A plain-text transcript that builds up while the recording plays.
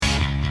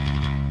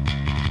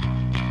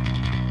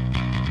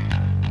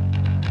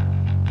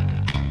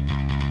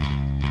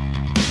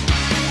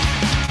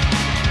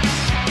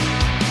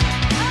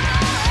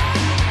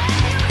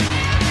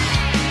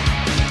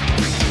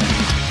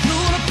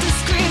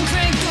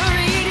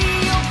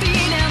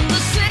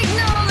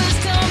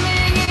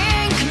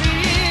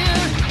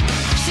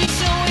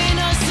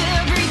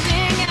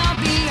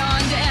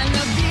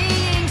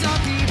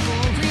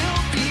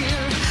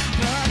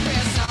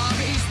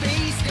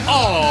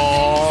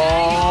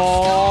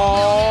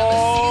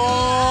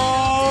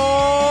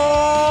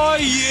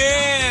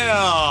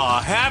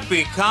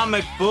Happy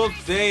Comic Book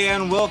Day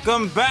and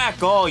welcome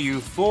back, all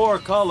you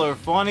four-color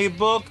funny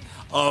book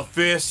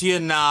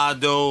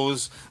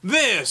aficionados.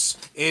 This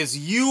is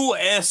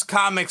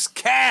USComics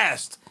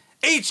Cast,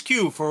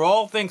 HQ for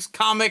all things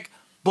comic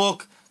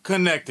book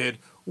connected.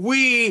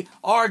 We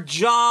are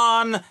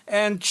John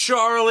and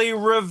Charlie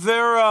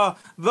Rivera,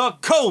 the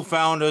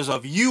co-founders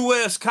of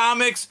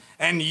USComics,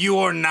 and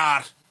you're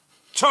not.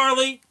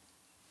 Charlie?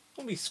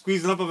 Don't be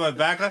squeezing up on my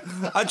back.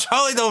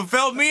 Charlie don't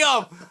felt me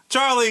up.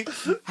 Charlie,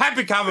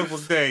 happy Comic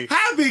Book Day.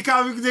 Happy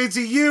Comic Book Day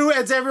to you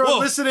and to everyone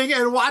listening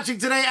and watching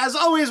today. As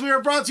always, we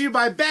are brought to you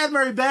by Bad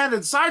Mary Band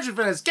and Sergeant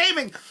Finesse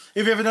Gaming.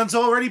 If you haven't done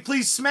so already,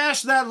 please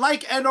smash that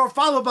like and or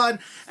follow button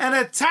and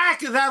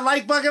attack that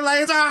like button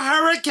like it's a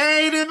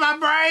hurricane in my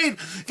brain.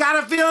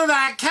 Got a feeling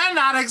that I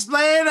cannot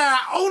explain and I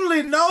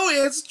only know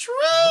it's true.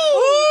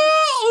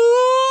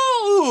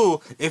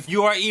 Ooh. If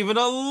you are even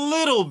a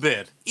little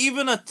bit,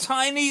 even a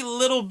tiny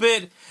little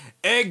bit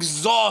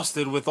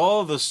exhausted with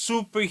all the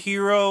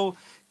superhero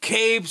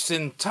capes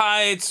and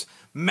tights,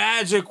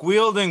 magic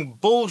wielding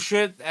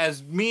bullshit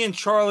as me and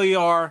Charlie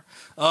are,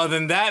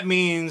 then that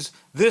means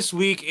this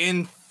week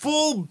in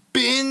full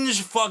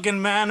binge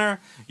fucking manner,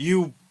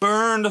 you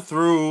burned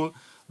through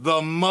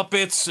the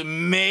Muppets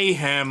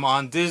Mayhem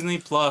on Disney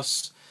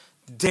Plus.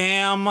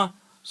 Damn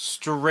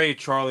straight,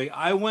 Charlie.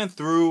 I went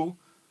through,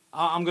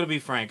 I'm gonna be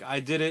frank, I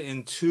did it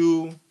in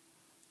two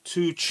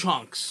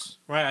chunks,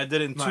 right? I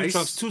did it in two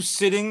chunks, two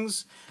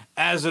sittings,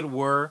 as it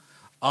were.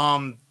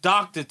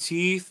 Dr.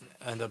 Teeth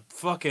and the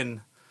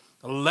fucking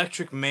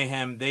Electric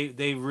Mayhem,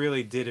 they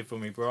really did it for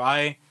me, bro.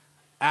 I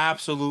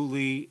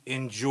absolutely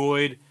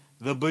enjoyed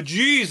the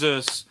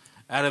bejesus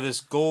out of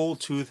this gold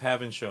tooth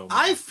having show.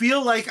 I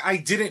feel like I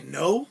didn't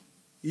know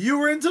you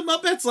were into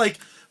Muppets. Like,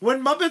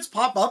 when Muppets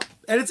pop up,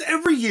 and it's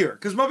every year,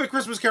 because Muppet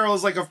Christmas Carol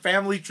is like a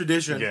family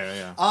tradition.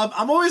 Yeah.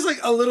 I'm always like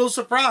a little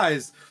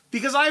surprised,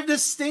 because I have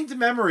distinct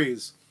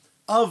memories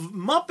of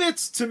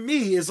Muppets. To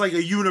me, is like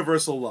a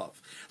universal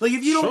love. Like,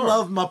 if you don't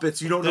love Muppets,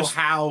 you don't know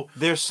how.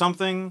 There's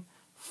something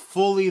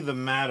fully the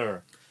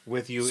matter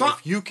with you.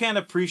 If you can't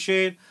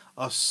appreciate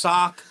a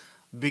sock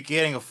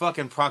getting a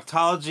fucking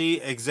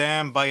proctology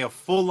exam by a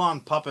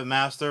full-on puppet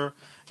master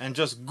and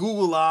just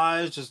Google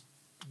eyes, just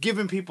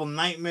giving people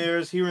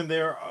nightmares here and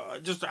there,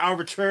 just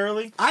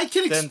arbitrarily,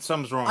 then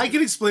something's wrong. I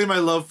can explain my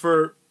love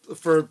for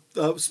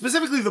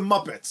specifically the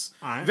Muppets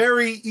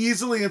very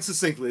easily and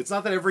succinctly. It's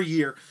not that every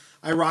year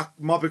I rock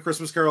Muppet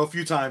Christmas Carol a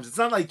few times. It's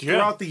not like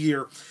throughout the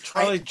year.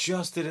 Charlie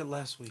just did it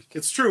last week.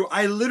 It's true.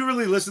 I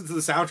literally listen to the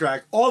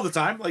soundtrack all the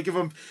time, like if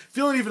I'm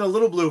feeling even a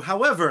little blue.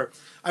 However,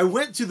 I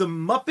went to the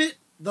Muppet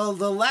the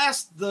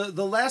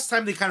last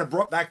time they kind of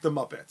brought back the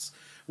Muppets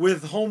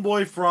with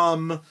homeboy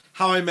from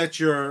How I Met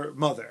Your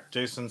Mother.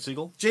 Jason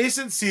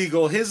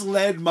Segel, his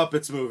led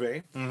Muppets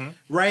movie,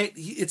 right?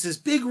 It's his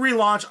big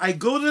relaunch. I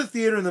go to the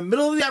theater in the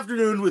middle of the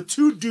afternoon with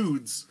two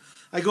dudes.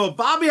 I go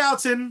Bobby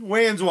Alton,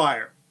 Wayans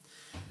Wire.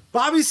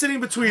 Bobby's sitting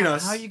between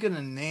us. How are you going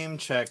to name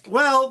check?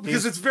 Well,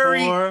 because it's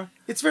very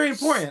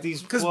important.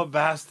 These poor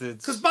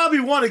bastards. Because Bobby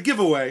won a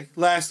giveaway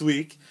last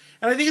week.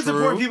 And I think it's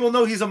important people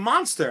know he's a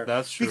monster.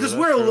 That's true. Because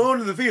we're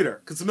alone in the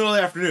theater. Because it's the middle of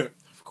the afternoon.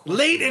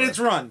 Late in its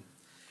run.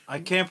 I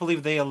can't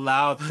believe they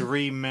allowed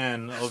three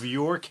men of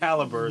your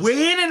calibers.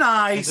 Wayne and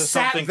I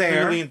sat something there.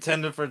 Clearly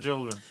intended for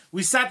children.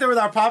 We sat there with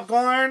our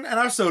popcorn and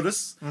our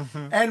sodas.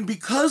 And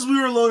because we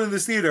were alone in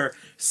this theater,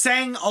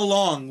 sang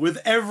along with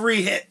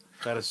every hit.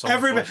 That is so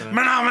unfortunate.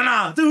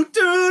 Mana, do, do,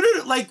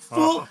 do, like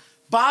full.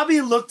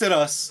 Bobby looked at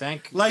us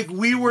like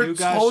we were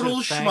total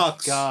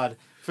schmucks. God.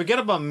 Forget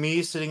about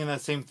me sitting in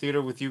that same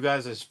theater with you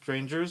guys as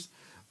strangers.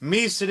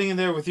 Me sitting in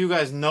there with you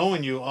guys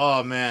knowing you.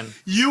 Oh, man.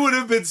 You would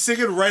have been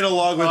singing right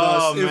along with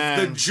us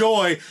if the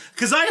joy.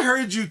 Because I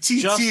heard you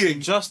TTing.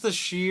 Just the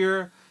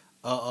sheer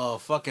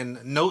fucking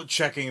note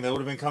checking that would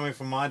have been coming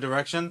from my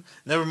direction.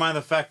 Never mind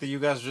the fact that you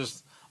guys are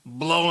just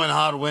blowing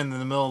hot wind in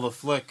the middle of the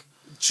flick.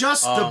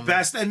 Just the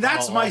best. And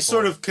that's my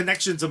sort of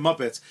connection to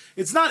Muppets.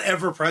 It's not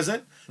ever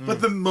present, but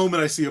the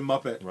moment I see a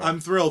Muppet, I'm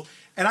thrilled.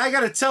 And I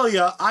got to tell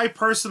you, I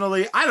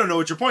don't know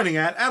what you're pointing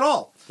at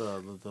all.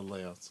 The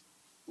layouts.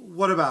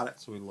 What about it?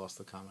 So we lost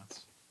the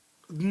comments.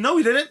 No,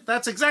 we didn't.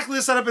 That's exactly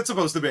the setup it's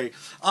supposed to be.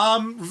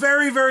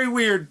 Very, very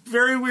weird.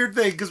 Very weird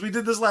thing, because we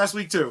did this last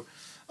week, too.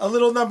 A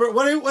little number.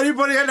 What are you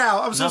pointing at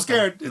now? I'm so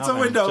scared. It's a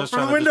window. Just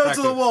from the window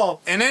to the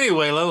wall. And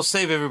anyway, let's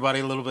save everybody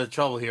a little bit of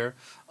trouble here.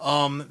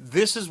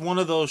 This is one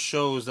of those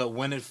shows that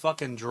when it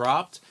fucking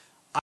dropped,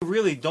 I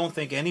really don't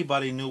think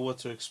anybody knew what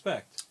to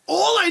expect.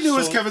 All I knew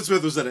is Kevin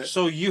Smith was in it.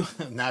 So you,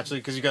 naturally,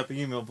 because you got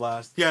the email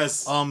blast.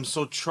 Yes.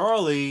 So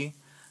Charlie,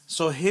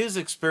 his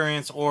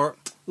experience, or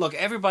look,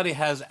 everybody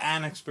has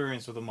an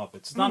experience with the Muppets.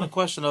 It's not a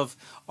question of,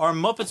 are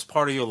Muppets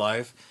part of your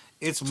life?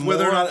 It's more,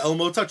 whether or not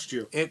Elmo touched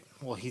you.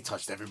 Well, he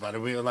touched everybody.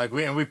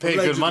 We paid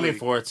good money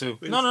for it too.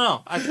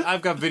 No.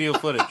 I've got video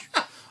footage.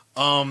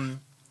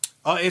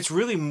 It's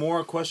really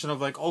more a question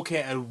of like, okay,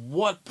 at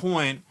what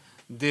point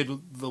did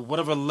the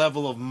whatever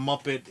level of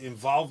Muppet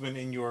involvement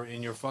in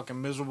your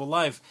fucking miserable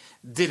life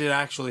did it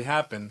actually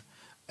happen?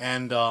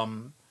 And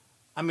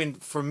I mean,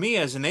 for me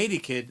as an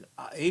 80s kid,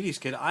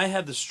 I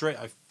had the straight.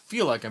 I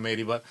feel like I'm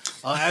 80, but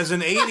as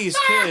an 80s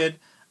kid,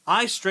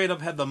 I straight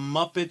up had the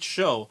Muppet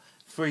Show.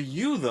 For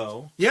you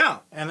though, yeah,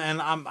 and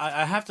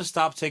I have to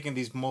stop taking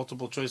these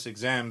multiple choice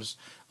exams,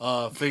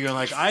 figuring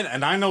like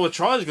I know what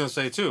Charlie's gonna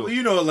say too. Well,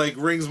 you know, it like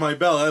rings my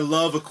bell. I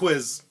love a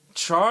quiz.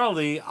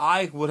 Charlie,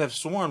 I would have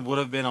sworn would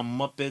have been a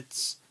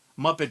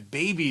Muppet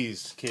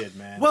Babies kid,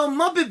 man. Well,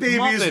 Muppet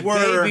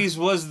Babies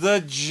was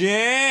the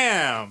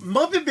jam.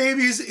 Muppet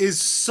Babies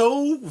is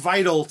so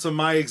vital to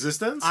my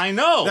existence. I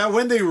know that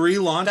when they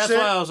relaunched that's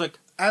why I was like.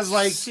 As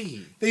like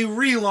they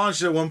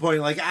relaunched it at one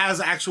point, like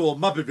as actual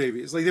Muppet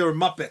Babies, like they were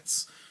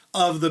Muppets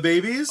of the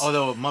babies. Oh, they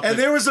were Muppets. And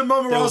there was a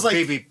moment where I was like,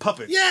 baby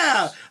puppets.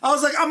 Yeah, I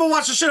was like, I'm gonna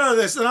watch the shit out of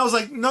this, and I was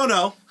like,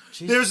 no,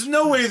 Jesus. There's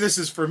no way this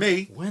is for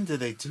me. When did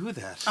they do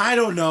that? I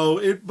don't know,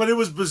 but it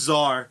was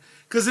bizarre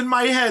because in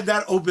my head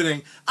that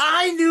opening,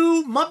 I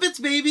knew Muppets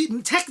Baby.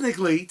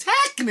 Technically,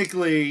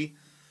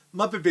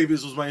 Muppet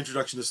Babies was my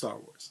introduction to Star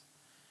Wars.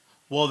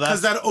 Well,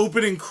 because that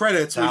opening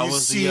credits where you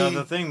was see the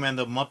other thing, man.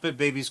 The Muppet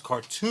Babies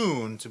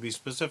cartoon, to be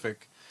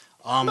specific,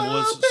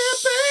 was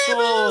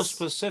so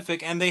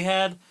specific, and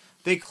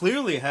they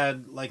clearly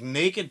had like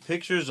naked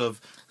pictures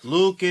of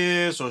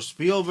Lucas or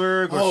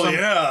Spielberg or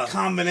some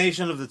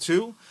combination of the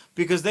two,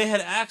 because they had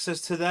access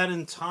to that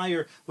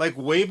entire, like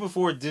way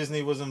before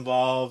Disney was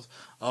involved,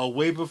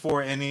 way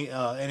before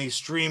any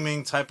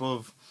streaming type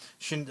of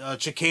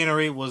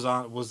chicanery was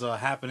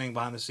happening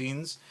behind the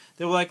scenes.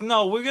 They were like,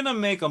 no, we're going to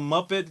make a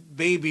Muppet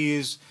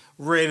Babies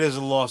Raiders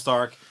of the Lost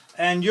Ark,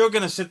 and you're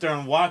going to sit there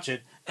and watch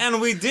it. And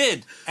we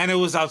did. And it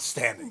was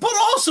outstanding. But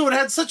also, it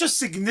had such a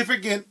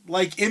significant,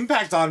 like,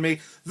 impact on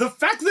me. The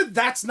fact that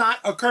that's not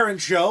a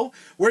current show,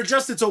 where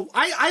just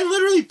I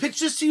literally pitched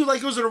this to you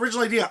like it was an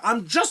original idea.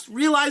 I'm just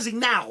realizing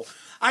now.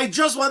 I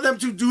just want them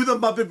to do the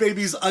Muppet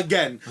Babies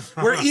again,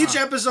 where each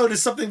episode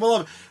is something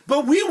beloved.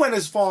 But we went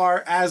as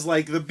far as,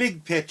 like, the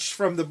big pitch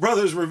from the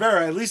Brothers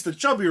Rivera, at least the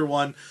chubbier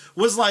one,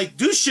 was like,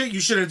 do shit you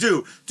shouldn't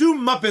do. Do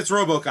Muppets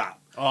RoboCop.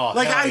 Oh,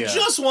 like, I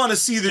just want to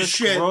see the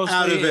shit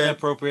out of it.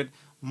 Inappropriate.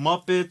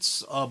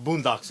 Muppets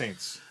Boondock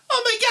Saints.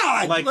 Oh,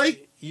 my God.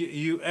 Like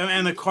you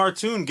and the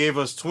cartoon gave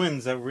us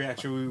twins that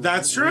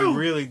that's true. We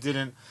really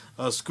didn't,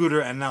 Scooter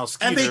and now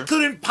Skeeter. And they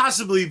couldn't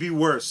possibly be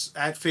worse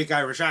at fake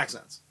Irish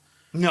accents.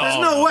 No, there's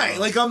no way.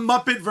 Like a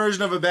Muppet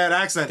version of a bad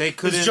accent.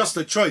 It's just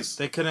a choice.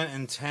 They couldn't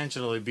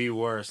intentionally be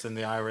worse than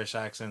the Irish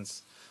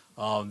accents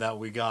that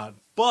we got.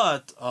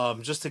 But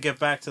just to get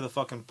back to the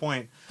fucking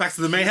point. Back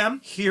to the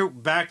mayhem?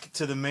 Back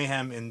to the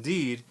mayhem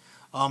indeed.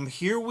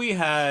 Here we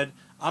had,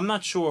 I'm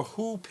not sure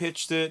who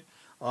pitched it.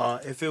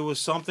 If it was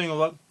something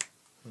like,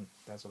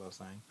 that's what I was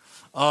saying.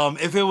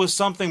 If it was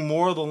something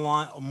more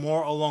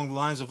along the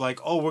lines of like,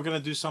 oh, we're gonna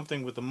do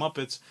something with the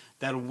Muppets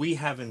that we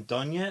haven't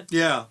done yet.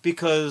 Yeah.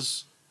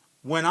 Because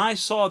when I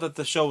saw that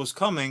the show was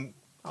coming,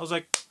 I was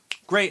like,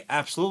 great,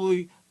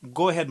 absolutely.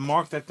 Go ahead,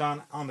 mark that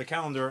down on the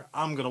calendar.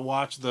 I'm going to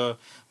watch the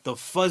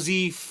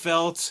fuzzy,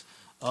 felt,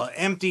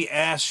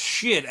 empty-ass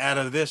shit out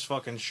of this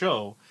fucking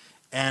show.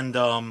 And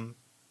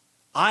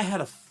I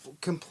had a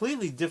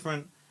completely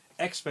different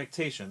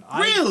expectation.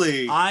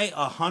 Really? I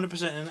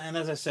 100%, and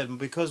as I said,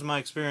 because my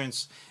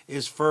experience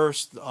is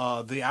first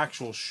the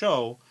actual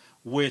show,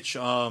 which...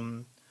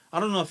 I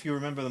don't know if you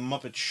remember the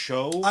Muppet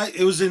Show.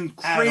 It was in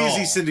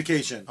crazy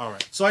syndication. All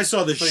right. So I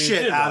saw the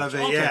shit out of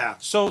it, okay. Yeah.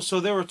 So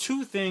there were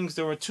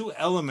two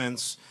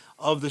elements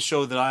of the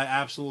show that I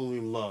absolutely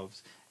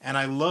loved. And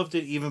I loved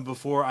it even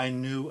before I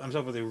knew, I'm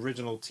talking about the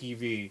original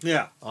TV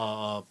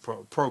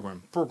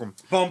program.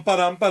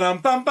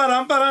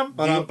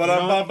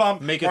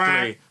 Make it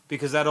 3.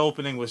 Because that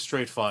opening was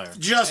straight fire.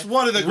 Just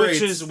one of the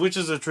greats. Which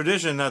is a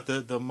tradition that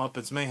the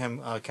Muppets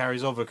Mayhem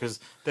carries over, because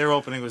their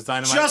opening was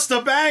dynamite. Just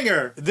a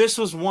banger. This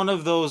was one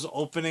of those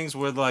openings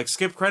where like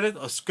skip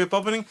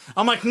opening.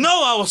 I'm like,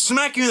 no, I will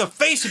smack you in the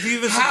face if you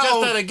even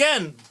suggest that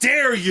again.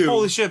 Dare you?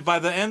 Holy shit! By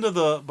the end of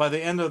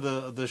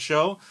the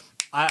show,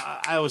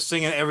 I was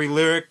singing every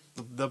lyric,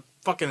 the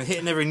fucking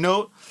hitting every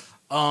note.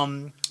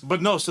 But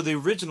no, so the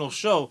original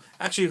show,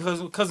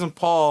 actually, Cousin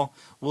Paul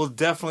will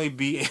definitely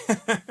be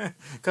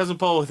Cousin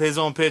Paul with his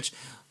own pitch.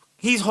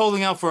 He's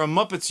holding out for a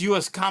Muppets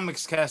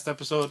USComics cast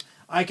episode.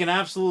 I can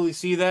absolutely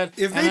see that.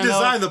 If they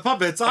design the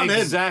puppets, I'm in.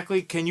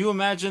 Exactly. Can you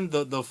imagine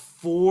the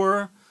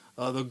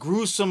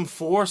gruesome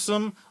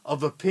foursome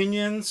of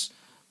opinions?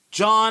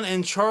 John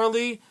and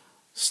Charlie,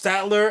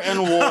 Statler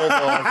and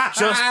Waldorf.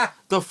 Just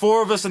the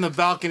four of us in the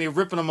balcony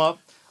ripping them up.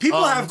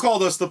 People have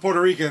called us the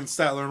Puerto Rican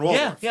Statler and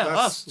Waldorf. Yeah, that's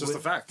us. Just a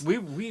fact.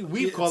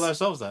 We've called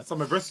ourselves that. It's on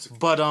my birth certificate.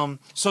 But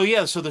so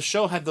the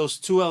show had those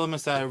two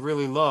elements that I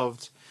really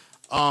loved.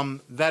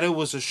 That it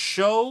was a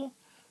show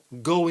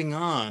going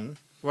on,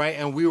 right?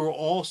 And we were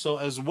also,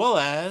 as well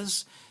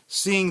as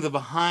seeing the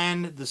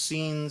behind the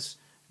scenes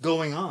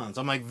going on.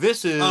 So I'm like,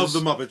 this is of the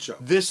Muppet Show.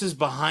 This is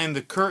behind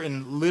the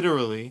curtain,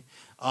 literally.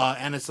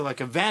 And it's like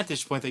a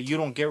vantage point that you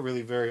don't get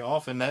really very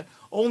often, that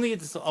only a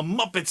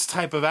Muppets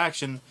type of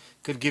action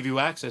could give you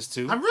access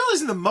to. I'm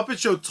realizing the Muppet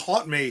Show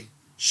taught me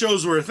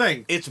shows were a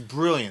thing. It's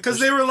brilliant. Because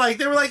they were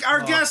like,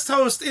 our guest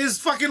host is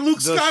fucking Luke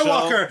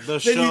Skywalker.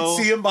 Then you'd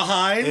see him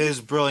behind.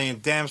 Is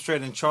brilliant. Damn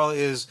straight. And Charlie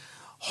is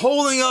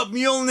holding up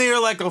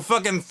Mjolnir like a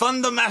fucking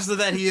thunder master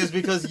that he is,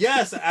 because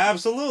yes,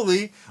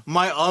 absolutely,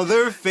 my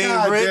other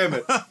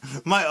favorite,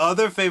 my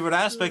other favorite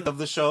aspect of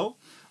the show,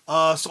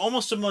 so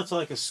almost similar to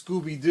like a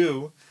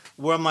Scooby-Doo,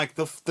 where I'm like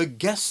the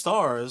guest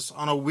stars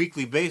on a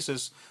weekly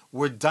basis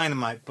were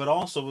dynamite, but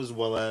also as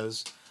well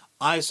as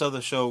I saw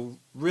the show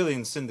really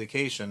in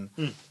syndication.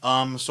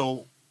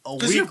 So a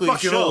weekly you're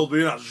fucking show. Old, but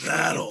you're not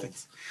that old.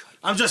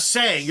 I'm just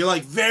saying, you're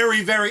like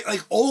very, very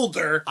like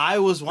older. I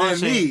was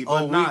watching me,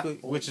 but not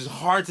weekly, which is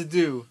hard to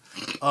do.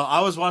 I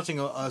was watching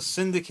a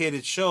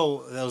syndicated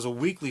show that was a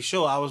weekly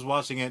show. I was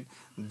watching it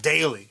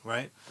daily,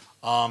 right?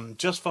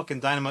 Just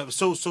fucking dynamite.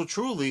 So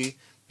truly,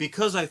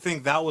 because I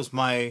think that was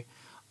my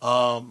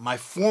my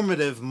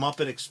formative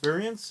Muppet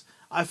experience.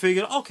 I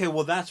figured, okay,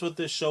 well, that's what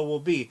this show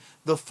will be.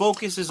 The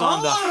focus is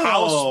on the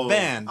house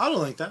band. I don't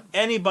like that.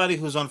 Anybody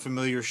who's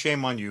unfamiliar,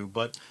 shame on you.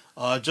 But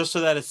just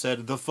so that it's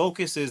said, the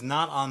focus is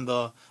not on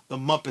the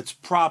Muppets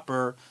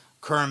proper,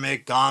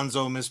 Kermit,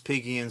 Gonzo, Miss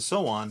Piggy, and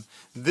so on.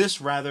 This,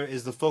 rather,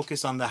 is the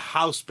focus on the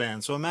house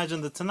band. So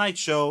imagine The Tonight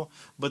Show,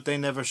 but they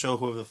never show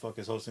whoever the fuck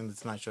is hosting The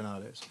Tonight Show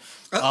nowadays.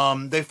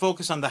 They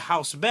focus on the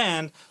house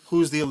band,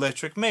 who's the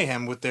Electric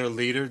Mayhem, with their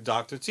leader,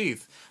 Dr.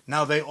 Teeth.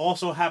 Now, they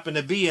also happen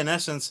to be, in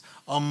essence,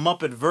 a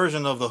Muppet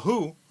version of The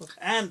Who,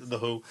 and The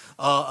Who,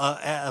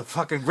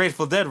 fucking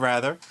Grateful Dead,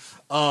 rather.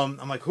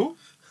 I'm like, who?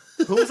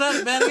 Who was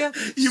that band again?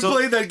 You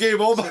played that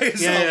game all by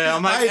yourself. Yeah.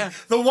 I'm like,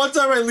 the one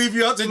time I leave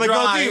you out to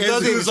dry,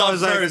 is who's on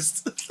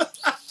first.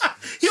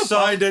 He'll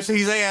find it.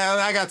 He's like, yeah,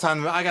 I got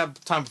time. I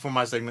got time before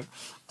my segment.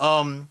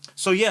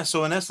 So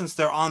in essence,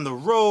 they're on the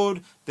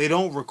road. They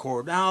don't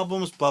record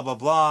albums. Blah blah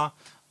blah.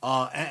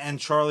 And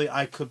Charlie,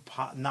 I could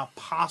not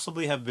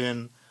possibly have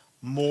been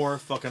more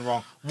fucking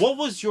wrong. What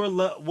was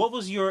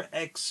your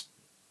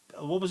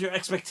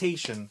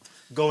expectation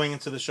going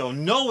into the show,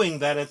 knowing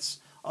that it's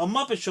a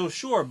Muppet show,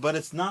 sure, but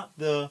it's not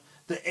the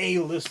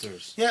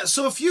A-listers. Yeah,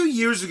 so a few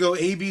years ago,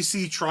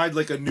 ABC tried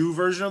like a new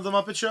version of the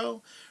Muppet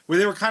Show, where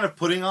they were kind of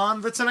putting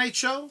on the Tonight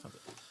Show.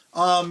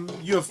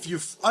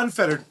 You've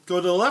unfettered.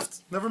 Go to the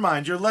left. Never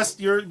mind.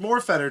 You're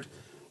more fettered.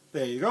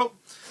 There you go.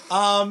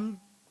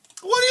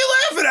 What are you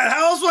laughing at?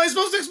 How else was I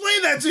supposed to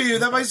explain that to you?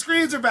 That my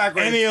screens are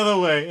backwards. Any other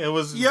way, it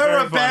was. You're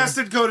a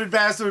bastard-coded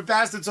bastard with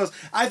bastard sauce.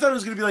 I thought it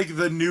was going to be like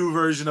the new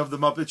version of the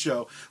Muppet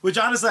Show, which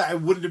honestly I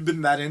wouldn't have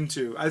been that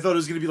into. I thought it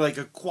was going to be like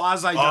a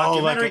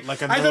quasi-documentary.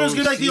 Like I thought it was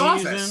going to be like The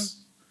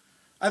Office.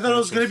 I thought it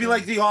was going to be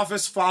like The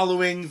Office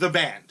following the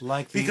band.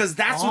 Because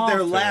that's what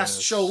their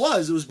last show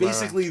was. It was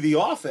basically The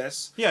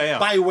Office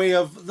by way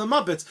of the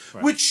Muppets,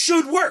 which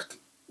should work.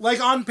 Like,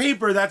 on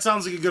paper, that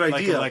sounds like a good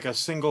idea. Like a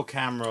single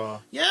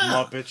camera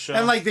Muppet show.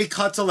 And, like, they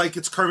cut to, like,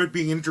 it's Kermit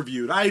being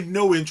interviewed. I had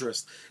no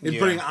interest in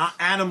putting an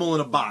animal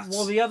in a box.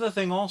 Well, the other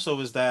thing also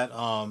is that,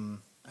 and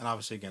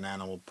obviously, again,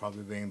 animal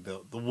probably being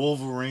the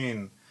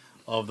Wolverine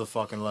of the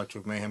fucking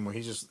Electric Mayhem, where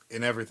he's just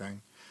in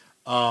everything.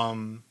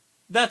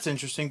 That's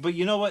interesting. But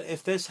you know what?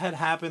 If this had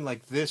happened,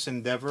 like this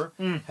endeavor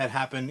had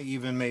happened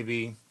even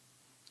maybe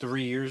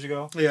 3 years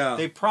ago,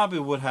 they probably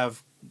would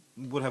have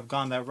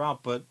gone that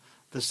route, but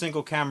the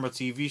single camera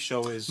TV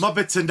show is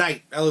Muppet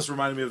Tonight. Ellis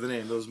reminded me of the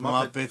name. Those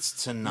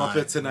Muppets Tonight.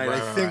 Muppet Tonight.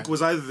 I think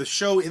was either the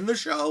show in the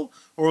show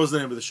or was the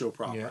name of the show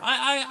proper. Yeah,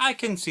 I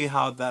can see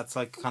how that's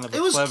like kind of a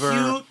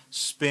clever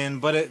spin,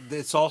 but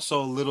it's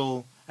also a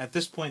little at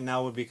this point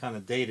now would be kind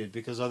of dated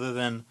because other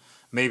than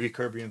maybe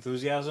Curb Your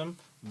Enthusiasm,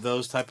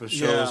 those type of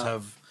shows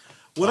have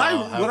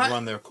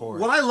run their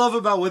course. What I love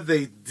about what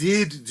they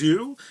did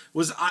do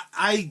was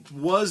I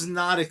was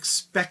not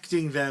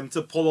expecting them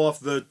to pull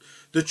off the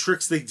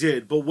tricks they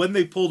did, but when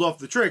they pulled off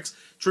the tricks,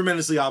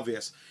 tremendously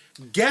obvious.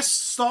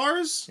 Guest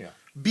stars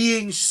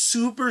being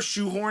super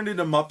shoehorned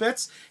into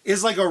Muppets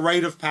is like a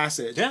rite of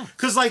passage. Yeah.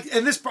 Because, like,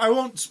 and this, I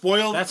won't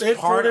spoil That's it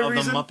part for of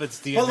reason, the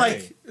Muppets DNA. but,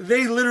 like,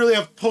 they literally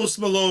have Post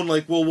Malone,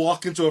 like, will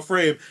walk into a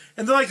frame,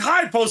 and they're like,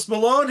 hi, Post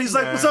Malone. He's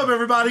like, what's up,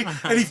 everybody?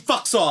 And he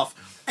fucks off.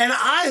 And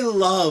I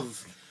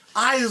love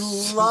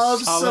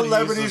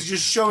celebrities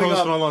just showing up.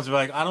 Post Malone's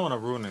like, I don't want to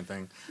ruin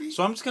anything,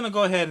 so I'm just going to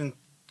go ahead and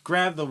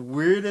grab the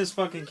weirdest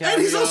fucking cameo.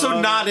 And he's also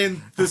not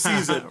in the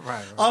season.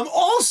 right.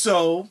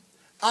 Also,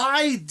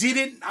 I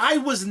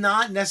was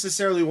not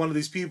necessarily one of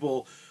these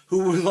people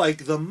who were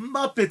like, the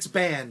Muppets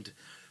band.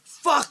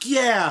 Fuck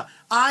yeah.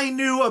 I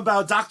knew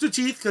about Dr.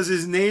 Teeth because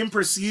his name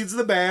precedes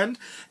the band,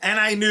 and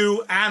I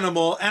knew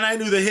Animal, and I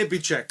knew the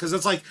hippie chick because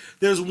it's like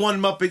there's one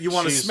Muppet you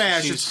want to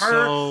smash. It's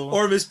her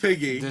or Miss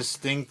Piggy.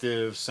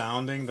 Distinctive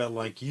sounding that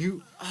like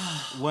you,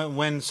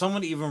 when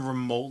someone even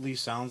remotely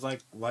sounds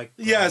like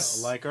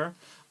her.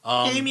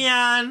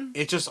 Damian.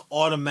 It just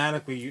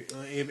automatically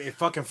it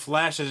fucking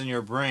flashes in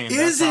your brain.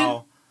 Is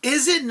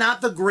it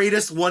not the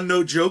greatest one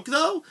note joke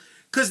though?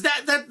 Because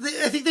that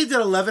I think they did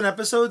 11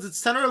 episodes.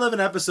 It's 10 or 11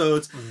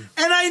 episodes, and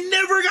I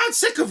never got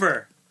sick of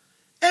her.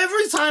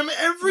 Every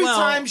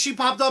time she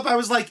popped up, I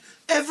was like,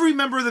 every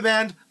member of the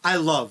band, I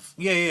love.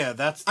 Yeah.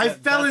 I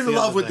fell in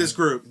love with this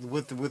group.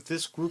 With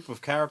this group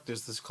of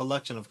characters, this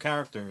collection of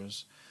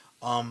characters,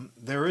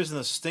 there isn't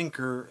a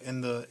stinker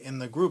in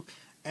the group,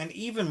 and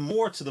even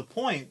more to the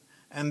point.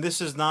 And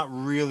this is not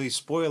really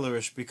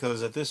spoilerish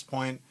because at this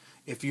point,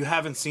 if you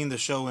haven't seen the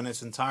show in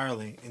its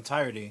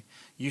entirety,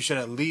 you should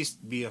at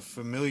least be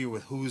familiar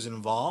with who's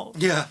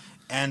involved. Yeah.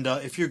 And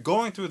if you're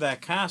going through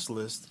that cast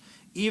list,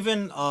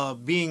 even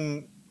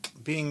being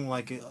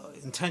like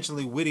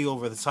intentionally witty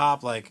over the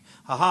top, like,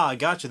 haha, I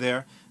got you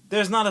there.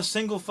 There's not a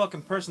single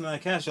fucking person in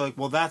that cast. You're like,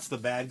 well, that's the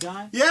bad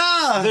guy?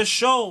 Yeah! This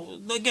show,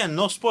 again,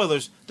 no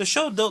spoilers, the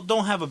show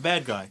don't have a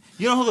bad guy.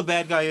 You know who the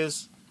bad guy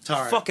is?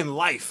 Tara. Fucking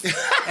Life.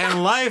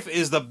 And Life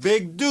is the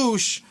big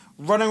douche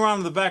running around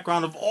in the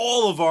background of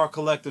all of our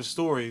collective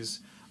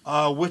stories,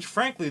 which,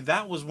 frankly,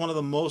 that was one of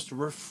the most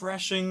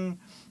refreshing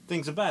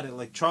things about it.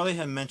 Like, Charlie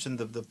had mentioned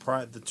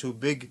the two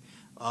big,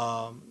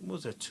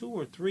 was there 2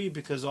 or 3?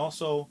 Because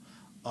also,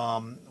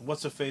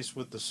 what's her face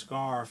with the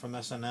scar from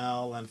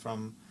SNL and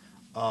from,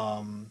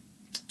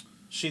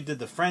 she did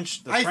the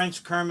French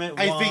Kermit one.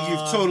 I think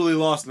you've totally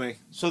lost me.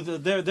 So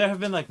there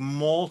have been like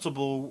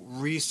multiple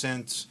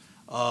recent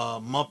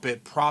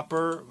Muppet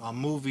proper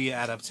movie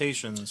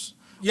adaptations.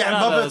 Yeah,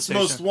 Muppet's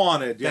Most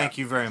Wanted. Yeah. Thank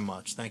you very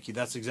much. Thank you.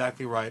 That's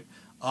exactly right.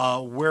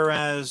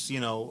 Whereas,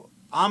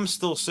 I'm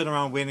still sitting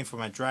around waiting for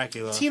my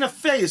Dracula. Tina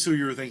Fey is who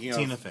you were thinking of.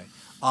 Tina Fey.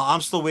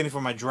 I'm still waiting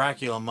for my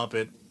Dracula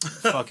Muppet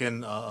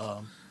fucking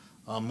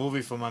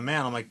movie for my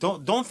man. I'm like,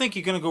 don't think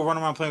you're gonna go run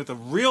around playing with the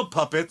real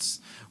puppets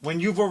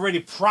when you've already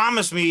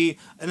promised me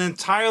an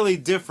entirely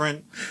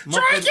different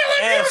Muppet Dracula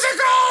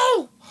musical.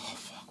 Oh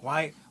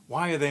fuck!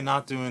 Why are they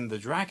not doing the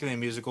Dracula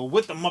musical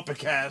with the Muppet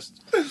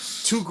cast?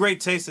 Two great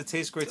tastes that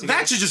taste great together.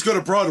 That should just go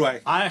to Broadway.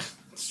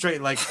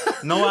 Straight, like,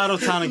 no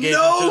out-of-town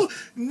engagement.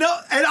 No,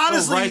 and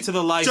honestly, right to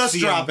the Lyceum just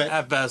drop it.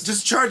 At best.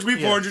 Just charge me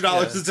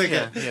 $400 a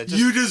ticket. Yeah,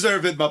 you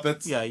deserve it,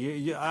 Muppets.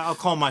 Yeah, I'll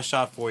call my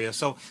shot for you.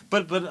 So,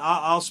 but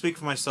I'll speak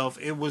for myself.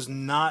 It was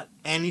not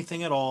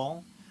anything at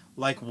all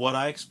like what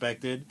I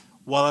expected,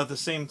 while at the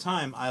same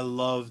time, I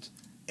loved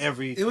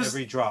every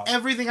drop.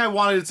 Everything I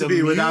wanted it to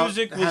be without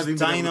having the music was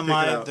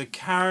dynamite, the the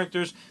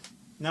characters.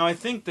 Now, I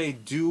think they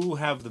do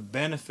have the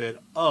benefit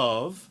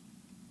of,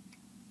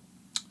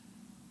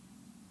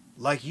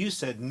 like you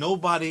said,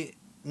 nobody.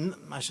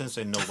 I shouldn't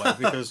say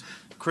nobody because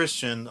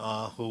Christian,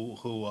 who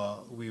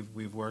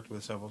we've worked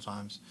with several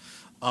times,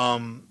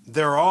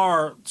 there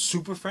are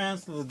super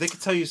fans. They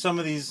could tell you some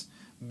of these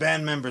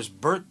band members'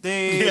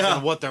 birthdays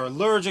and what they're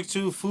allergic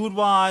to, food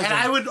wise. And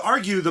I would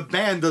argue the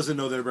band doesn't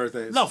know their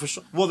birthdays. No, for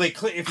sure. Well,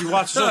 if you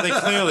watch the show, they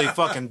clearly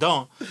fucking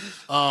don't.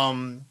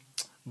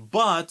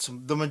 But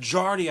the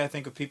majority, I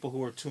think, of people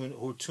who are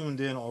tuned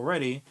in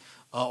already,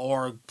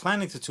 or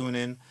planning to tune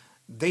in,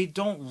 they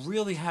don't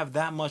really have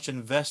that much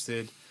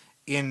invested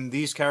in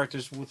these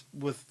characters,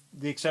 with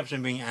the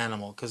exception being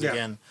Animal, because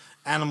again,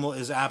 Animal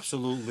is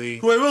absolutely.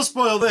 Who I will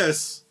spoil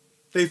this: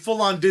 they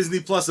full on Disney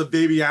Plus a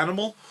baby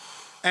Animal,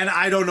 and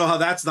I don't know how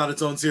that's not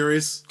its own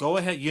series. Go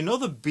ahead. You know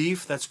the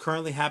beef that's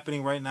currently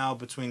happening right now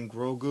between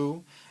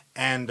Grogu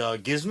and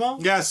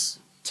Gizmo? Yes.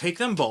 Take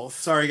them both.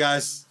 Sorry,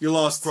 guys, you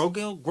lost.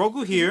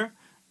 Grogu here,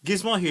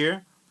 Gizmo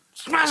here.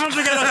 Smash them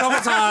together a couple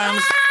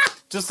times.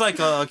 Just like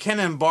Ken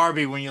and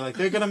Barbie, when you're like,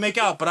 they're going to make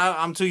out, but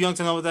I'm too young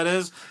to know what that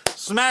is.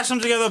 Smash them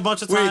together a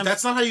bunch of times. Wait,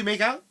 that's not how you make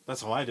out?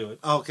 That's how I do it.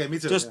 Oh, okay, me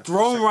too. Just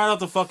throw them right out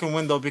the fucking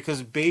window,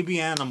 because Baby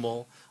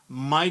Animal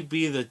might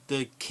be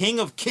the king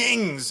of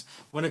kings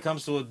when it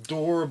comes to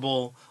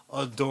adorable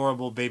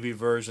baby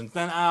versions.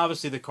 Then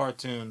obviously the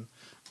cartoon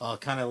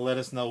kind of let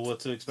us know what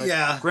to expect.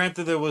 Yeah.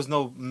 Granted, there was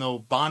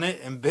no bonnet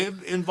and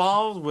bib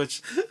involved,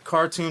 which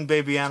cartoon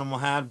Baby Animal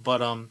had,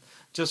 but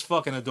just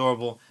fucking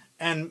adorable.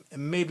 And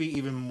maybe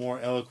even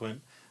more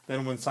eloquent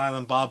than when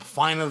Silent Bob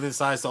finally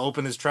decides to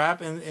open his trap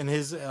in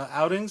his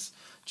outings.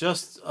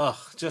 Just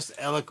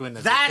eloquent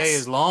as the day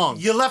is long.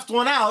 You left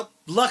one out.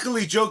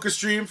 Luckily, Joker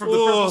Stream from the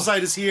Purple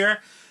Site is here.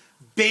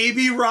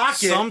 Baby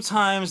Rocket.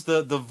 Sometimes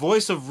the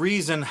voice of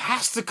reason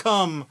has to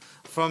come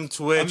from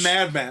Twitch. A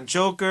madman.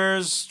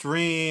 Joker's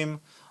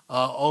stream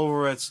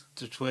over at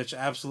Twitch.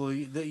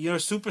 Absolutely. Your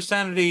Super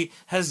Sanity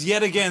has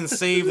yet again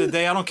saved the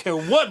day. I don't care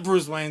what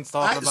Bruce Wayne's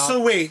talking about.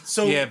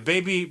 So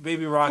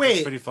Baby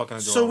Rocket's pretty fucking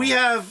adorable. So we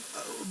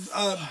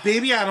have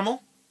Baby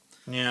Animal.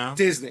 Yeah.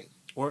 Disney.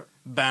 Or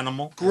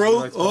Banimal.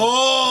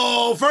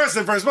 First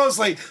and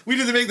mostly, we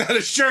need to make that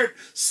a shirt.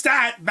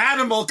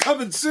 Banimal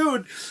coming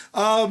soon.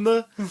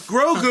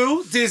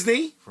 Grogu,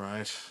 Disney.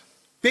 Right.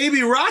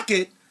 Baby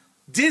Rocket,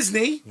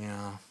 Disney.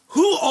 Yeah.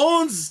 Who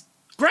owns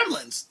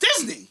Gremlins?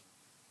 Disney.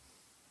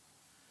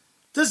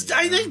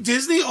 I think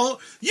Disney own...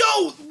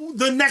 Yo,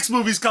 the next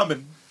movie's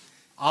coming.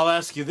 I'll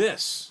ask you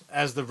this.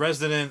 As the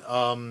resident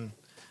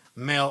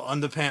male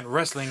underpant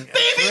wrestling Baby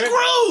expert,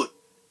 Groot!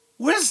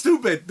 We're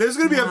stupid. There's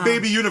going to be a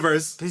baby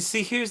universe. But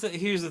see, here's the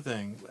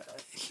thing.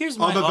 Here's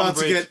my I'm about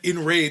to get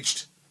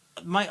enraged.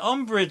 My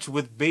umbrage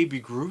with Baby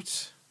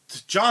Groot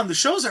John, the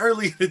show's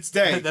early in its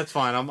day. That's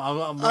fine. I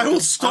will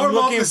storm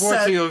off the set. I'm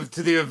looking forward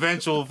to the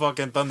eventual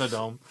fucking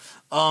Thunderdome.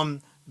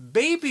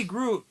 Baby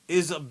Groot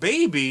is a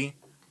baby,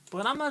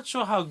 but I'm not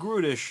sure how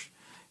Grootish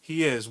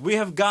he is. We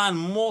have gotten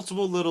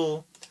multiple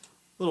little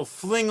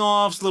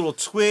fling-offs, little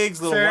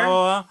twigs, little blah,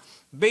 blah, blah.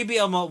 Baby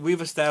Elmo, we've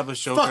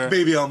established, Joker. Fuck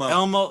Baby Elmo.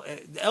 Elmo,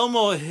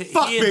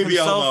 Fuck he Baby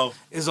himself Elmo.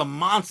 is a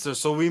monster,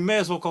 so we may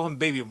as well call him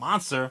Baby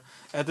Monster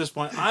at this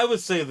point. I would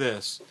say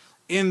this.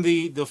 In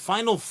the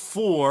final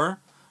four,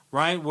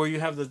 right, where you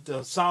have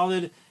the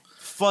solid,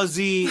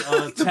 fuzzy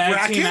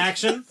tag team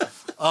action,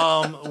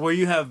 where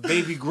you have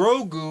Baby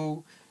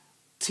Grogu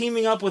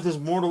teaming up with his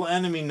mortal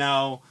enemy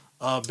now,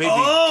 Baby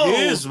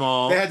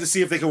Gizmo. They had to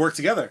see if they could work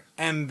together.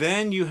 And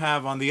then you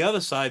have on the other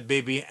side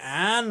Baby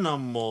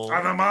Animal.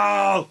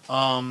 Animal.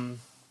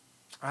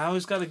 I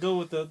always got to go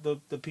with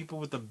the people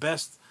with the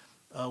best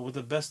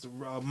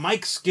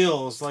mic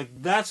skills.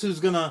 Like that's who's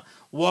gonna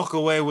walk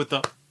away with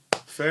the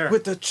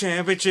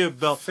championship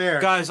belt. Fair.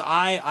 Guys,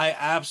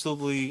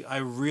 I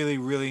really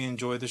really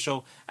enjoyed the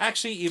show.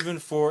 Actually, even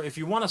for if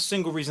you want a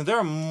single reason, there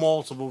are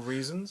multiple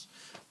reasons.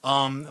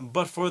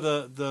 But for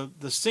the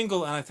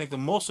single and I think the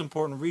most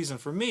important reason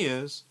for me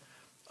is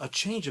a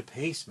change of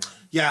pace, man.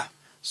 Yeah.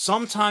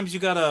 Sometimes you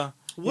gotta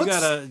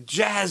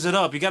jazz it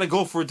up. You gotta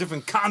go for a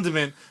different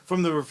condiment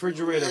from the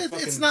refrigerator.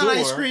 It's not door.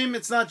 ice cream.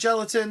 It's not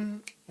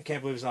gelatin. I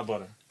can't believe it's not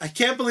butter. I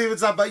can't believe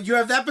it's not butter. You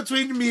have that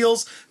between your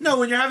meals. No,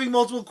 when you're having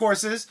multiple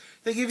courses,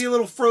 they give you a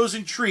little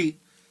frozen treat,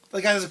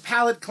 like as a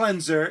palate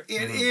cleanser.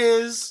 It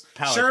is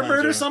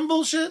sherbet or some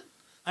bullshit.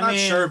 Not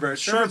sherbet.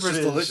 Sherbet's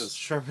just delicious.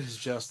 Sherbet is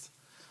just.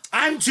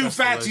 I'm too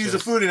fat to use a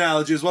food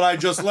analogy, is what I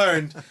just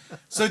learned.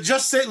 So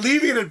just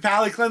leaving it in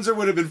palate cleanser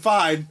would have been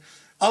fine.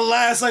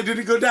 Alas, I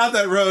didn't go down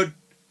that road.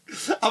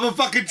 I'm a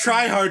fucking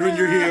tryhard when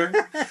you're here.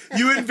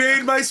 You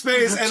invade my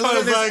space, and look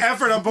at this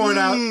effort I'm pouring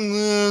out.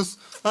 Yes,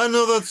 I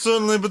know that's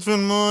certainly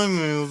between my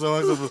meals. I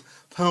like to have a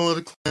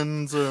palate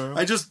cleanser.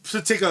 I just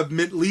take a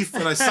mint leaf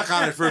and I suck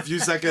on it for a few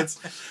seconds.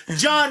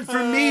 John,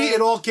 for me,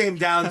 it all came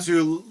down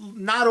to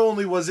not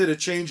only was it a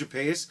change of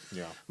pace,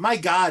 my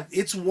God,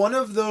 it's one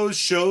of those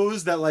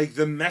shows that like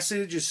the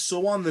message is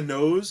so on the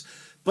nose,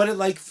 but it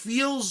like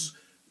feels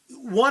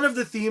one of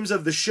the themes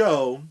of the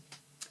show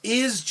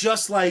is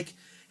just like,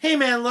 hey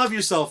man, love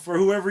yourself for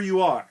whoever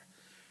you are.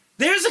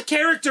 There's a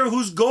character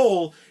whose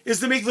goal is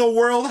to make the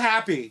world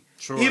happy,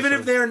 even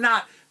if they're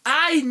not.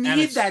 I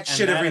need that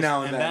shit every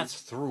now and then. And that's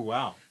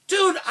throughout.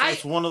 Dude,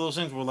 it's one of those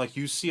things where like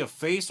you see a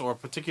face or a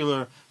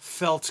particular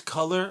felt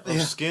color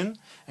of skin,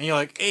 and you're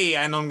like, hey,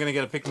 I know I'm gonna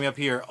get a pick me up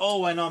here.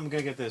 Oh, I know I'm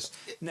gonna get this.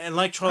 And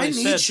like Charlie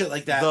said, I need shit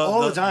like that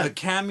all the time. The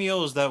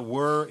cameos that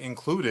were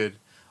included,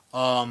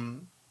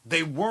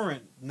 they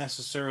weren't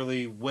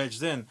necessarily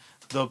wedged in.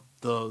 The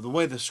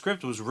way the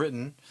script was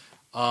written,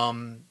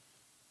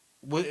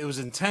 it was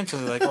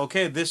intentionally like,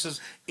 okay, this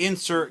is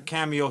insert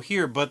cameo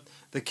here, but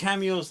the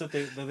cameos that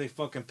they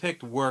fucking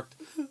picked worked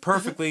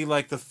perfectly.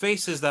 Like the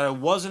faces that I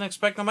wasn't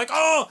expecting, I'm like,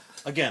 oh,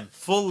 again,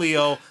 full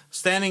Leo,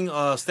 standing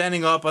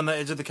up on the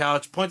edge of the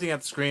couch, pointing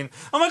at the screen.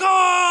 I'm like,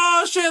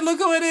 oh shit, look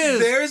who it is.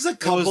 There's a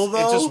couple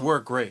though. It just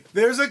worked great.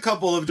 There's a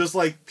couple of just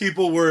like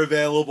people were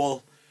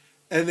available.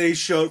 And they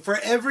showed for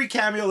every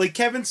cameo, like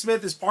Kevin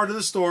Smith is part of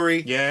the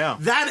story. Yeah.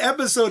 That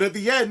episode at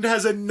the end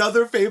has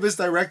another famous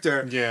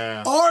director.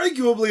 Yeah.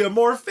 Arguably a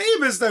more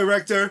famous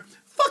director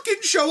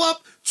fucking show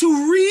up to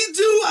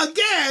redo a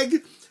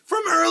gag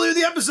from earlier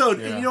in the episode.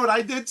 Yeah. And you know what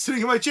I did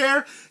sitting in my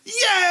chair? Yay!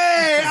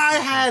 I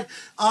had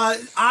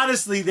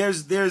honestly,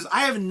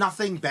 I have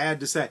nothing bad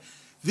to say.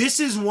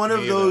 This is one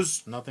of those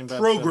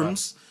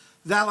programs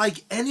that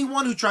like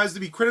anyone who tries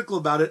to be critical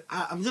about it,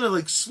 I'm gonna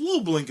like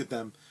slow blink at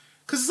them.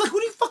 Because it's like, what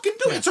do you fucking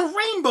do? Yeah. It's a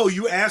rainbow,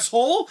 you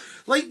asshole.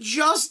 Like,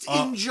 just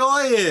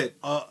enjoy it.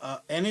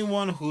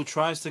 Anyone who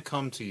tries to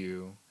come to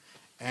you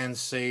and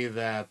say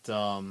that,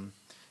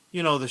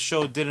 the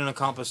show didn't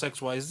accomplish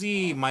X, Y,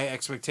 Z, my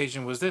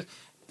expectation was this,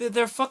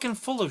 they're fucking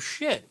full of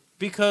shit.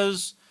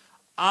 Because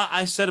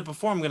I said it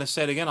before, I'm going to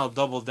say it again, I'll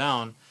double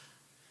down.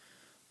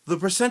 The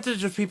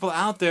percentage of people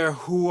out there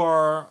who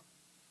are,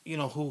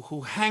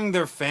 who hang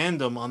their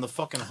fandom on the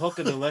fucking hook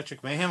of the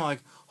Electric Mayhem,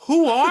 like,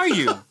 who are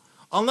you?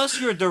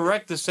 Unless you're a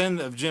direct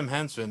descendant of Jim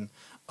Henson.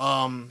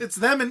 It's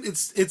them and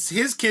it's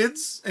his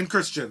kids and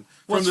Christian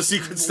from the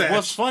Secret Stash.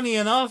 What's funny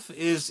enough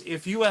is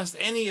if you asked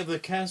any of the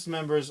cast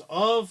members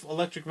of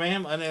Electric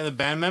Mayhem and the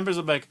band members,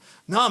 are like,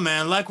 nah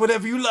man, like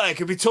whatever you like,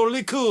 it'd be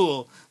totally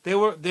cool. It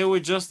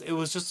was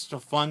just a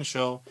fun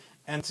show.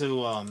 And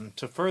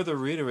to further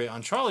reiterate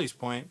on Charlie's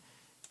point,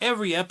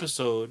 every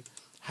episode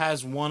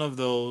has one of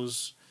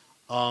those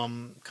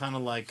kind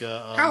of like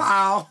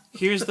hello.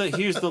 Here's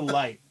the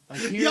light. Like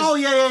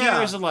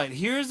Here's the light.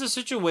 Here's the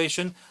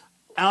situation.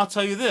 And I'll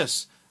tell you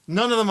this.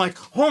 None of them like,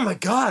 oh my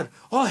God.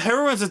 Oh,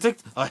 heroin's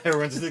addicted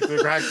to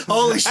crack.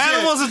 Holy shit.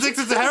 Animals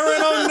addicted to heroin.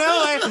 Oh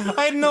no,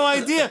 I had no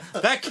idea.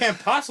 That can't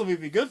possibly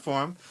be good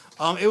for him.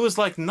 It was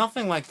like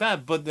nothing like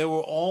that, but they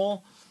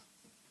weren't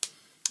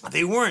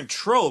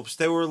tropes.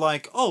 They were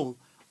like, oh,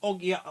 oh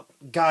yeah,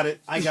 got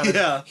it. I got it.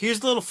 Yeah.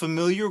 Here's a little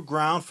familiar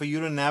ground for you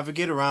to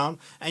navigate around,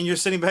 and you're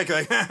sitting back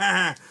like,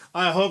 I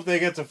hope they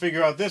get to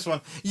figure out this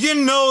one. You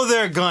know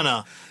they're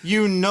gonna.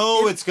 You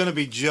know it's gonna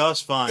be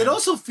just fine. It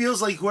also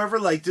feels like whoever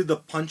like did the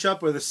punch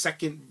up or the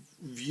second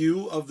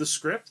view of the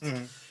script,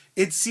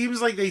 it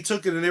seems like they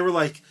took it and they were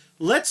like,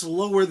 let's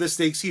lower the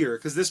stakes here,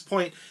 because this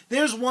point,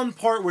 there's one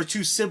part where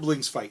two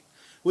siblings fight,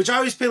 which I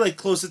always pay like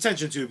close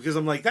attention to because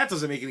I'm like, that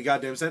doesn't make any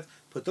goddamn sense.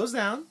 Put those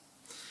down.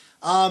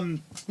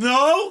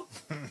 No,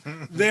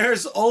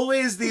 there's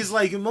always these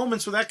like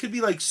moments where that could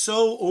be like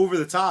so over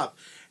the top,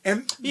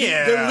 and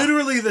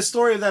literally the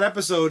story of that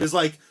episode is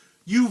like,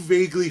 you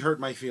vaguely hurt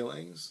my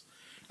feelings,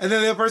 and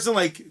then the person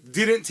like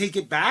didn't take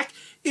it back.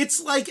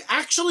 It's like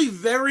actually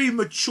very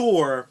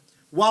mature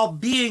while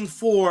being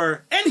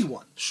for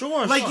anyone.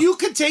 Sure, like you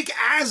could take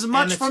as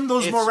much from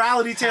those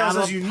morality tales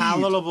as you need.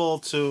 Palatable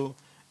to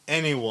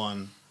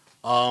anyone.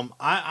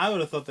 I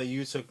would have thought that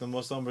you took the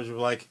most umbrage of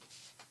like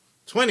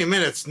 20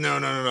 minutes.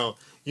 No.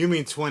 You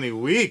mean 20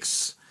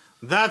 weeks?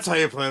 That's how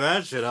you play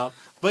that shit out.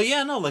 But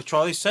yeah, no, like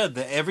Charlie said,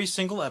 that every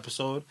single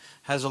episode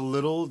has a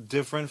little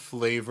different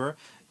flavor,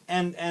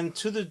 and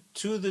to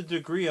the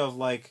degree of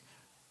like,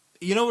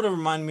 you know what it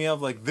reminded me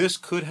of? Like this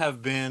could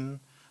have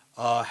been,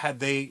 had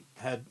they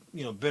had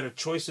better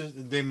choices,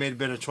 they made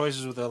better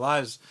choices with their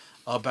lives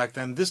back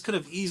then. This could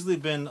have easily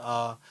been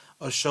a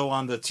show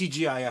on the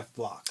TGIF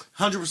block.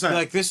 100%.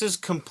 Like this is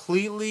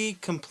completely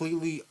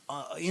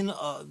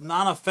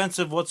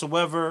non-offensive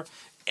whatsoever,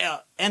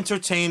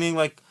 entertaining.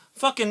 Like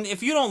fucking,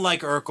 if you don't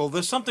like Urkel,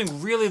 there's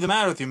something really the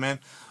matter with you, man.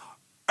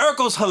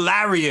 Urkel's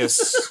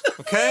hilarious.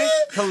 Okay,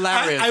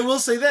 hilarious. I will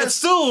say this. It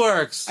still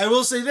works. I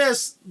will say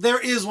this. There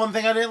is one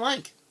thing I didn't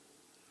like.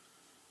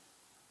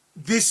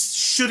 This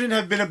shouldn't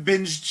have been a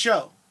binged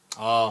show.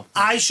 Oh.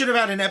 I should have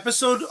had an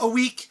episode a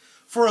week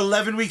for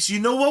 11 weeks. You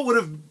know what would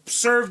have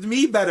served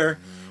me better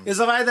is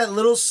if I had that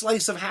little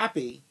slice of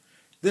happy,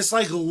 this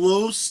like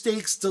low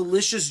stakes,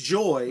 delicious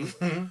joy.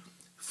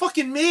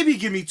 Fucking maybe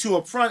give me 2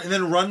 up front and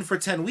then run for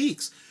 10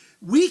 weeks.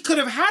 We could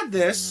have had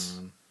this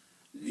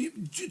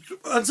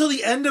until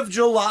the end of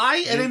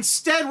July, and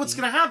instead what's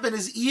going to happen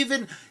is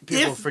even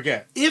People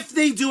forget. If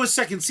they do a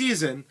second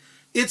season,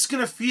 it's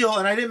going to feel,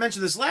 and I didn't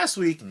mention this last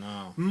week,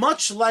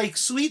 much like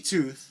Sweet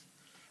Tooth.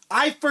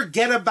 I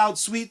forget about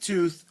Sweet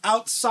Tooth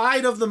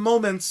outside of the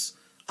moments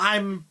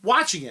I'm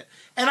watching it.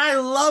 And I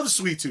love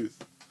Sweet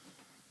Tooth.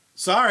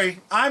 Sorry.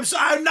 I'm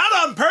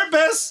not on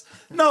purpose.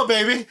 No,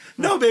 baby.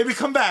 No, baby,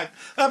 come back.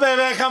 Oh,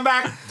 baby, come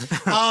back.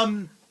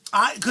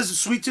 Because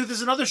Sweet Tooth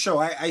is another show.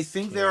 I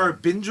think there are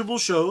bingeable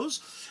shows.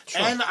 Sure.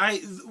 And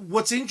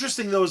what's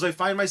interesting, though, is I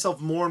find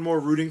myself more and more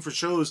rooting for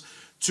shows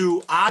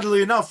to,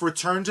 oddly enough,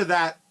 return to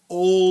that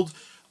old...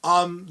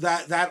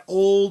 that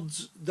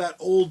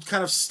old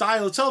kind of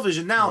style of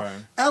television. Now,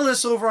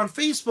 Ellis over on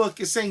Facebook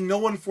is saying no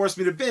one forced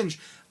me to binge.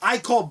 I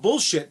call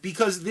bullshit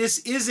because this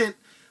isn't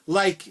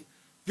like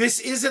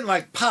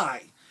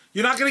pie.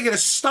 You're not gonna get a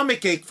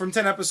stomach ache from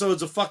 10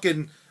 episodes of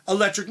fucking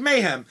Electric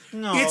Mayhem.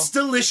 No. It's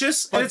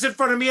delicious and it's in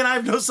front of me and I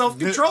have no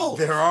self-control.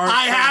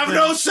 I have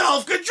no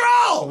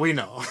self-control. We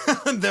know.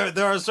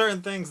 there are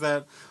certain things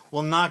that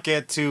we'll not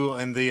get to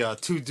in the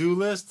to-do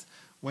list.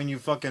 When you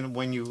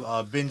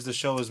binge the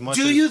show as much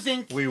as you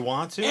think we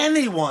want to?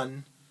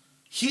 Anyone,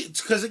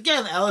 because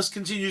again, Ellis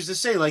continues to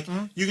say, like,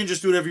 you can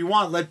just do whatever you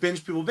want, let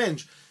binge people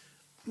binge.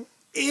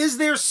 Is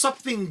there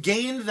something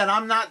gained that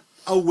I'm not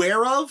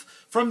aware of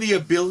from the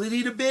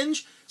ability to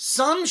binge?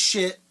 Some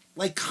shit,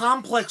 like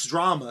complex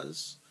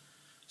dramas,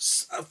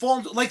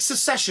 like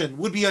Succession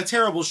would be a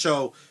terrible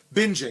show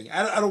binging.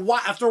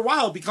 After a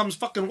while, it becomes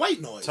fucking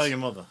white noise. Tell your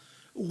mother.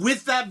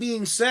 With that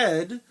being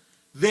said...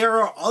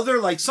 There are other,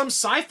 like, some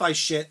sci-fi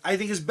shit I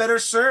think is better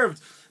served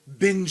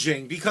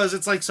binging because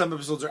it's like some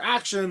episodes are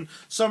action,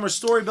 some are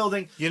story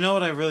building. You know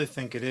what I really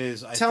think it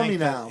is? Tell me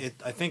now.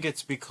 I think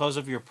it's because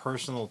of your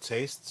personal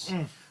tastes,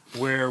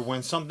 where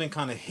when something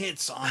kind of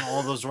hits on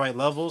all those right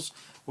levels,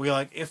 where you're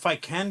like, if I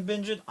can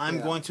binge it,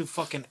 I'm going to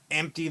fucking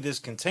empty this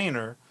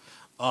container.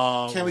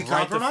 Can we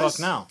compromise? The fuck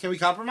now. Can we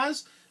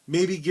compromise?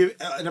 Maybe give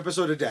an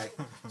episode a day.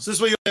 So this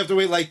way you don't have to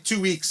wait like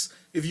 2 weeks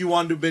if you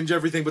wanted to binge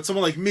everything, but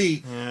someone like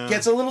me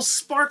gets a little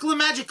sparkle of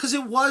magic because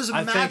it was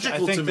magical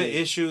to me. I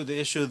think the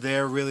issue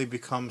there really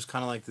becomes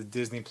kind of like the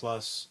Disney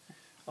Plus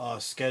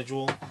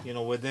schedule,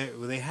 where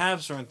they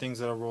have certain things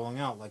that are rolling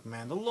out, like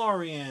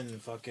Mandalorian,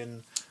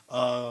 fucking.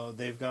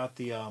 They've got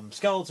the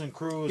Skeleton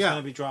Crew is going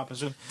to be dropping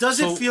soon. Does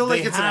it feel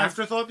like it's an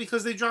afterthought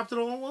because they dropped it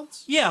all at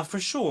once? Yeah, for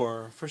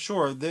sure.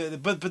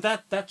 But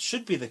that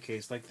should be the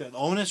case. Like the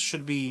onus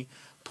should be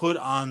put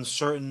on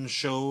certain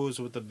shows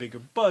with the bigger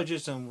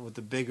budgets and with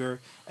the bigger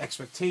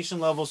expectation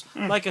levels.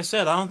 Like I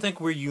said, I don't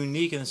think we're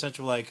unique in the sense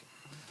of like,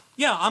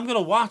 yeah, I'm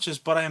gonna watch this,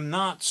 but I am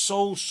not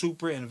so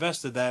super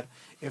invested that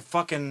if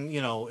fucking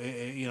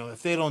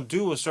if they don't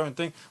do a certain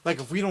thing, like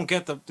if we don't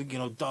get the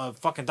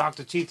fucking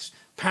Dr. Teeth's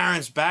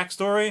parents'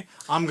 backstory,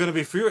 I'm gonna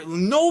be furious.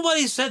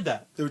 Nobody said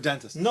that. They were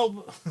dentists.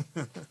 No.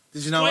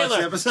 Did you not watch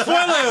the episode? Spoiler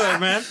alert,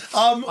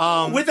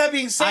 man. With that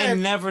being said, I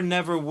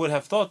never would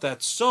have thought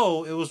that.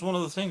 So it was one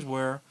of the things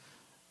where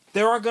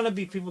there are going to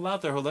be people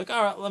out there who are like,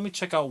 all right, let me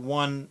check out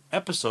one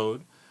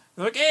episode.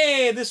 They're like,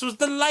 hey, this was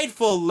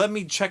delightful. Let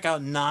me check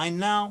out 9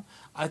 now.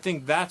 I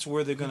think that's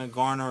where they're going to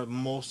garner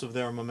most of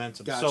their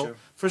momentum. Gotcha. So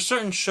for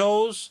certain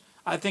shows,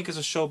 I think it's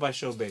a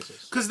show-by-show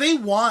basis. Because they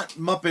want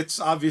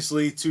Muppets,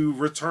 obviously, to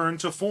return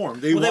to form.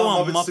 They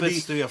want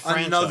Muppets to be a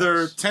franchise.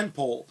 Another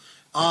tentpole.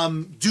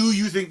 Do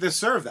you think this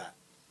served that?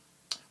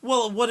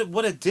 Well,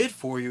 what it did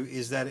for you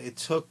is that it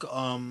took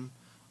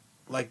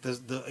like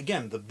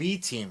the B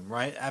team,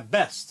 right? At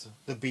best,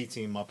 the B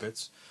team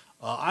Muppets.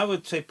 I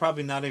would say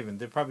probably not even.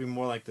 They're probably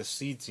more like the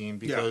C team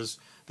because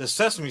the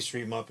Sesame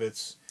Street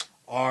Muppets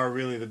are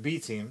really the B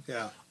team.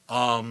 Yeah.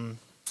 So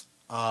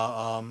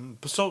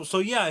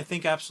yeah, I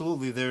think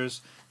absolutely.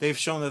 They've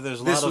shown that there's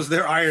a This lot was of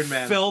their Iron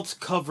Man. felt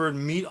covered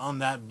meat on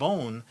that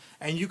bone,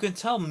 and you can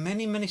tell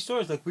many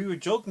stories. Like we were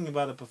joking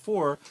about it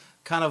before,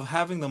 kind of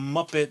having the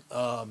Muppet,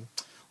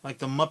 like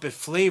the Muppet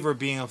flavor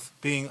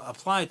being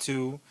applied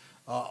to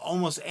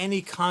almost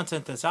any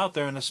content that's out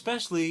there, and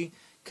especially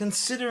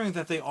considering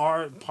that they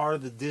are part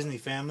of the Disney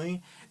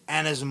family,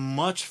 and as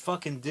much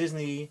fucking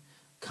Disney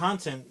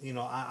content,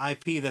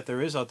 IP that there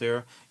is out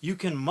there, you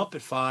can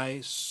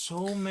Muppetify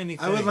so many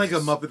things. I would like a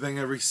Muppet thing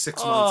every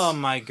 6 months. Oh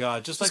my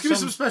god! Just give me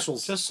some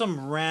specials. Just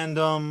some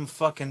random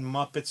fucking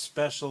Muppet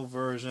special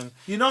version.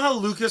 You know how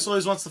Lucas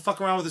always wants to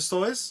fuck around with his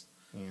toys?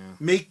 Yeah.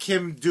 Make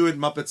him do it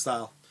Muppet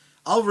style.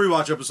 I'll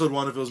rewatch episode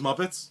 1 if it was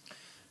Muppets.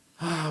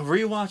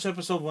 Rewatch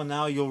episode 1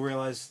 now, you'll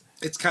realize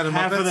it's kind of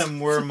half Muppets. of them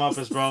were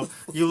Muppets, bro.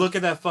 You look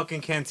at that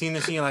fucking cantina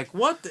scene, you're like,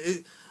 what?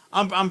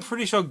 I'm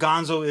pretty sure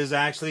Gonzo is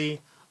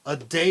actually a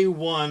day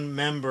one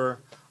member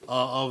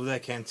of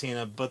that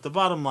cantina. But the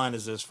bottom line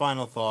is this,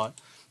 final thought.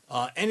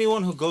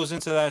 Anyone who goes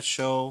into that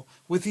show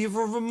with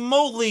even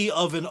remotely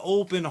of an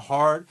open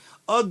heart,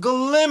 a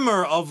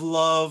glimmer of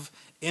love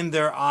in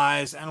their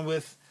eyes, and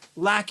with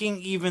lacking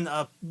even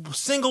a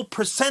single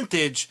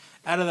percentage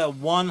out of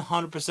that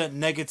 100%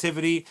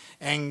 negativity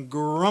and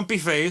grumpy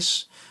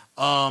face,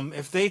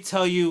 if they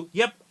tell you,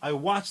 yep, I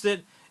watched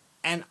it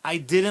and I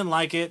didn't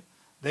like it,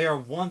 they are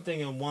one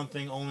thing and one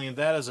thing only, and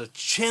that is a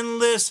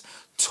chinless,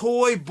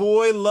 toy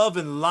boy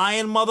loving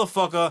lion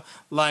motherfucker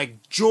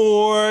like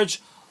George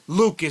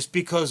Lucas.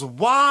 Because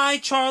why,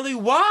 Charlie?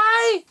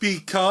 Why?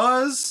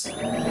 Because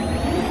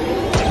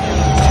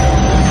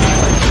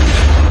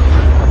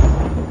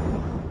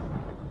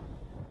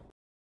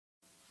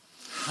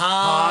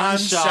Han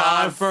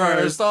shot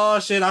first. Oh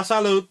shit, I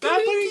salute.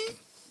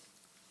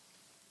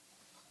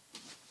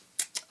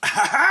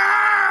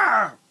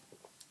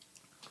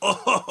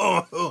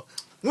 Oh,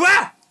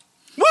 wah!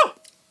 Woo!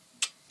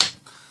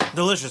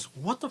 Delicious.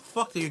 What the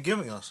fuck are you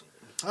giving us?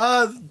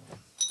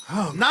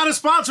 not a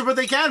sponsor, but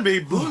they can be.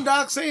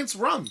 Boondock Saints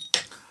rum.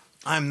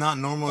 I'm not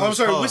normally. Oh, I'm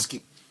sorry,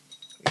 whiskey.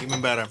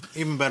 Even better.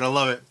 Even better.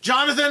 Love it.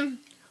 Jonathan,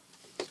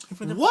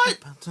 what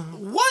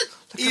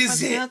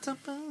is it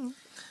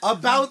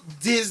about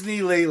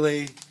Disney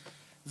lately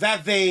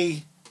that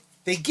they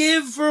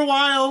give for a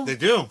while? They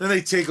do. Then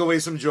they take away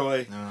some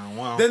joy.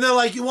 Well. Then they're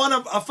like, you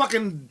want a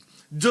fucking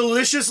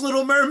delicious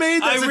Little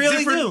Mermaid that's I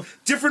really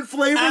different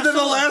flavor than the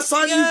Absolutely. last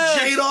time you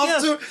jade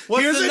off to?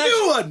 What's Here's the a next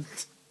new one.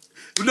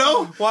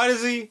 No? Why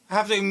does he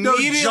have to No,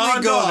 immediately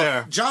John go Doff.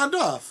 there? John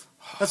Doff.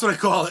 That's what I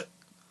call it.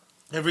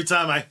 Every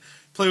time I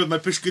play with my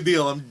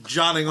Pishkadeel, I'm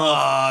Johning off.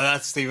 Oh,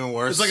 that's even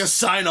worse. It's like a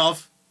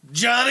sign-off.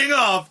 Johning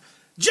off.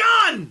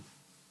 John!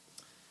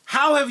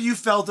 How have you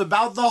felt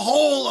about the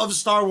whole of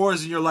Star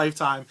Wars in your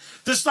lifetime?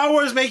 Does Star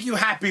Wars make you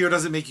happy or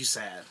does it make you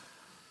sad?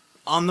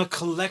 On the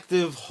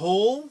collective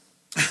whole,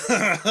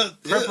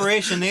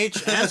 Preparation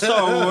H and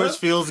Star Wars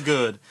feels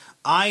good.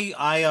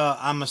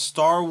 I'm a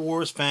Star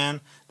Wars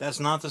fan. That's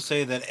not to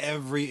say that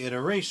every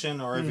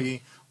iteration or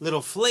every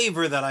little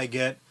flavor that I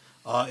get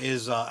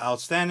is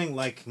outstanding.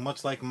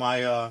 Much like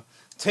my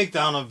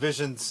takedown of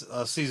Visions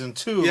season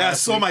 2.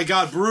 Yes. Oh my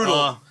God,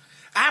 brutal.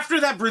 After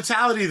that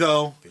brutality,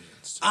 though,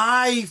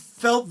 I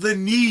felt the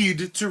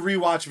need to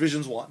rewatch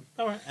Visions 1.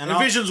 All right. And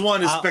Visions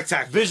 1 is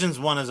spectacular. Visions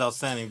 1 is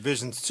outstanding.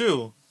 Visions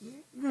 2.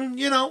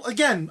 You know,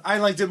 again, I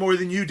liked it more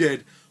than you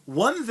did.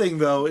 One thing,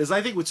 though, is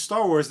I think with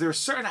Star Wars, there are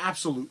certain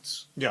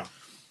absolutes. Yeah.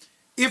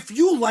 If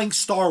you like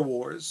Star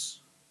Wars,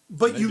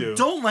 but you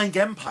don't like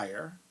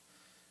Empire,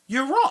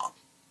 you're wrong.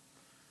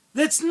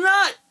 That's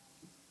not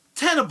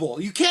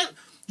tenable. You can't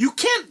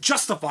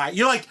justify it.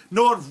 You're like,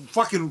 no one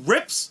fucking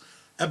rips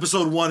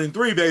episode 1 and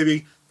 3,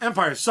 baby.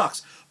 Empire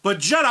sucks. But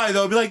Jedi,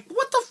 though, be like,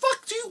 what the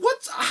fuck do you,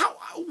 what?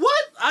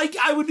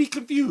 I would be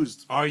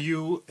confused. Are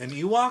you an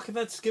Ewok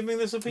that's giving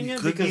this opinion?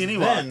 You could be an Ewok.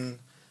 Then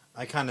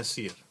I kind of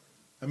see it.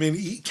 I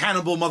mean,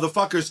 cannibal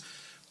motherfuckers.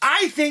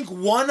 I think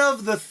one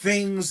of the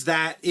things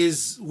that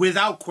is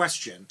without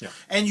question,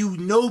 and you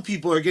know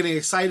people are getting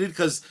excited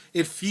because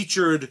it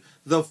featured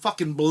the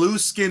fucking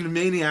blue-skinned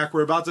maniac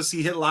we're about to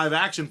see hit live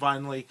action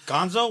finally.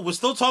 Gonzo? We're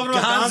still talking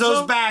about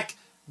Gonzo's Gonzo? back.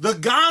 The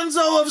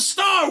Gonzo of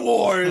Star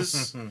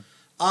Wars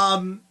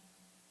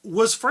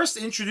was first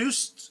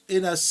introduced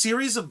in a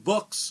series of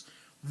books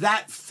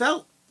that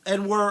felt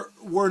and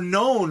were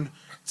known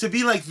to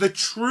be like the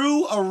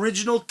true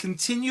original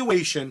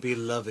continuation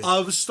Beloved.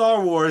 of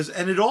Star Wars,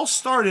 and it all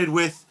started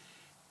with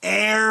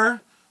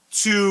Heir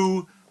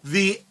to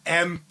the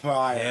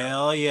Empire.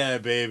 Hell yeah,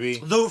 baby.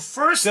 The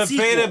first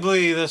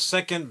Debatably the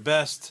second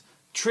best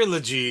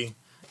trilogy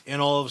in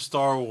all of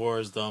Star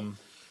Wars,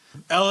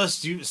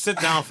 Ellis, you sit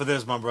down for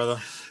this, my brother.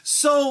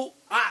 So,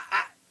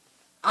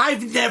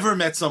 I've never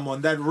met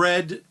someone that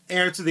read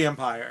Heir to the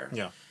Empire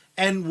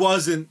and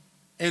wasn't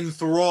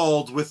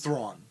enthralled with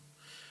Thrawn.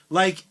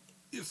 Like,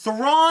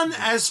 Thrawn,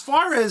 as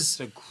far as... It's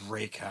a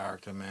great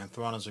character, man.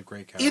 Thrawn is a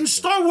great character. In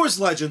Star Wars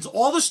Legends,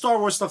 all the Star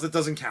Wars stuff that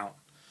doesn't count,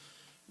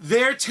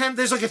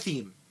 there's like a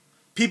theme.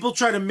 People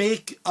try to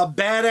make a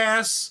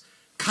badass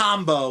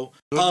combo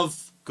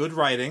of... Good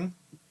writing,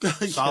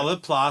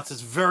 solid plots.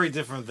 It's very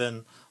different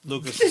than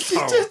Lucas'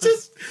 Star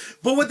Wars.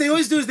 But what they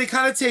always do is they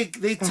kind of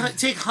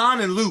take Han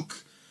and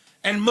Luke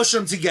and mush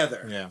them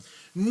together. Yeah.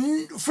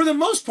 For the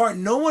most part,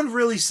 no one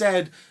really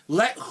said,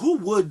 who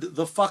would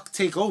the fuck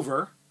take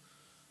over?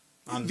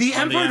 The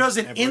Emperor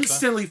doesn't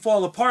instantly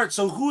fall apart,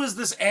 so who is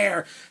this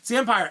heir to the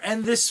Empire?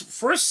 And this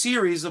first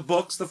series of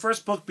books, the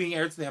first book being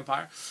Heir to the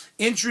Empire,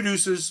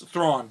 introduces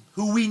Thrawn,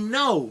 who we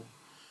know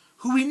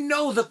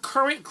the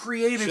current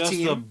creative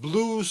team... Just a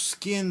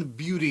blue-skinned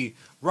beauty,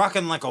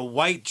 rocking like a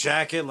white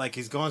jacket, like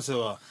he's going to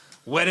a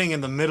wedding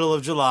in the middle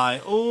of July.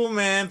 Oh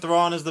man,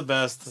 Thrawn is the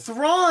best.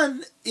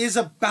 Thrawn is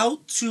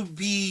about to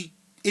be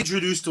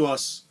introduced to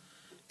us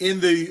in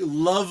the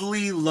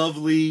lovely,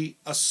 lovely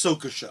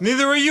Ahsoka show.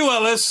 Neither are you,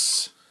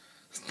 Ellis.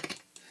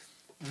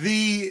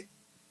 The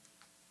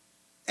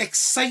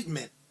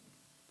excitement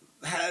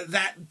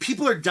that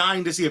people are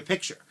dying to see a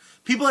picture.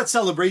 People at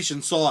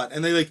Celebration saw it,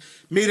 and they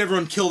made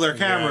everyone kill their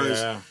cameras.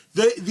 Yeah.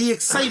 The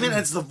excitement,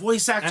 it's the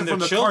voice actor from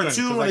the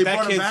cartoon when they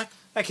brought him back.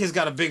 That kid's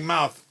got a big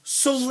mouth.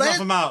 So Snuff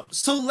him out.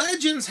 So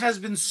Legends has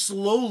been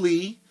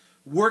slowly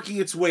working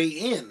its way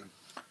in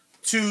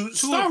to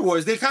Star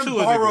Wars. They kind of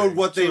borrowed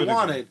what they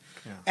wanted.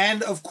 Yeah.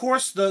 And of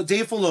course, the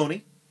Dave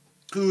Filoni,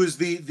 who is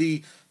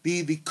the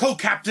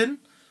co-captain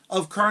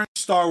of current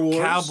Star Wars,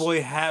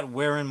 cowboy hat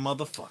wearing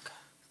motherfucker,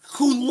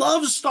 who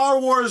loves Star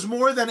Wars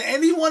more than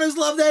anyone has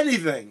loved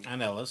anything.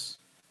 And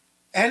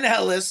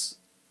Ellis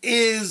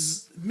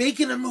is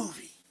making a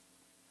movie.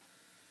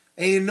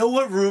 And you know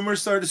what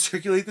rumors started to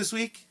circulate this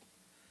week?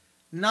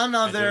 None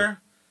other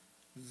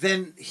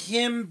than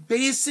him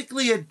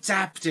basically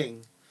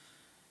adapting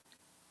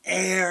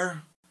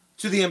Heir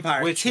to the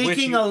Empire.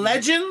 Taking a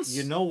Legends.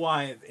 You know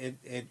why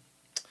it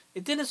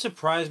didn't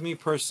surprise me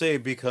per se,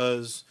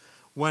 because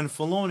when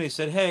Filoni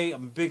said, "Hey,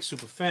 I'm a big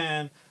super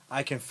fan.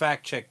 I can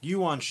fact check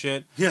you on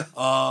shit. Yeah.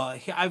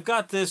 I've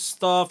got this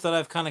stuff that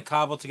I've kind of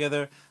cobbled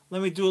together.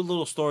 Let me do a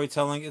little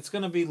storytelling. It's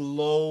gonna be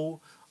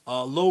low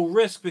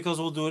risk because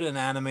we'll do it in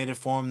animated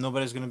form.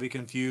 Nobody's gonna be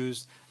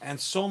confused. And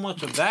so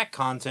much of that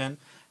content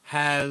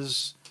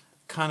has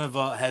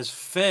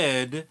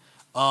fed."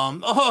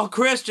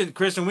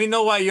 Christian, we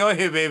know why you're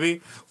here,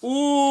 baby.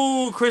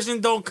 Ooh,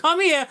 Christian, don't come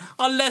here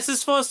unless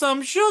it's for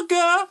some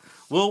sugar.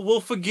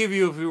 We'll forgive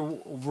you if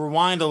you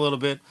rewind a little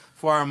bit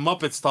for our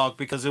Muppets talk,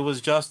 because it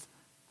was just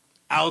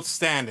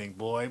outstanding,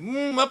 boy.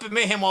 Muppet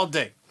Mayhem all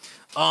day.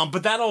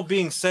 But that all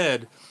being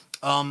said,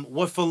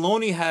 what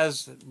Filoni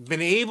has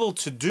been able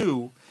to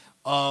do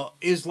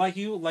is like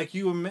you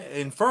were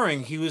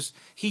inferring.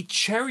 He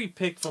cherry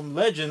picked from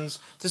Legends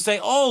to say,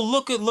 "Oh,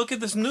 look at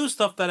this new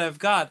stuff that I've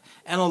got,"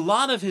 and a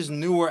lot of his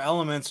newer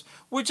elements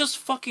were just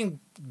fucking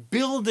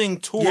building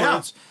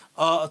towards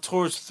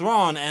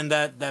Thrawn and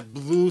that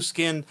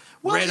blue-skinned,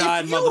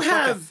 red-eyed motherfucker. You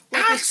have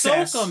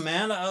access. Ahsoka,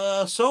 man.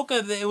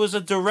 Ahsoka, it was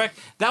a direct...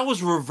 That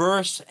was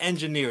reverse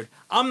engineered.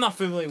 I'm not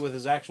familiar with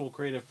his actual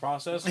creative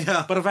process,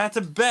 but if I had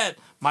to bet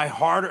my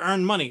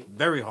hard-earned money,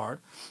 very hard,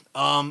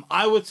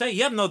 I would say,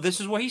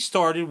 this is where he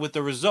started with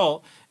the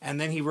result,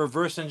 and then he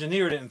reverse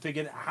engineered it and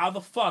figured how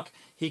the fuck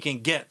he can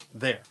get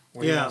there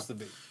where he wants to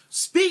be.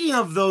 Speaking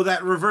of, though,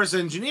 that reverse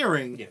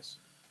engineering, yes,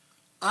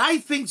 I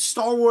think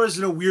Star Wars is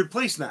in a weird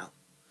place now.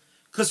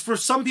 Because for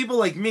some people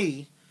like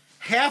me,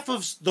 half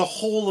of the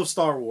whole of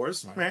Star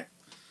Wars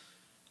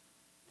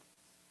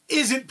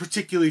isn't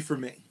particularly for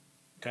me.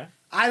 Okay.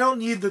 I don't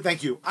need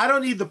I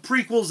don't need the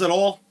prequels at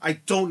all. I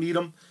don't need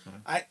them.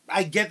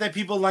 I get that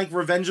people like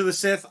Revenge of the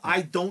Sith.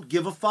 I don't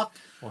give a fuck.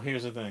 Well,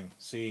 here's the thing.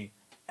 See,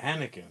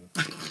 Anakin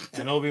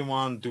and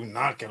Obi-Wan do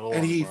not get along,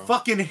 and he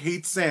fucking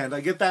hates sand.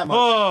 I get that much.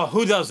 Oh,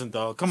 who doesn't,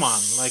 though? Come on.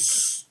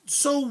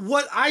 So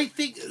what I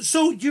think...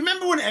 So, you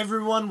remember when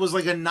everyone was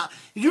like you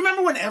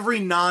remember when every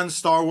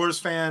non-Star Wars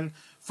fan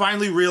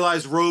finally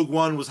realized Rogue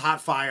One was hot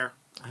fire?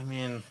 I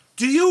mean...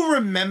 Do you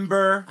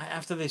remember...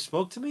 After they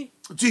spoke to me?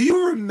 Do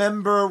you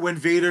remember when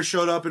Vader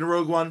showed up in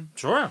Rogue One?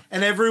 Sure.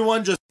 And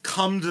everyone just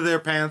cummed their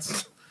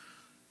pants?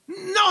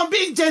 No, I'm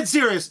being dead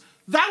serious.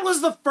 That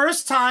was the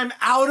first time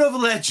out of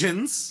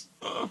Legends,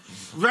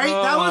 right?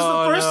 That was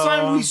the first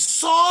time we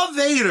saw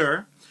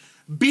Vader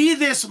be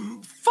this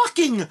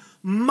fucking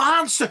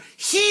monster.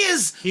 He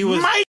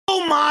was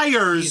Michael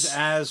Myers. He's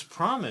as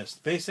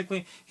promised,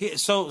 basically.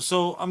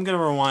 So I'm gonna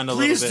rewind a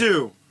little bit. Please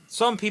do.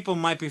 Some people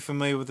might be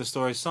familiar with the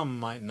story, some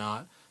might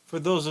not. For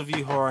those of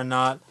you who are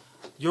not,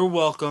 you're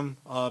welcome.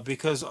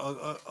 Because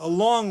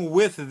along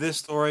with this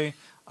story,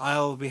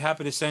 I'll be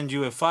happy to send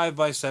you a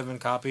 5x7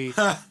 copy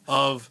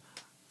of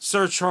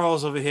Sir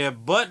Charles over here,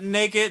 butt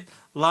naked,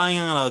 lying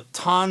on a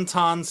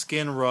tauntaun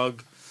skin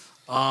rug.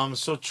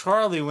 So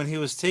Charlie, when he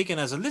was taken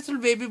as a little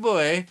baby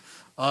boy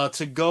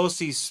to go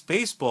see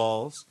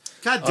Spaceballs.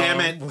 God damn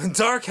it. When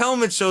Dark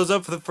Helmet shows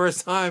up for the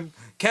first time,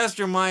 cast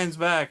your minds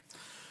back.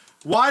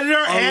 Why did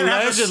our aunt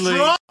have a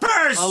straw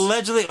purse?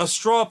 Allegedly, a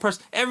straw purse.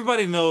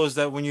 Everybody knows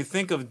that when you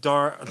think of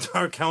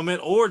Dark Helmet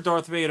or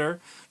Darth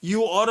Vader,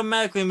 you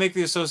automatically make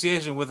the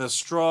association with a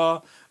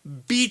straw.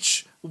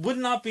 Beach would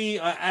not be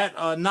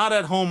not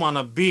at home on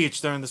a beach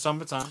during the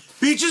summertime.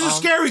 Beaches are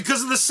scary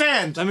because of the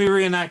sand. Let me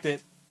reenact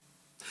it.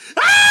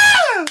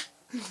 Ah!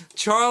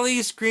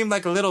 Charlie screamed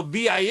like a little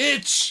bee. I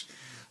itch.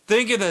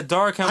 Thinking that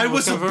Dark Helmet I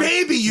was a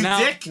baby, you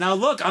dick. Now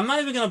look, I'm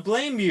not even going to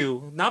blame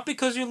you. Not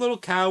because you're a little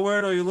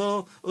coward or you're a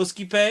little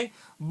uskipe,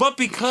 but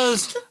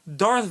because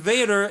Darth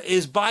Vader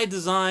is by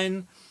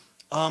design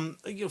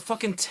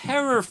fucking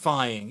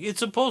terrifying. It's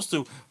supposed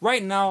to.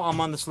 Right now,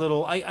 I'm on this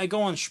little... I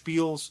go on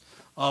spiels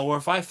where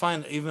if I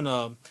find even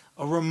a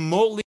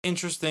remotely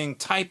interesting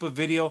type of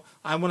video,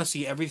 I want to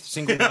see every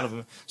single one of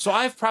them. So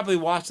I've probably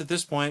watched at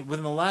this point,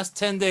 within the last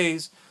 10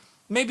 days,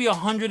 maybe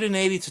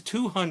 180 to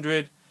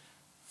 200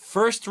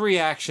 first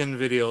reaction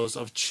videos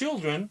of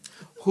children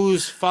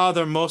whose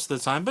father most of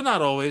the time, but not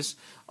always,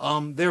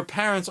 their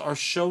parents are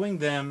showing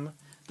them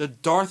the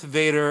Darth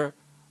Vader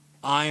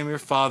I am your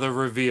father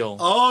reveal.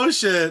 Oh,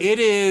 shit. It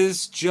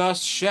is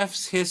just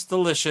chef's kiss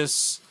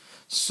delicious.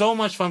 So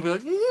much fun. Be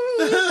like,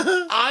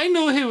 I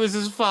knew he was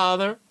his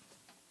father.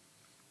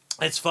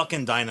 It's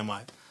fucking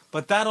dynamite.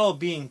 But that all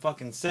being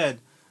fucking said,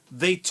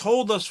 they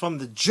told us from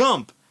the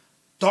jump,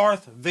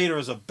 Darth Vader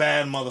is a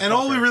bad motherfucker. And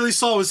all we really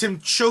saw was him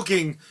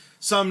choking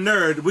some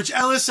nerd, which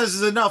Ellis says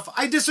is enough.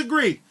 I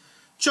disagree.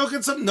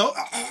 Choking some... No.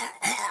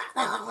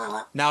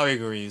 Now he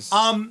agrees.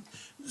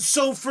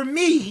 So for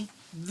me,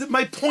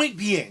 my point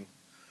being,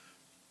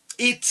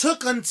 it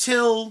took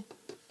until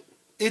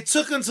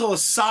a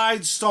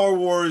side Star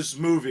Wars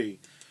movie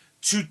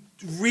to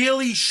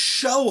really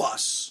show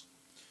us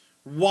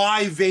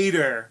why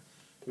Vader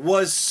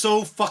was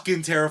so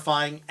fucking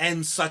terrifying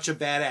and such a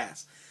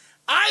badass.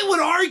 I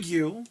would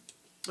argue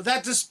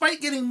that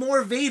despite getting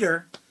more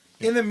Vader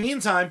in the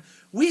meantime,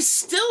 we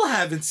still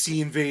haven't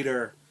seen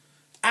Vader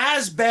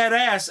as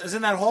badass as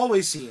in that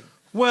hallway scene.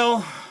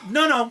 Well,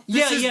 no.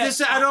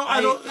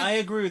 I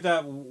agree with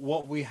that.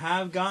 What we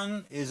have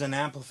gotten is an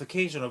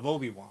amplification of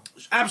Obi-Wan.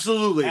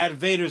 Absolutely. At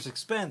Vader's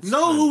expense.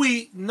 Know who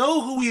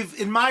we've,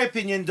 in my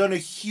opinion, done a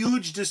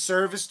huge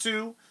disservice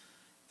to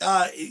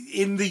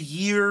in the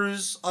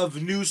years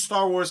of new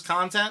Star Wars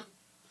content?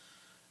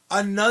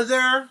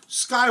 Another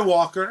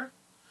Skywalker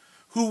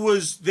who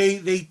was,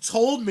 they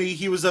told me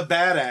he was a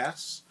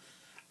badass.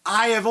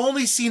 I have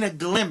only seen a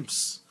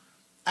glimpse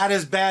at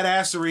his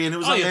badassery, and it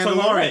was a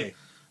Mandalorian.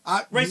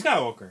 Ray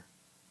Skywalker.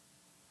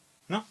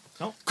 No.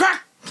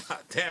 Crack! God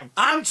damn.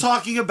 I'm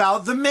talking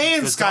about the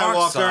main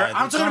Skywalker.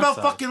 I'm talking about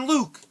fucking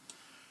Luke.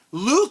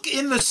 Luke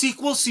in the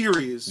sequel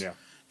series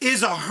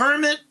is a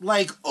hermit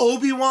like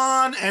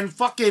Obi-Wan and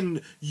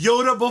fucking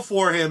Yoda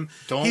before him.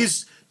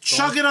 He's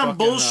chugging on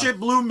bullshit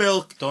blue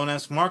milk. Don't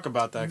ask Mark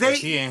about that because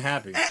he ain't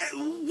happy.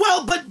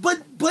 Well, but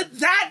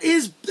that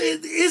is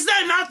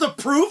that not the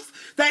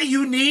proof that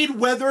you need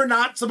whether or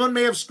not someone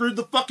may have screwed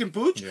the fucking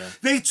pooch? Yeah.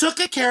 They took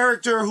a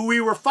character who we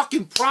were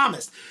fucking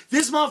promised.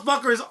 This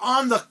motherfucker is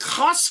on the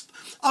cusp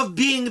of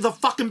being the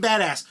fucking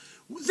badass.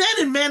 Then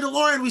in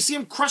Mandalorian, we see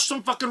him crush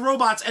some fucking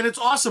robots, and it's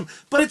awesome.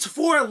 But it's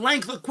for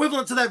length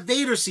equivalent to that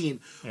Vader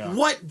scene. Yeah.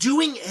 What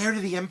doing Heir to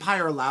the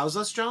Empire allows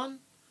us, John?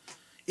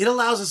 It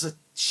allows us a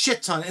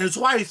shit ton, and it's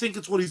why I think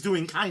it's what he's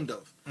doing, kind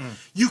of.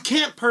 You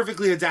can't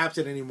perfectly adapt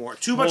it anymore.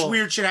 Too much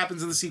weird shit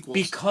happens in the sequels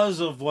because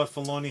of what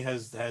Filoni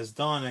has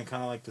done and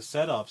kind of like the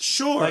setups.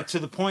 Sure, like to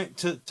the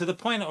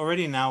point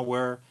already now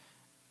where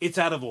it's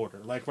out of order.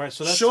 Like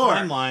so that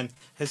timeline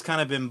has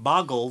kind of been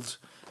boggled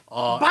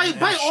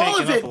by all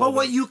of it. But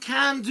what you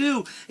can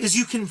do is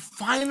you can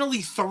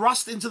finally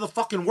thrust into the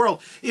fucking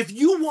world. If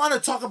you want to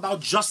talk about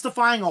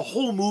justifying a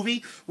whole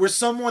movie where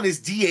someone is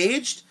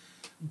de-aged,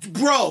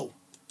 bro.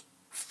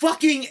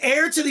 Fucking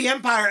Heir to the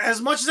Empire, as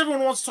much as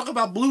everyone wants to talk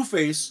about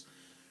Blueface,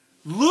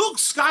 Luke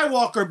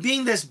Skywalker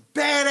being this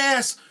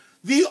badass,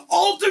 the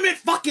ultimate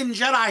fucking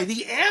Jedi,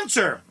 the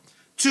answer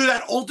to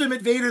that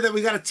ultimate Vader that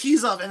we got to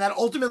tease of, and that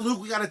ultimate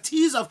Luke we got to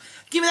tease of.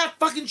 Give me that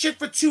fucking shit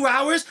for 2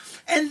 hours,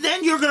 and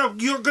then you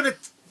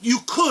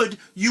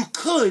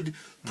could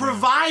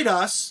provide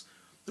us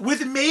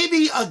with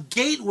maybe a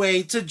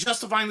gateway to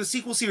justifying the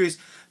sequel series.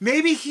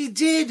 Maybe he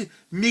did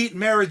meet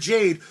Mara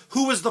Jade,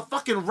 who was the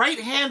fucking right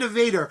hand of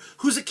Vader,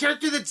 who's a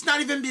character that's not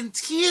even been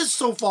teased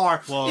so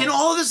far in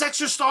all of this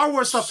extra Star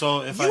Wars stuff. So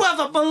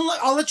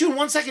I'll let you in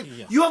 1 second.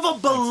 Yeah. You have a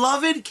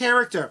beloved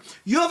character.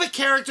 You have a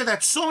character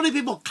that so many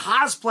people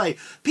cosplay.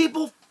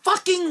 People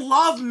fucking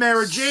love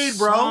Mara Jade,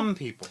 bro. Some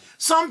people.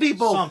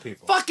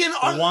 Fucking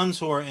the ones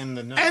who are in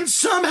the know. And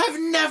some have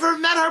never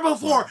met her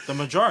before. The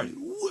majority.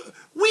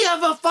 We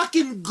have a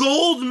fucking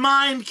gold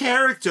mine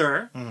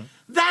character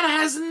that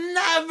has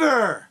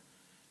never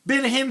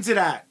been hinted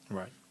at.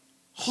 Right.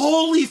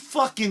 Holy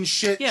fucking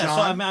shit, Yeah,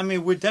 John. so I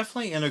mean, we're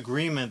definitely in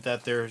agreement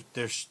that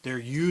they're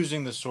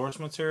using the source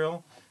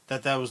material,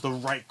 that was the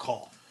right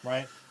call,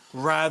 right?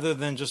 Rather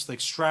than just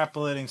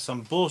extrapolating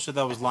some bullshit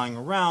that was lying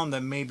around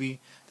that maybe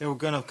they were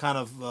gonna kind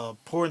of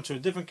pour into a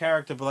different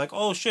character, but like,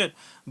 oh shit,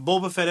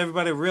 Boba Fett.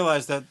 Everybody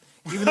realized that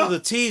even though the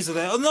tease of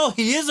that, oh no,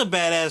 he is a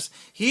badass,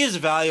 he is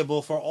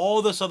valuable for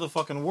all this other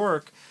fucking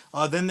work.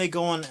 Then they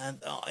go on,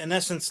 and in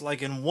essence,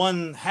 like in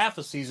one half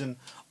a season,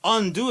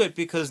 undo it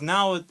because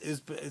now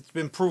it's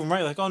been proven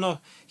right. Like, oh no,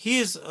 he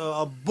is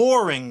a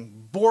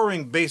boring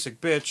basic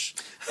bitch,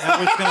 and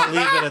we're just gonna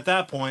leave it at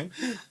that point.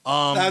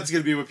 That's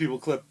gonna be what people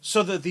clip.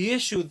 So the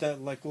issue that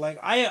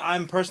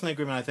I'm personally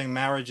agreeing. I think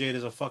Mara Jade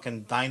is a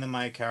fucking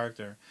dynamite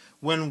character.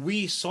 When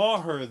we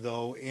saw her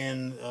though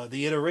in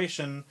the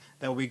iteration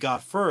that we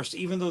got first,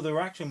 even though there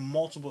were actually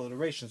multiple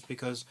iterations,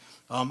 because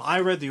I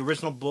read the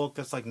original book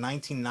that's like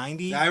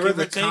 1990. I read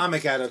the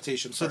comic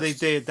adaptation. So first.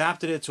 they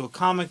adapted it to a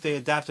comic. They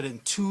adapted it in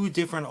 2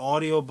 different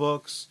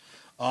audiobooks.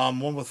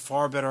 One with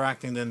far better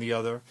acting than the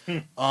other.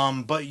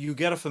 But you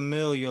get a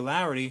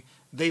familiarity.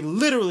 They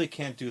literally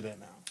can't do that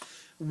now.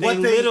 They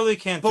literally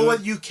can't do it. But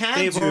what you can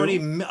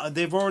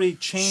They've already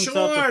changed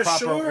up the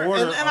proper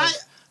order of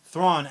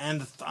Thrawn.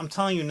 And I'm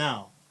telling you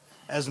now,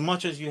 as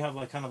much as you have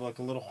like kind of like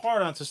a little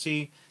hard on to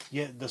see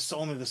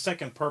only the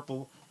second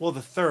purple, well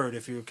the third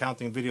if you're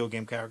counting video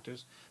game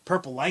characters,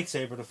 purple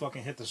lightsaber to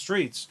fucking hit the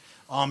streets,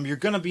 you're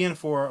gonna be in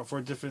for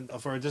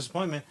a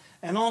disappointment.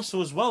 And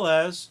also as well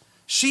as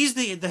she's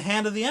the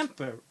hand of the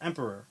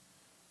emperor,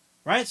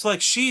 right? So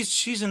like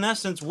she's in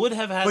essence would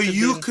have had. But to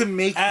you could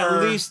make at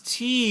her least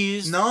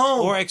tease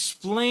or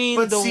explain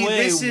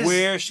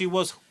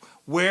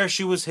where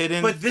she was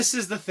hidden. But this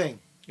is the thing.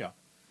 Yeah.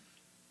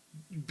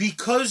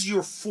 Because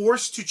you're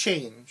forced to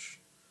change,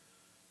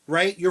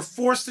 right? You're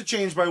forced to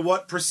change by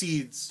what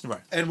precedes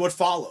and what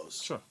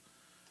follows. Sure.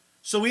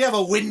 So we have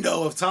a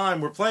window of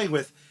time we're playing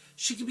with.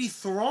 She could be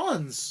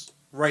Thrawn's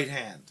right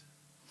hand.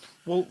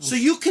 Well, so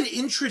you could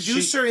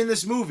introduce her in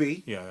this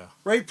movie,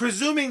 right?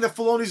 Presuming that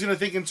Filoni's going to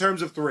think in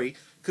terms of 3,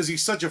 because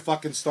he's such a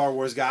fucking Star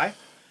Wars guy.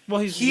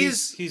 Well,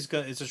 he's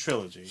got, it's a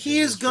trilogy. He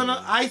is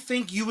gonna. I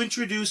think you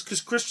introduce,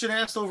 because Christian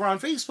asked over on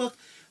Facebook,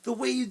 the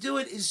way you do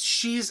it is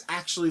she's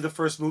actually the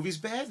first movie's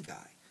bad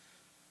guy,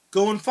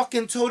 going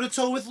fucking toe to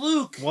toe with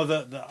Luke. Well,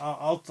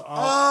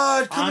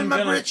 come in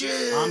my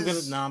britches.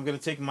 I'm gonna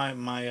take my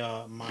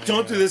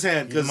Don't do this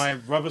hand, because my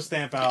rubber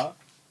stamp out.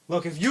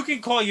 Look, if you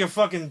can call your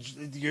fucking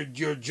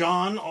your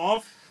John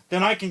off,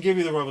 then I can give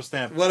you the rubber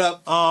stamp. What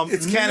up?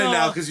 It's canon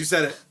now because you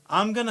said it.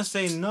 I'm gonna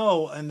say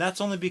no, and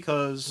that's only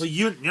because. Well,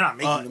 you're not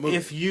making the movie.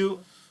 If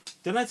you,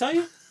 didn't I tell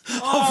you?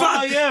 Oh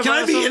fuck! Yeah, can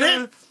I be in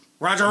it?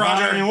 Roger.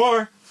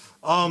 Anymore.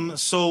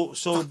 So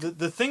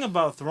the thing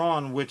about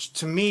Thrawn, which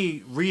to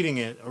me reading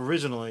it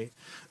originally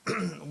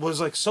was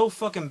like so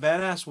fucking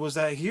badass, was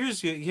that here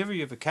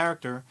you have a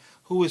character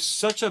who is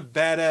such a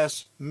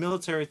badass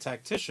military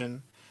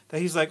tactician. That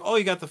he's like, oh,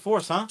 you got the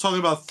Force, huh? Talking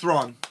about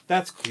Thrawn.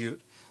 That's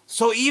cute.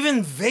 So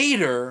even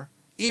Vader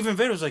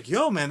was like,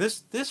 yo, man,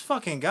 this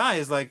fucking guy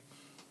is like,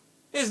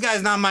 this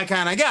guy's not my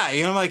kind of guy.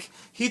 You know, like,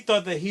 he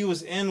thought that he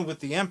was in with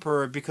the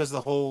Emperor because of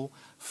the whole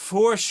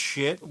Force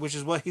shit, which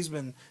is what he's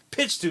been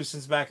pitched to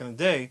since back in the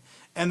day.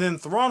 And then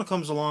Thrawn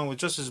comes along with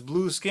just his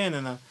blue skin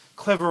and a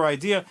clever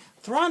idea.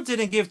 Thrawn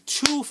didn't give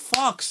 2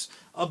 fucks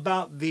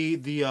about the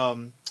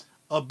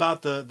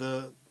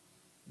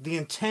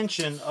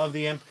intention of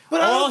the Emperor. But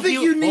I don't think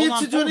you needed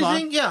to do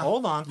anything. Yeah.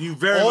 Hold on. You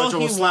very much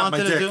almost slapped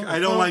my dick. I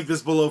don't like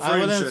this below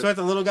frame shit. I would expect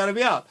the little guy to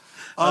be out.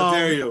 How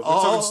dare you? We're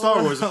talking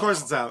Star Wars. Of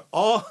course it's out.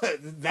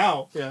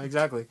 Now. Yeah,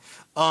 exactly.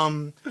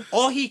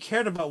 All he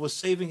cared about was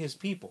saving his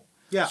people.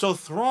 Yeah. So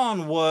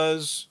Thrawn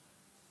was,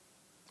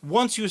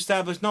 once you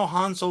establish, no,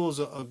 Han Solo's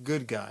a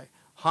good guy.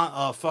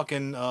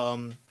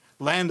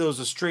 Lando's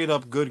a straight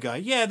up good guy.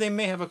 Yeah, they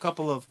may have a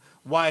couple of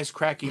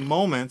wisecracky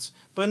moments,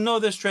 but no,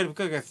 they're straight up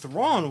good guy.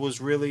 Thrawn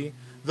was really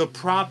the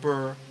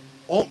proper,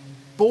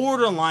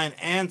 borderline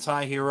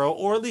anti-hero,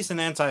 or at least an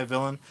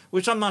anti-villain,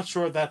 which I'm not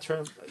sure if that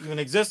term even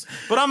exists,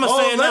 but I'm going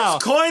to say it now.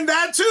 Let's coin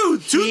that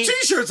too. 2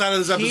 t-shirts out of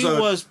this episode. He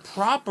was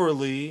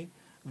properly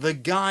the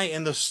guy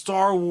in the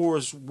Star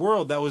Wars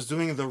world that was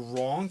doing the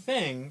wrong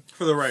thing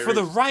for the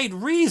right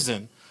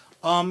reason.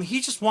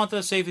 He just wanted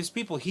to save his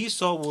people. He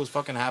saw what was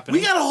fucking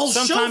happening. We got a whole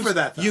show for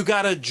that, though. You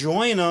got to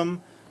join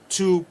him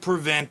to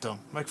prevent them.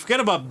 Like, forget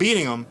about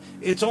beating them.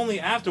 It's only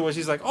afterwards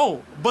he's like,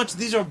 oh,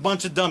 these are a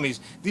bunch of dummies.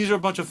 These are a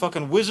bunch of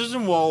fucking wizards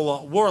and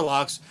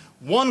warlocks,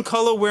 one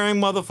color wearing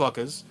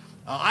motherfuckers.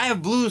 I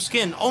have blue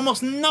skin.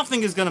 Almost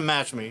nothing is gonna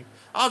match me.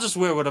 I'll just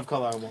wear whatever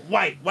color I want.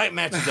 White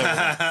matches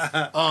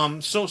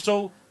everything.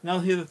 So now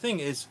here the thing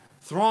is,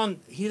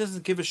 Thrawn, he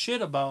doesn't give a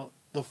shit about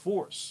the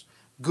Force,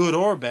 good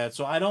or bad.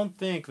 So I don't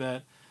think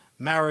that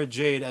Mara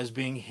Jade as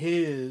being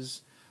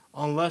his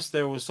unless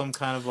there was some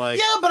kind of like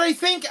yeah, but I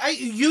think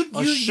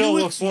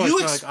show of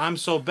force. Like I'm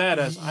so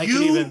badass, I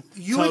can even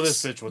tell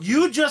this bitch what to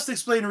do. Just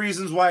explain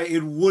reasons why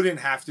it wouldn't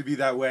have to be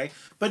that way,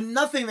 but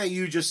nothing that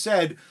you just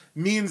said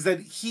means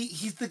that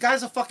he's the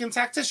guy's a fucking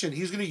tactician.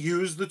 He's going to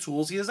use the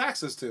tools he has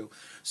access to.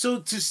 So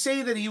to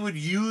say that he would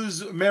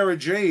use Mara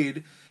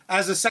Jade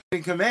as a second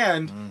in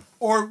command,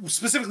 or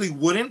specifically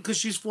wouldn't because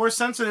she's force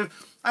sensitive,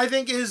 I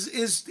think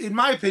is in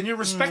my opinion,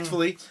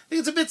 respectfully, I think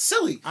it's a bit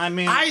silly. I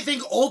mean, I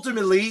think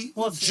ultimately,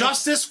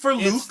 justice for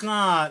Luke. It's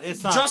not.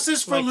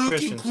 Justice for like Luke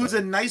Christian includes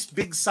said. a nice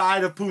big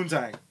side of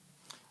Poontang.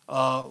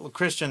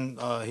 Christian,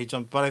 he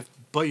jumped,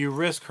 but you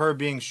risk her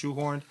being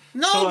shoehorned.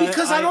 No, so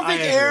because I don't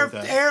think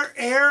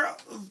Heir.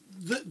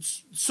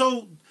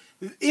 So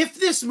if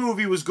this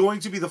movie was going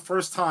to be the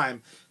first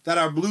time that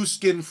our blue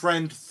skinned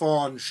friend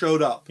Thawne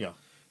showed up,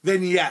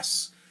 then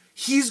yes,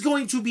 he's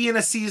going to be in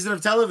a season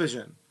of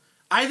television.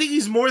 I think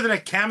he's more than a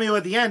cameo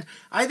at the end.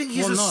 I think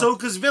he's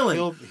Ahsoka's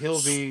villain.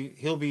 He'll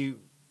be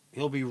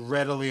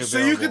readily available. So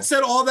you could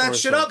set all that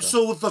shit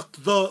Ahsoka. up.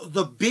 So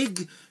the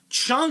big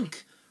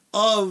chunk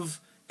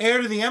of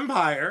Heir to the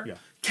Empire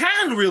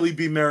can really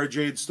be Mara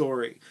Jade's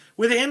story,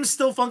 with him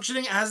still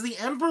functioning as the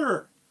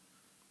Emperor.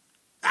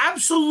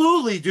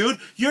 Absolutely, dude.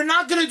 You're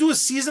not going to do a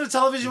season of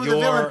television with the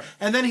villain,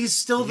 and then he's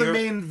still the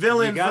main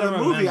villain for the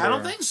movie. I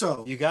don't think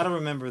so. You got to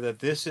remember that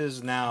this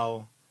is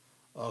now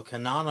a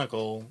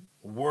canonical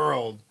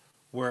world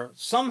where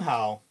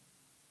somehow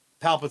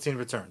Palpatine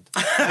returned.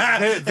 He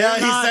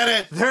said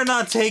it. They're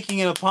not taking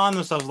it upon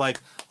themselves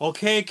like,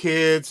 okay,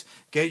 kids,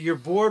 get your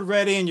board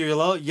ready and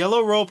your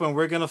yellow rope, and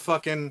we're going to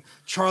fucking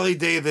Charlie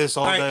Day this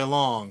all day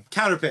long.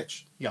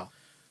 Counterpitch. Yeah.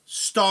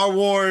 Star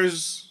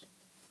Wars...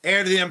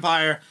 Heir to the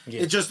Empire.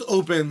 Yeah. It just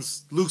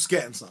opens. Luke's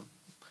getting some.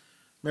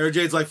 Mara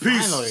Jade's like,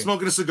 peace. Finally.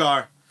 Smoking a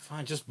cigar.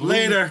 Fine, just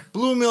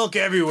blue milk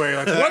everywhere.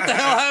 Like, what the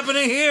hell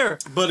happening here?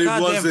 But it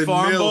wasn't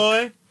farm milk.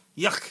 Boy.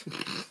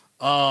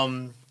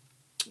 Yuck.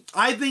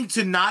 I think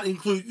to not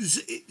include...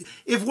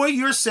 If what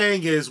you're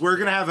saying is we're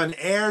going to have an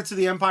Heir to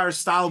the Empire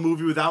style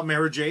movie without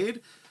Mara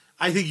Jade,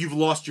 I think you've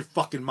lost your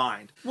fucking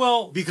mind.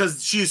 Well...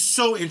 Because she is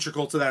so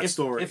integral to that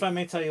story. If I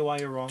may tell you why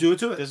you're wrong. Do it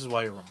to it. This is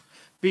why you're wrong.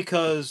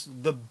 Because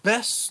the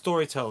best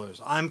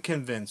storytellers, I'm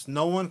convinced,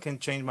 no one can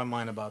change my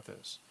mind about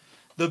this.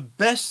 The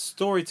best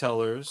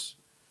storytellers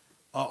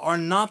are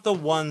not the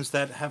ones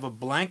that have a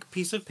blank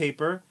piece of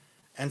paper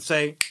and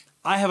say,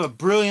 I have a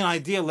brilliant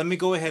idea, let me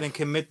go ahead and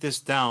commit this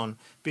down.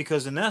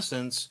 Because in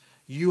essence,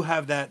 you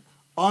have that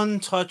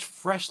untouched,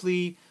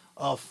 freshly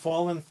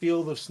fallen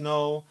field of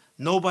snow.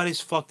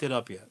 Nobody's fucked it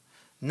up yet.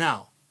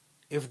 Now,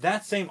 if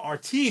that same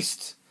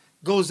artiste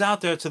goes out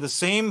there to the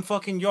same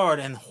fucking yard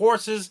and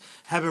horses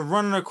have been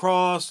running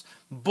across,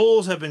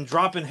 bulls have been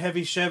dropping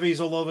heavy Chevys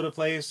all over the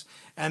place,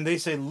 and they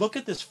say, look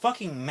at this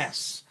fucking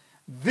mess.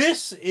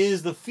 This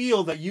is the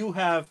field that you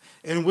have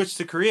in which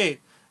to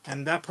create.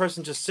 And that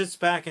person just sits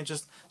back and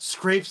just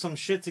scrapes some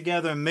shit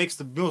together and makes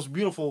the most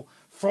beautiful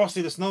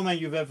Frosty the Snowman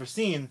you've ever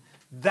seen.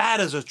 That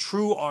is a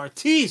true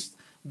artiste.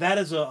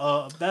 That's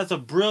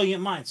a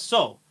brilliant mind.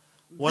 So,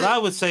 what I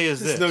would say is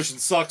this notion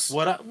sucks.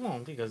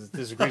 Because it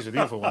disagrees with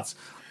you for once.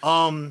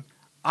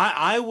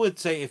 I would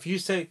say if you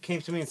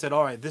came to me and said,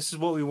 all right, this is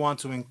what we want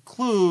to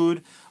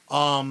include,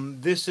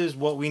 this is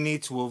what we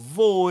need to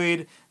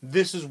avoid,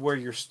 this is where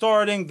you're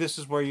starting, this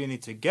is where you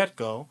need to get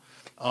to,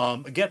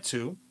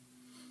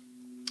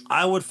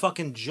 I would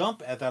fucking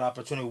jump at that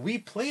opportunity. We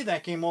play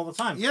that game all the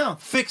time. Yeah.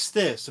 Fix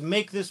this,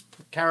 make this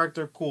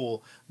character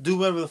cool, do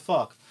whatever the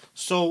fuck.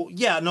 So,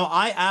 yeah, no,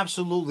 I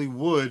absolutely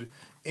would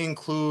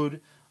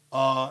include...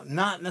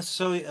 not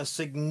necessarily a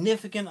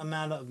significant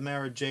amount of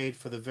Mara Jade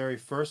for the very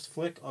first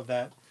flick of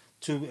that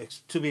to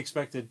be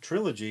expected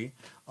trilogy.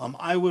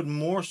 I would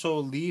more so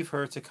leave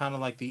her to kind of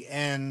like the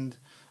end,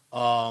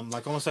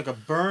 like almost like a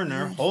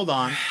burner. Hold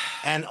on,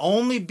 and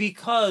only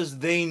because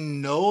they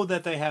know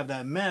that they have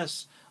that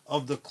mess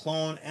of the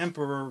clone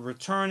emperor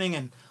returning,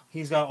 and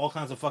he's got all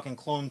kinds of fucking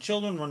clone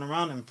children running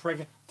around and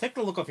pregnant. Take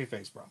the look off your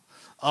face, bro.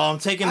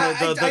 Taking the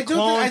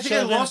clone I think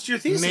children, I lost your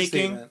thesis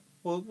statement.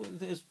 Well,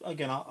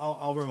 again,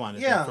 I'll remind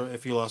it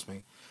if you lost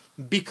me.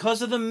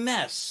 Because of the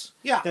mess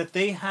that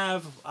they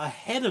have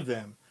ahead of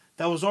them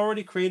that was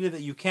already created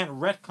that you can't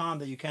retcon,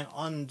 that you can't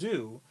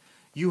undo,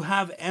 you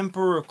have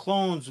Emperor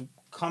clones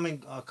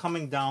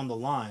coming down the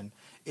line.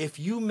 If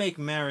you make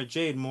Mara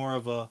Jade more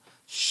of a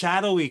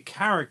shadowy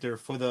character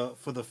for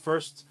the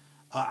first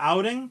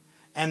outing,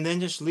 and then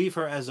just leave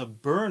her as a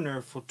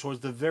burner towards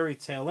the very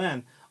tail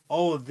end,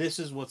 this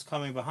is what's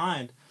coming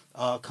behind,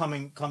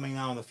 coming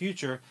now in the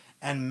future.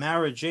 And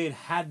Mara Jade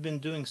had been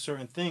doing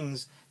certain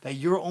things that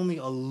you're only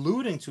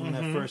alluding to in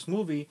that first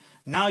movie.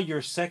 Now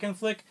your second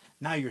flick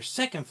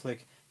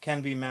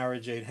can be Mara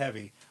Jade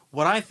heavy.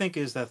 What I think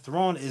is that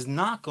Thrawn is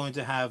not going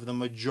to have the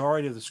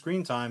majority of the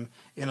screen time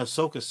in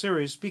Ahsoka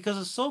series because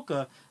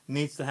Ahsoka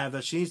needs to have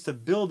that. She needs to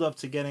build up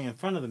to getting in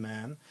front of the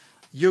man.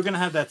 You're gonna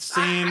have that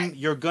same.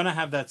 You're gonna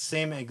have that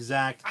same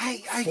exact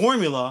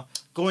formula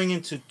going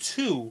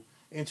into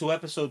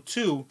episode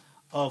 2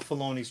 of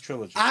Filoni's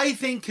trilogy. I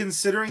think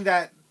considering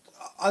that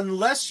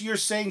unless you're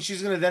saying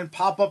she's going to then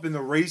pop up in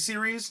the Rey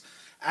series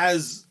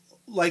as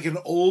like an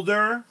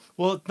older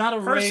Well, it's not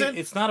a person.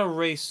 It's not a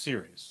Rey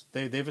series.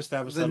 They've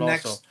established that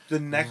also. The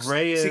next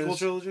Rey sequel is,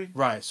 trilogy?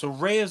 Right. So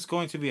Rey is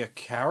going to be a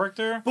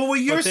character, but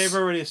they've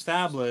already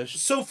established.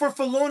 So for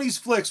Filoni's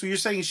flicks, what you're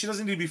saying is she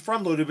doesn't need to be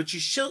front loaded, but she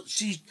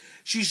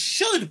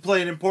should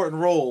play an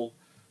important role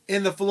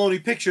in the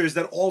Filoni pictures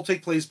that all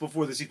take place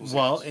before the sequel series.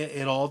 Well,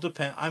 it all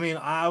depends. I mean,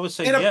 I would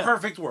say in a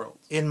perfect world.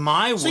 In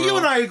my world, so you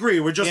and I agree.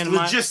 We're just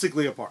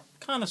logistically apart.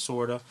 Kind of,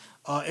 sort of.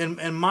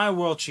 In my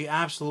world, she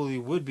absolutely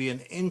would be an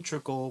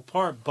integral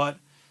part. But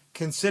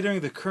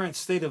considering the current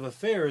state of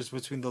affairs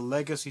between the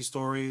legacy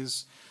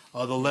stories,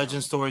 the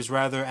legend stories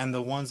rather, and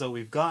the ones that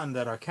we've gotten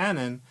that are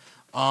canon,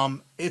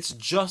 it's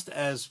just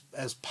as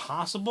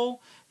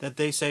possible that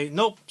they say,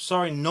 nope,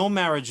 sorry, no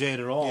Mara Jade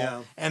at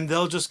all, and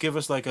they'll just give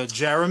us like a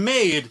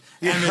Jaramaid,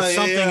 and it's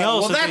something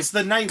else. Well, that's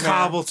the nightmare.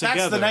 Cobble together.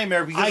 That's the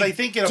nightmare because I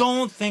think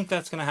don't think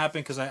that's gonna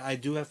happen because I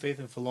do have faith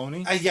in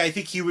Filoni. I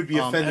think he would be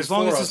offended as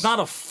long as it's not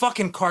a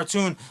fucking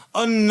cartoon.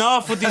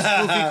 Enough with these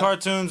goofy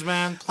cartoons,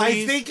 man.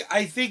 Please.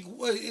 I think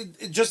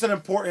just an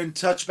important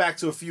touchback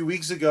to a few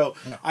weeks ago.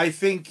 No. I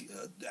think,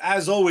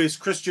 as always,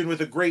 Christian with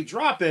a great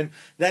drop in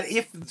that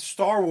if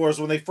Star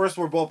Wars, when they first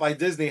were bought by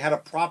Disney, had a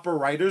proper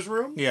writer's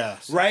room.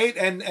 Yes. Right?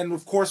 And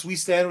of course, we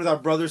stand with our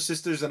brothers,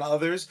 sisters, and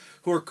others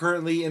who are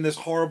currently in this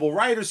horrible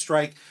writer's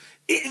strike.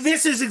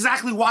 This is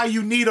exactly why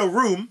you need a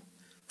room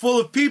full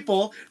of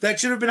people that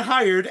should have been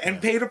hired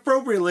and paid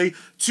appropriately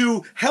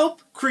to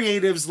help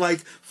creatives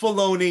like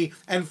Filoni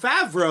and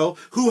Favreau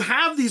who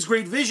have these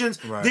great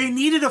visions. Right. They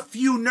needed a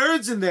few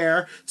nerds in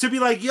there to be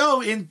like,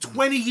 yo, in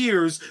 20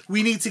 years,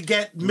 we need to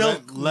get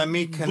milk. Let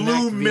me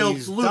connect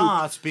these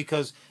dots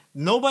because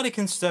nobody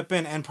can step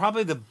in. And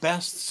probably the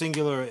best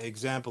singular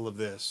example of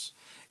this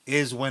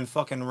is when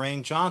fucking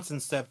Rian Johnson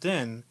stepped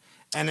in,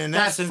 and in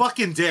essence,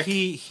 fucking dick.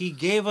 He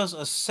gave us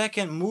a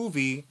second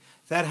movie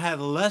that had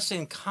less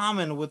in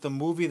common with the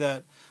movie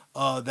that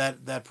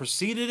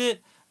preceded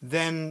it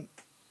than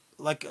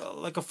like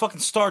a fucking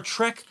Star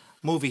Trek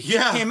movie. He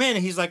came in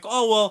and he's like,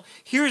 oh well,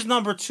 here's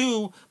number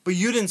 2, but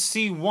you didn't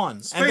see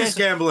 1. Space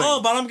gambling. Oh,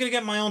 but I'm gonna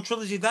get my own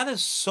trilogy. That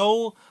is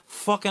so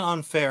fucking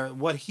unfair.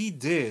 What he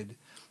did,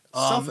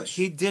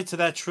 he did to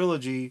that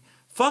trilogy.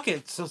 Fuck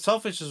it, so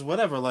selfish is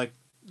whatever. Like.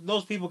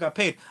 Those people got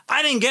paid.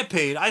 I didn't get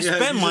paid. I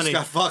spent money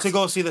to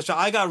go see the show.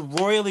 I got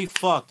royally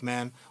fucked,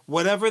 man.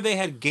 Whatever they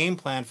had game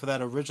planned for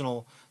that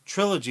original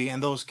trilogy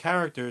and those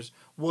characters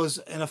was,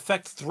 in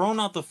effect, thrown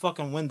out the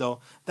fucking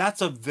window.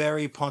 That's a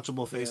very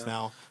punchable face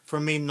now for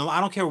me. No, I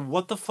don't care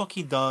what the fuck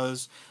he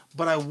does,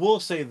 but I will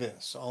say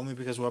this, only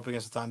because we're up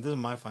against the time. This is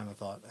my final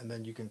thought, and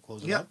then you can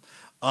close it up.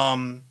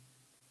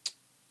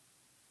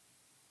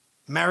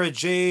 Mara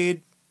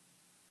Jade,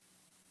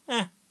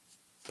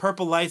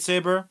 purple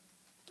lightsaber.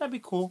 That'd be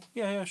cool.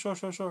 Yeah, sure.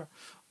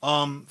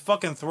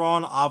 Fucking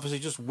Thrawn, obviously,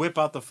 just whip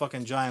out the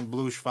fucking giant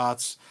blue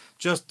schwatz.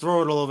 Just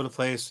throw it all over the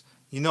place.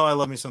 You know I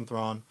love me some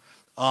Thrawn.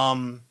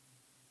 The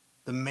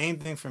main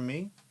thing for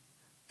me,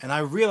 and I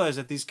realize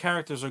that these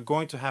characters are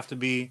going to have to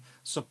be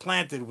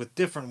supplanted with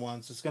different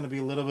ones. It's going to be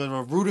a little bit of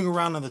a rooting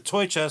around in the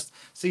toy chest,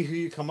 see who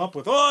you come up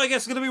with. Oh, I guess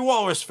it's going to be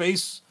Walrus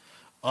Face.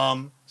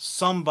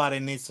 Somebody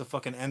needs to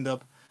fucking end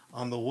up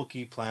on the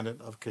Wookiee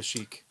planet of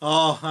Kashyyyk.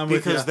 Oh, I'm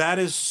with you. Because that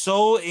is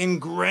so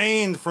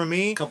ingrained for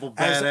me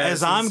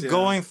as I'm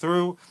going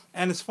through.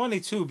 And it's funny,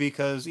 too,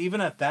 because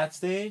even at that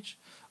stage,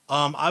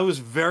 I was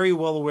very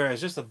well aware, as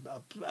just a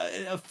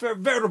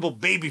veritable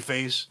baby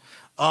face,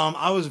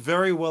 I was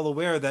very well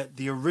aware that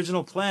the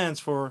original plans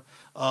for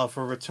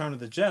Return of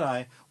the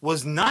Jedi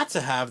was not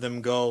to have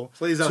them go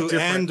to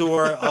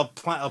Endor, a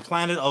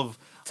planet of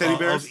teddy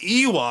bears, of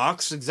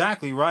Ewoks.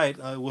 Exactly right.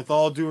 With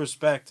all due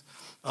respect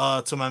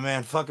to my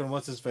man, fucking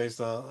what's his face,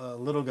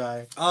 little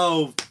guy.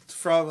 Oh,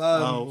 from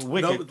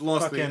Wicket. No,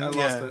 lost me. I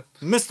lost it.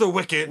 Mr.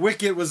 Wicket.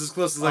 Wicket was as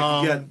close as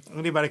I could get.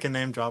 Anybody can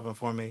name drop him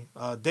for me.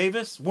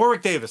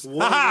 Warwick Davis.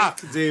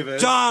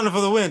 Davis. John for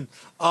the win.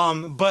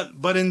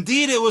 But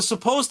indeed, it was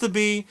supposed to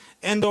be.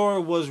 Endor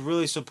was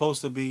really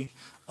supposed to be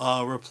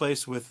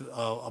replaced with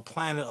a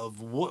planet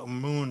of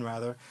moon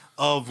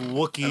of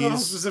Wookiees. I don't know how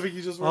specific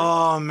you just were.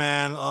 Oh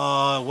man,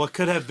 what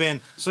could have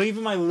been? So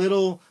even my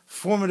little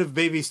formative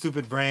baby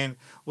stupid brain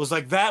was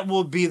like, that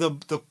will be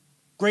the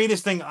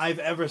greatest thing I've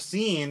ever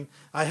seen.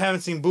 I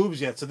haven't seen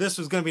boobs yet, so this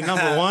was going to be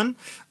number 1.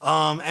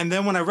 And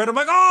then when I read it, I'm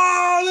like,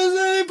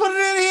 oh, they put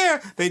it in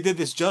here. They did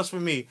this just for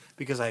me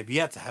because I have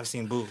yet to have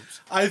seen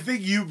boobs. I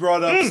think you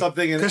brought up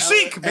something,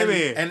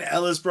 baby. And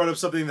Ellis brought up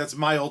something that's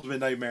my ultimate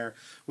nightmare,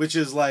 which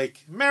is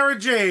like Mara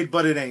Jade,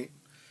 but it ain't.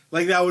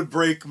 Like, that would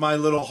break my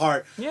little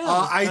heart. Yeah,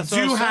 I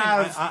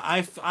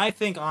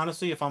think,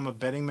 honestly, if I'm a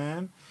betting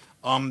man,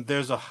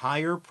 there's a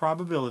higher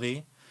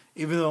probability,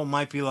 even though it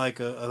might be like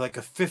a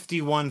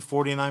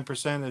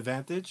 51-49%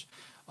 advantage.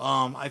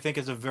 I think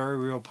it's a very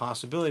real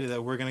possibility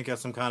that we're gonna get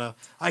some kind of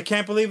I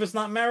can't believe it's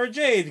not Mara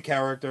Jade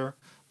character,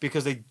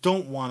 because they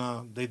don't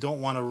wanna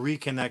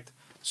reconnect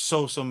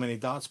so many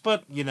dots,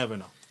 but you never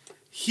know.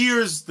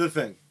 Here's the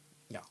thing.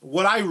 Yeah.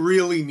 What I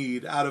really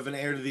need out of an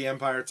Heir to the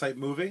Empire type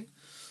movie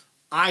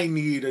I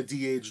need a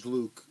de-aged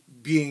Luke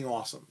being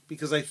awesome.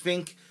 Because I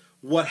think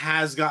what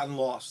has gotten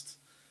lost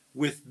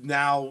with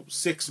now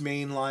 6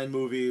 mainline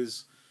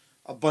movies,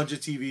 a bunch of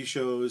TV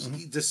shows,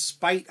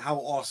 despite how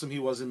awesome he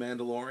was in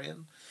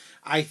Mandalorian,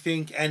 I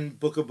think, and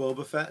Book of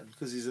Boba Fett,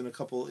 because he's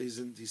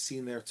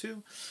seen there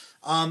too.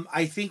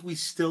 I think we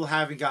still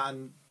haven't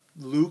gotten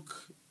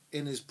Luke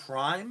in his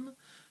prime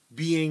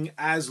being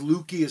as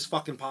Lukey as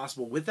fucking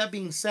possible. With that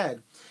being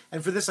said,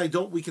 and for this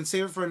we can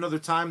save it for another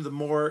time, the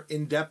more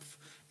in-depth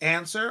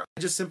answer.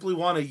 I just simply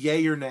want a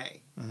yay or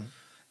nay.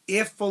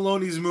 If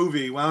Filoni's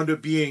movie wound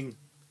up being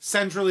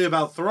centrally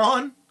about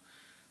Thrawn,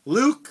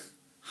 Luke,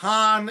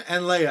 Han,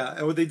 and Leia,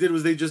 and what they did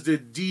was they just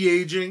did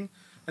de-aging,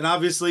 and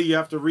obviously you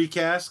have to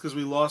recast because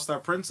we lost our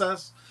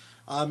princess.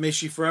 May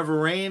she forever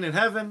reign in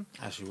heaven.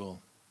 As she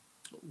will.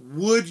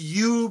 Would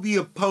you be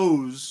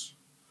opposed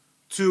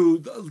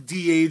to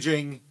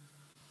de-aging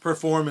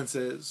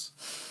performances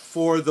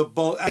for the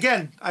both?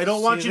 Again, I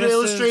don't want you to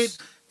illustrate.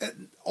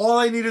 All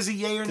I need is a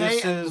yay or nay,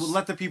 and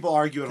let the people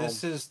argue at home.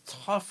 This is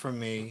tough for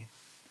me.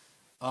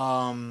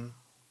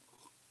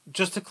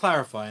 Just to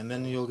clarify, and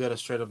then you'll get a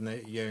straight up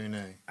yay or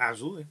nay.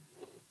 Absolutely.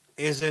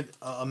 Is it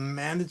a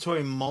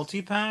mandatory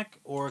multi-pack,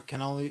 or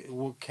can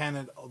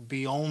it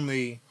be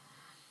only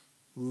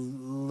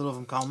little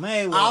from column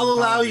A? I'll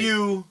allow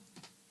you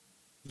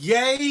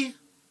yay,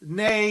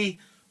 nay,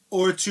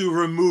 or to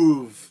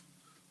remove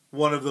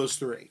one of those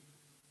 3.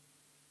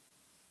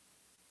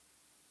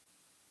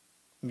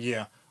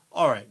 Yeah.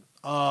 All right.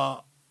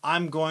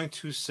 I'm going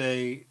to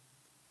say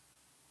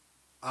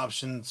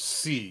option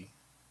C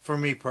for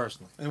me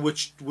personally. And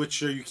which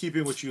are you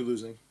keeping? Which are you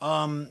losing?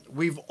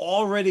 We've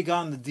already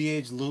gotten the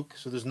DH Luke,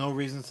 so there's no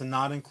reason to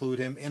not include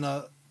him in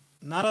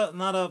not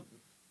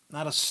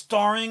a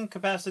starring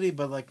capacity,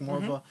 but like more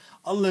of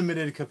a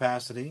limited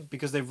capacity,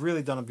 because they've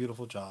really done a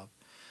beautiful job.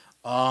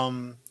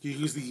 You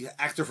use the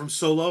actor from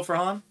Solo for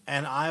Han?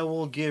 And I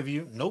will give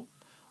you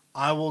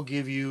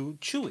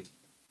Chewie.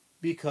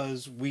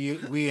 Because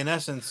we in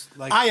essence,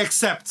 like, I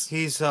accept.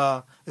 He's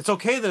it's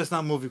okay that it's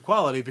not movie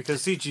quality,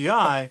 because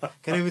CGI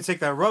can even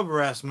take that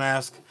rubber ass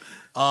mask.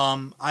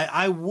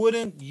 I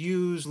wouldn't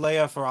use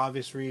Leia for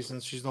obvious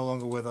reasons. She's no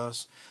longer with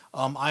us.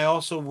 I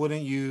also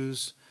wouldn't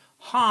use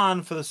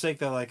Han for the sake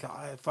that, like,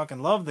 I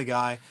fucking love the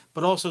guy,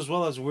 but also as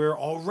well as we're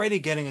already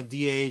getting a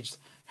de-aged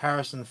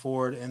Harrison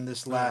Ford in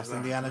this last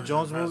Indiana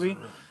Jones movie,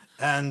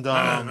 and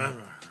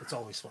it's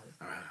always fun.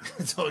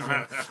 It's always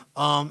fun.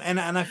 And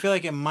I feel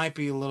like it might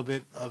be a little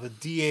bit of a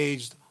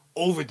de-aged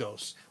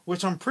overdose,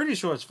 which I'm pretty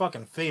sure is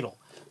fucking fatal.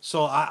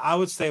 So I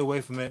would stay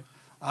away from it.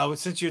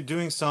 Since you're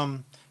doing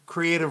some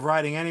creative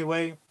writing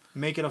anyway,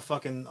 make it a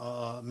fucking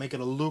make it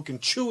a Luke and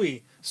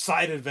Chewie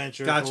side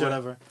adventure or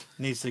whatever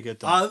needs to get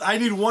done. I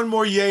need one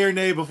more yay or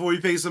nay before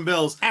we pay some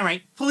bills. All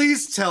right.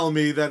 Please tell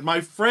me that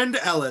my friend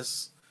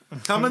Ellis,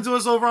 coming to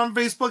us over on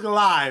Facebook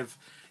Live,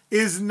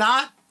 is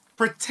not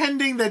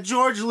pretending that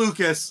George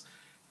Lucas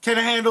can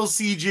handle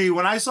CG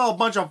when I saw a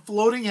bunch of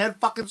floating head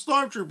fucking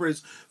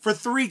stormtroopers for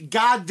 3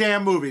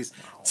 goddamn movies.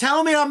 Wow.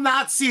 Tell me I'm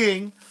not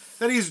seeing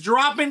that he's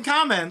dropping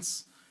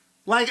comments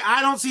like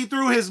I don't see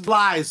through his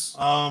lies.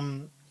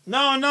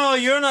 No,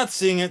 you're not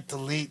seeing it.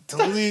 Delete.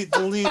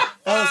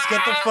 Let's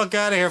get the fuck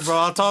out of here, bro.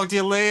 I'll talk to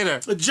you later.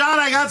 John,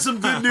 I got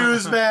some good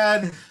news,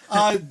 man.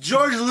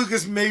 George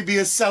Lucas may be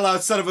a sellout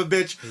son of a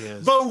bitch,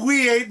 but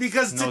we ain't,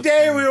 because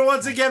today we were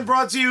once again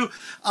brought to you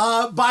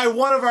by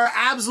one of our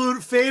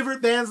absolute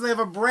favorite bands. They have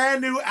a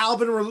brand new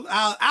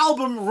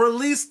album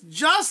released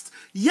just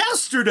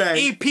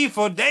yesterday. EP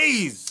for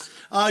days.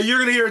 You're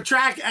going to hear a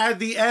track at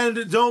the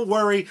end. Don't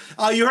worry.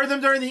 You heard them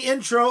during the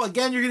intro.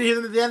 Again, you're going to hear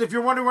them at the end. If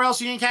you're wondering where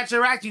else you can catch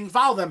their act, you can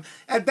follow them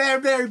at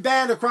Bad Mary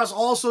Band across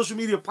all social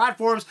media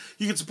platforms.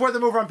 You can support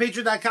them over on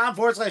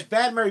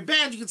patreon.com/Bad Mary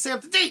Band. You can stay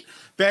up to date.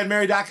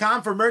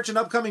 BadMary.com for merch and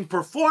upcoming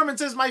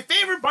performances. My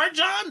favorite part,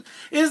 John,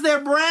 is their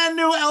brand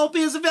new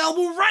LP is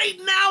available right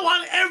now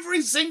on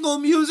every single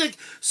music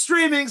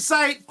streaming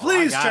site.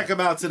 Please check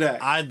them out today.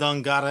 I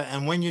done got it.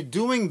 And when you're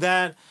doing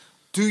that,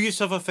 do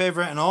yourself a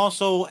favor and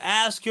also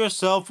ask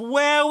yourself,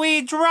 where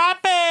we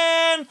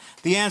dropping?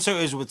 The answer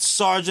is with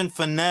Sergeant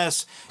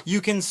Finesse. You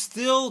can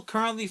still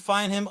currently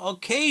find him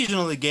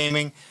occasionally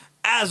gaming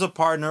as a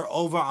partner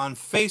over on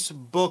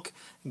Facebook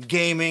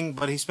Gaming,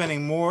 but he's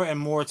spending more and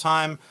more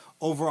time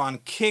over on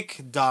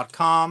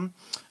Kick.com,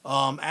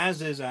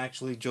 as is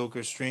actually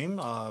Joker's stream.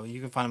 You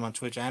can find him on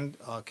Twitch and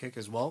Kick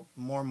as well.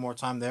 More and more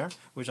time there,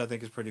 which I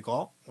think is pretty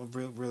cool.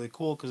 Really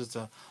cool, because it's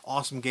an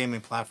awesome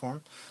gaming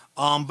platform.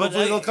 But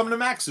hopefully it'll come to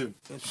Mac soon.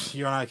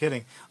 You're not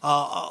kidding.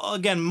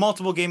 Again,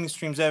 multiple gaming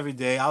streams every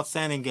day.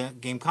 Outstanding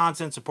game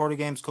content, supporter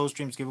games,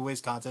 co-streams,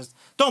 giveaways, contests.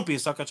 Don't be a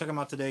sucker. Check them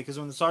out today, because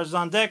when the stars is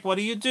on deck, what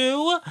do?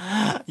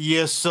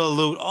 You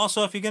salute.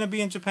 Also, if you're going to be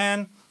in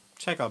Japan,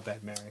 check out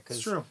Bad Mary,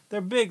 because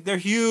they're big. They're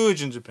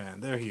huge in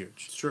Japan. They're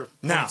huge. It's true.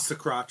 Now, points to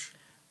crotch.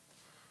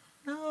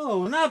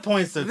 No, not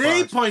points to crotch.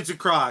 They point to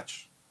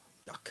crotch.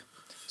 Yuck.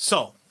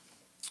 So,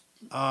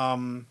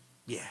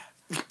 yeah.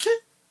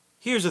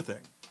 Here's the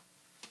thing.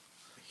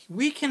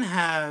 We can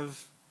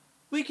have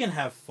we can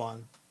have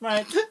fun,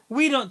 right?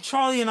 We don't,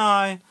 Charlie and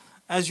I,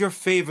 as your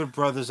favorite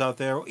brothers out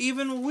there,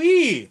 even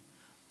we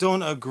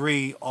don't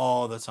agree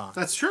all the time.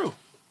 That's true.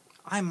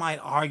 I might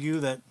argue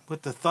that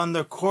with the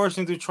thunder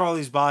coursing through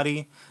Charlie's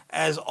body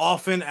as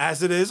often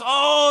as it is,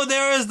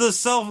 there is the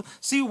self.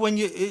 See,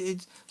 when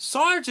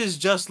Sarge is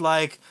just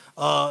like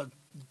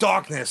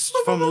Darkness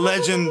from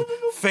Legend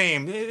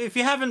fame. If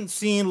you haven't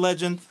seen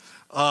Legend, do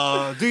yourself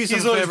a favor.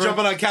 He's always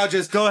jumping on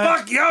couches. Go ahead.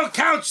 Fuck you,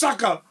 couch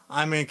sucker!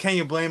 I mean, can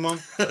you blame him?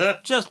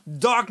 Just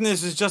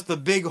Darkness is just the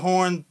big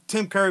horn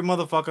Tim Curry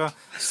motherfucker.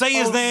 Say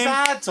his name,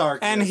 that's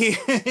Darkness. and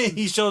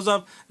he shows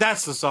up.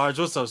 That's the Sarge.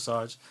 What's up,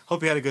 Sarge?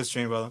 Hope you had a good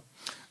stream, brother.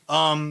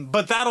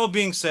 But that all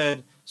being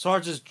said,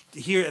 Sarge is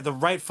here at the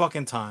right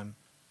fucking time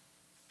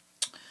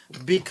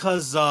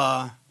because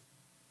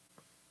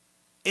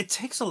it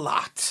takes a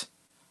lot.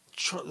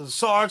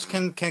 Sarge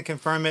can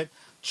confirm it.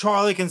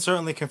 Charlie can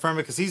certainly confirm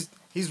it because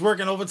he's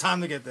working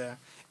overtime to get there.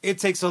 It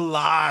takes a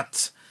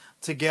lot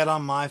to get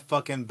on my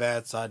fucking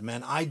bad side,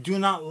 man. I do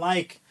not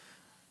like.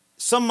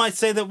 Some might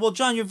say that, well,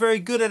 John, you're very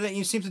good at it and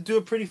you seem to do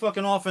it pretty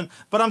fucking often.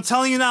 But I'm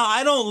telling you now,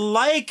 I don't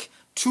like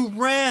to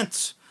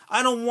rant.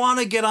 I don't want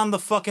to get on the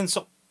fucking...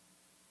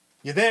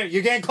 You're there.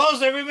 You're getting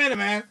closer every minute,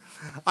 man.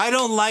 I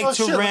don't like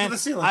to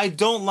rant. I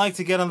don't like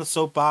to get on the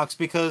soapbox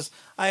because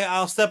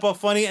I'll step off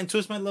funny and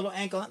twist my little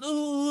ankle. And,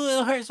 ooh,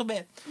 it'll hurt so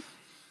bad.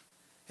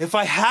 If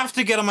I have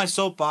to get on my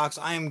soapbox,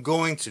 I am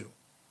going to.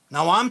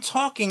 Now, I'm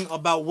talking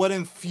about what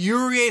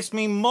infuriates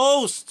me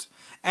most.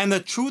 And the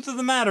truth of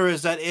the matter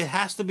is that it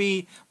has to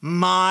be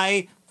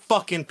my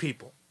fucking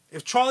people.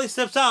 If Charlie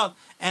steps out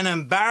and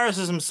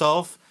embarrasses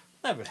himself,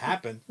 never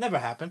happened.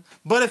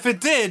 But if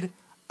it did,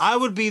 I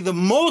would be the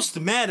most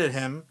mad at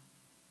him,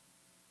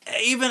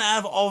 even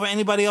over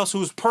anybody else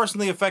who's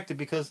personally affected,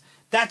 because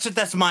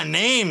that's my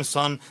name,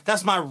 son.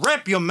 That's my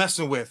rep you're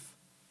messing with.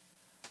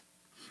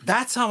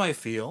 That's how I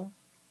feel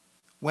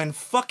when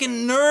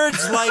fucking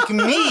nerds like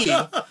me,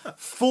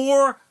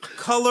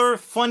 4-color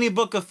funny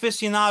book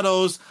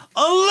aficionados,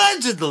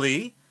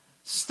 allegedly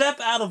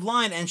step out of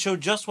line and show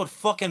just what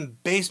fucking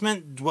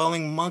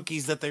basement-dwelling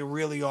monkeys that they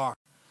really are.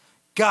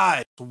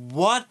 Guys,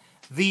 what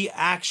the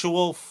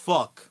actual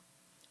fuck?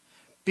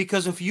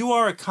 Because if you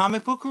are a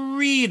comic book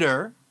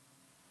reader,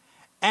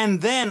 and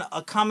then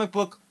a comic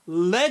book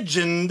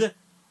legend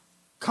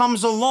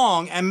comes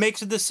along and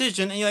makes a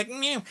decision, and you're like,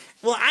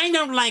 well, I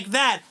don't like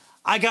that.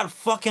 I got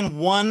fucking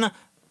one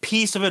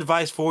piece of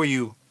advice for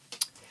you.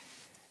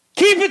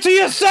 Keep it to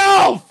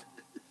yourself!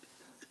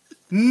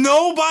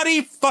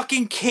 Nobody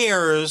fucking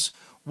cares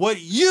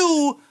what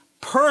you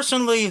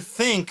personally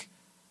think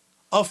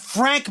of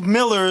Frank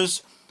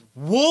Miller's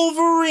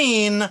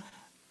Wolverine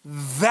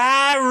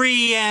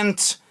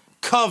variant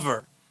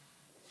cover.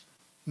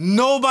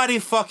 Nobody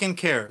fucking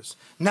cares.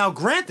 Now,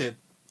 granted,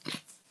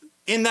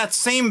 in that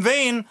same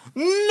vein,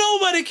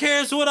 nobody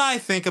cares what I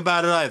think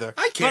about it either.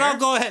 I care. But I'll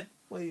go ahead.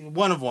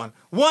 One of one.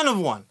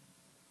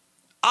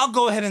 I'll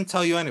go ahead and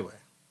tell you anyway.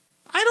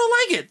 I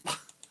don't like it.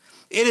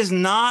 It is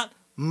not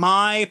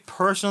my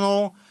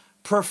personal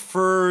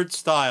preferred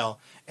style.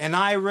 And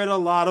I read a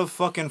lot of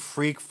fucking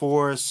Freak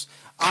Force.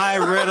 I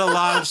read a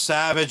lot of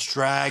Savage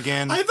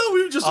Dragon. I thought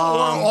we were just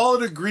all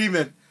in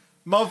agreement.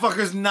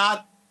 Motherfuckers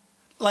not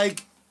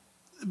like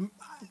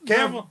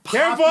careful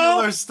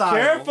style.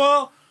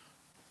 Careful.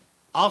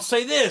 I'll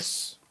say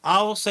this.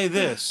 That was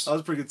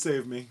pretty good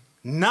save me.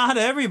 Not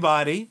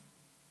everybody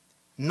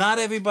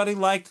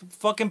liked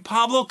fucking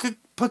Pablo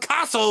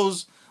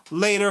Picasso's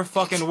later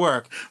fucking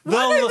work.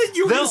 Why did I think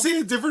you were going to say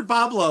a different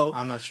Pablo?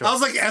 I'm not sure. I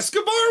was like,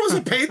 Escobar was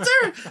a painter?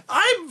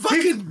 I'm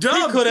fucking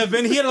dumb. He could have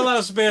been. He had a lot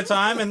of spare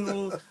time and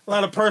a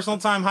lot of personal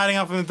time hiding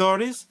out from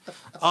authorities.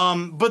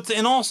 But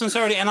in all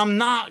sincerity, and I'm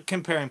not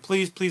comparing,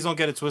 please don't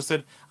get it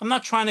twisted. I'm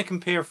not trying to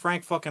compare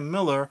Frank fucking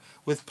Miller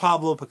with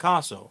Pablo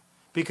Picasso.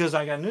 Because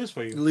I got news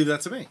for you. Leave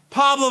that to me.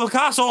 Pablo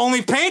Picasso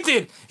only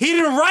painted. He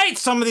didn't write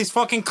some of these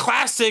fucking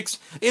classics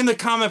in the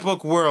comic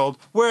book world,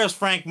 whereas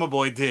Frank, my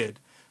boy, did.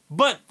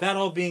 But that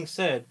all being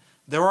said,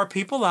 there are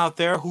people out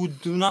there who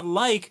do not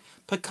like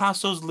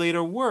Picasso's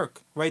later work,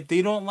 right?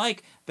 They don't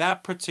like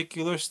that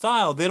particular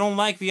style. They don't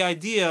like the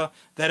idea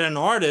that an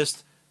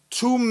artist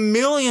 2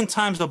 million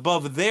times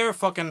above their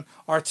fucking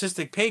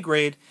artistic pay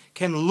grade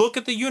can look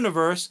at the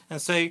universe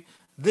and say,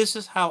 this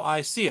is how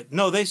I see it.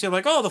 No, they say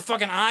like, oh, the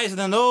fucking eyes and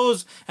the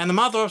nose and the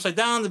mouth are upside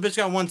down. The bitch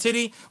got one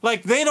titty.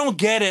 Like, they don't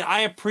get it. I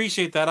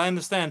appreciate that. I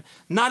understand.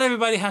 Not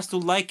everybody has to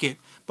like it.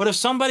 But if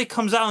somebody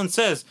comes out and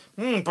says,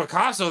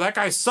 Picasso, that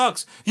guy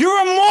sucks, you're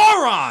a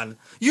moron.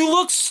 You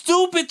look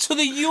stupid to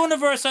the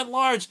universe at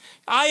large.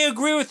 I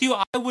agree with you.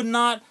 I would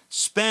not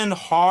spend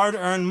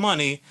hard-earned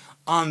money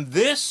on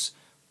this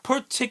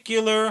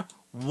particular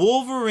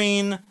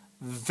Wolverine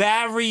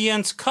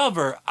variant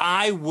cover.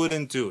 I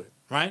wouldn't do it,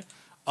 right?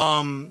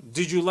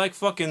 Did you like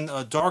fucking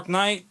Dark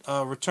Knight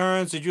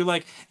Returns? Did you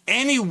like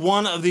any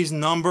one of these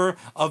number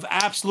of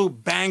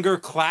absolute banger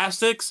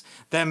classics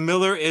that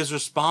Miller is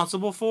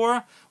responsible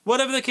for?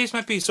 Whatever the case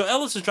might be. So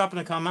Ellis is dropping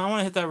a comment. I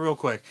want to hit that real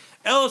quick.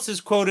 Ellis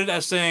is quoted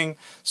as saying,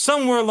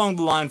 somewhere along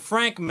the line,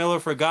 Frank Miller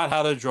forgot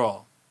how to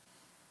draw.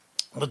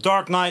 The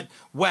Dark Knight,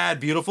 wad,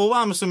 beautiful.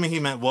 Well, I'm assuming he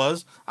meant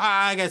was.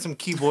 I got some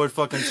keyboard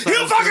fucking stuff.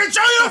 You fucking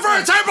show you for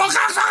a table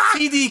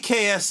cocksucker!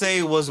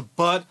 CDKSA was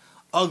butt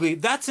ugly.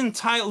 That's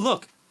entirely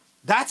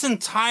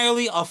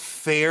a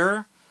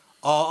fair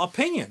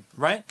opinion,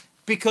 right?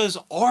 Because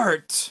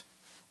art,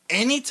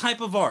 any type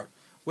of art,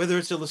 whether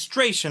it's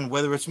illustration,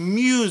 whether it's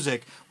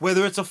music,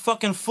 whether it's a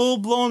fucking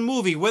full-blown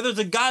movie, whether it's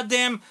a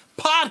goddamn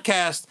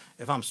podcast,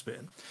 if I'm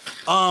spitting,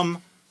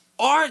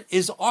 art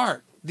is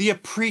art. The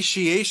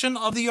appreciation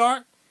of the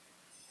art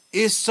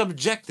is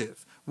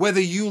subjective.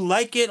 Whether you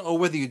like it or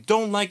whether you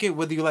don't like it,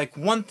 whether you like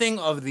one thing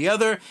or the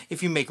other,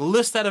 if you make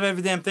lists out of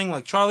every damn thing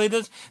like Charlie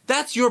does,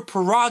 that's your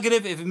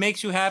prerogative. If it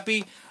makes you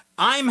happy,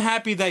 I'm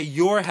happy that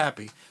you're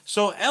happy.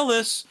 So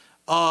Ellis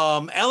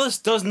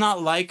does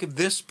not like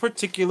this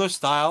particular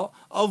style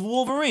of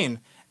Wolverine.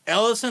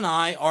 Ellis and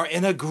I are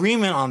in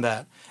agreement on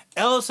that.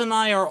 Ellis and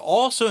I are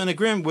also in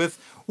agreement with,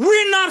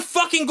 we're not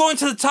fucking going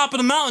to the top of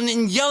the mountain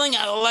and yelling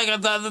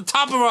at the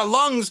top of our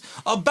lungs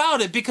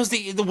about it, because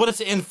what it's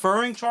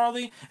inferring,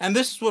 Charlie, and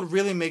this is what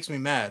really makes me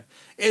mad,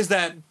 is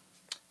that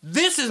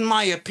this is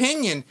my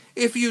opinion.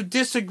 If you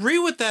disagree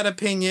with that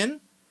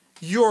opinion,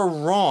 you're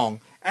wrong.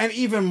 And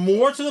even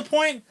more to the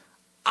point,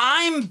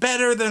 I'm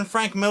better than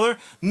Frank Miller.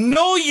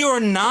 No,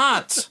 you're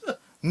not.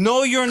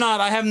 No, you're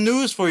not. I have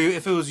news for you.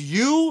 If it was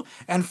you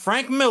and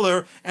Frank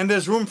Miller and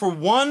there's room for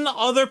one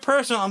other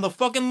person on the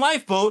fucking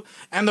lifeboat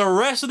and the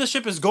rest of the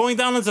ship is going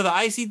down into the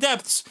icy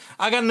depths,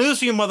 I got news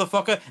for you,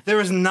 motherfucker. There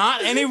is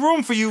not any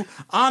room for you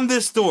on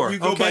this door. You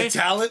go by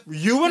talent?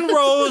 You and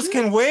Rose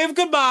can wave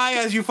goodbye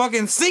as you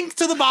fucking sink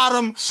to the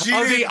bottom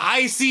of the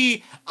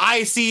icy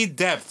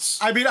depths.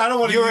 I mean, I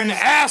don't want to. You're an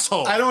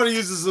asshole. I don't want to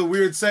use this as a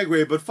weird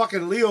segue, but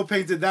fucking Leo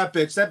painted that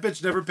bitch. That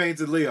bitch never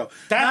painted Leo.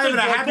 That's not even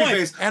a happy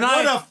point. face. And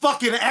what a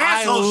fucking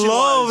asshole she was. I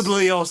loved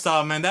Leo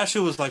style, man. That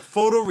shit was like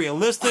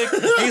photorealistic.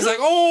 He's like,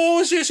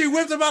 oh shit, she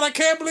whipped him out. I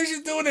can't believe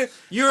she's doing it.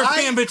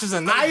 European bitches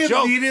are not joke.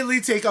 I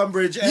immediately take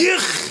umbrage.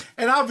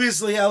 And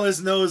obviously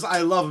Ellis knows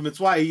I love him. It's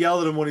why I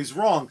yell at him when he's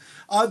wrong.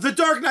 The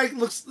Dark Knight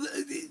looks.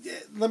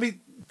 Let me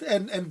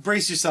and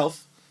brace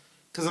yourself,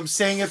 because I'm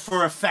saying it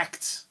for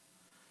effect.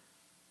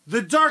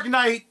 The Dark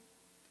Knight,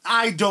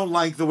 I don't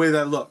like the way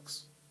that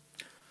looks.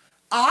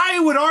 I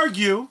would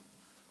argue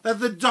that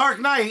the Dark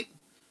Knight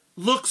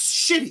looks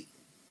shitty,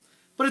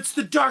 but it's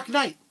the Dark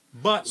Knight.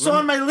 But so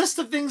on my list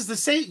of things to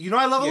say, you know,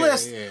 I love a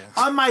list. Yeah.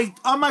 On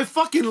my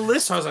fucking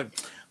list, so I was like,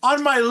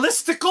 on my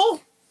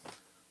listicle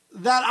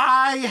that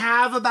I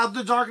have about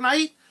the Dark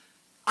Knight,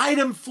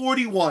 item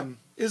 41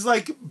 is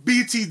like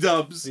BT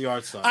dubs. The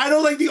art style. I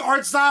don't like the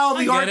art style,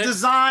 the art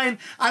design.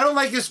 I don't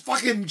like his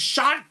fucking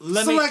shot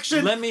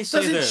selection. Let me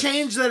say Doesn't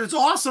change that it's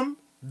awesome.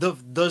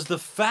 Does the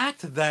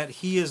fact that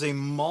he is a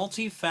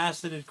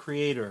multifaceted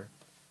creator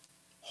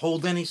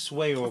hold any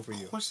sway over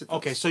you? Of course it does.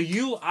 Okay, so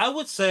I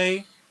would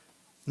say,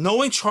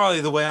 knowing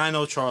Charlie the way I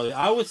know Charlie,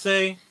 I would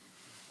say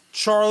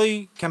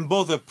Charlie can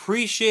both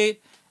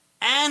appreciate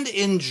and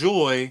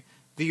enjoy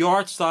the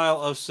art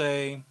style of,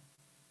 say,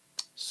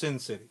 Sin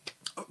City.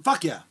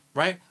 Fuck yeah.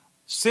 Right?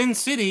 Sin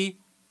City,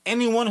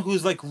 anyone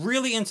who's like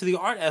really into the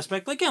art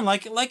aspect, again,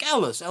 like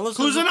Ellis.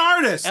 Who's an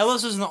artist?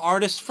 Ellis is an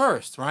artist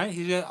first, right?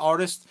 He's an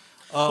artist.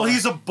 Well,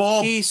 he's a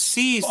ball. He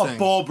sees a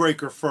ball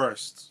breaker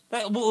first.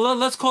 Well,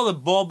 let's call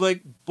it ball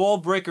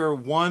breaker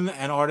 1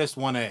 and artist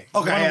 1A.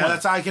 Okay, yeah,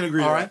 that's I can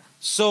agree. All with right.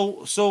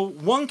 So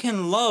one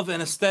can love an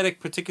aesthetic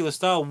particular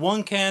style.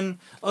 One can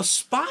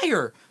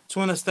aspire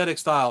to an aesthetic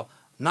style.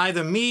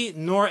 Neither me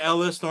nor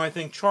Ellis nor I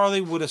think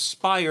Charlie would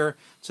aspire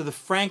to the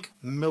Frank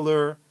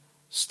Miller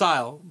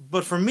style.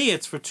 But for me,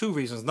 it's for two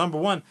reasons. Number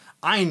one,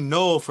 I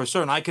know for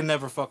certain I can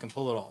never fucking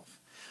pull it off.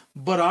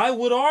 But I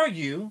would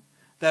argue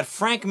that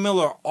Frank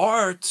Miller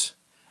art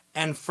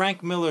and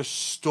Frank Miller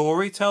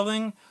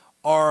storytelling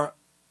are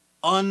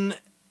untwinable.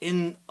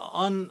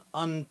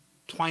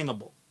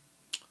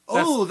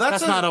 Oh,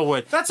 that's not a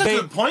word. That's a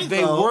good point,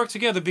 They though. work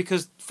together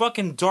because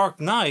fucking Dark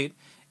Knight,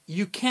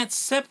 you can't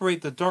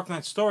separate the Dark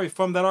Knight story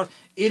from that art.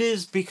 It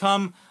has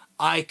become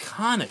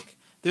iconic.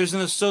 There's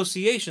an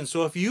association.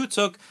 So if you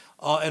took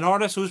an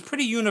artist who was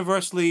pretty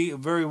universally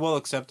very well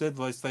accepted,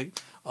 like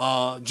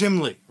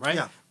Jim Lee, right?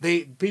 Yeah.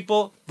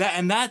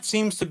 That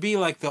seems to be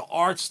like the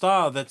art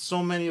style that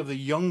so many of the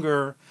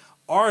younger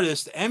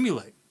artists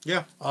emulate.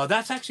 Yeah.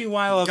 That's actually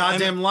why I love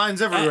goddamn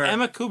lines everywhere.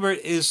 Emma Kubert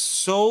is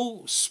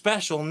so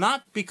special,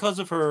 not because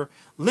of her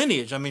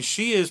lineage. I mean,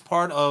 she is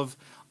part of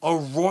a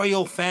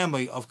royal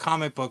family of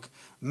comic book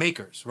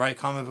makers, right?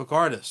 Comic book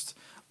artists.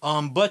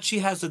 But she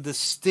has a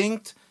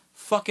distinct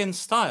fucking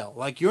style.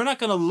 Like, you're not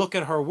going to look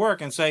at her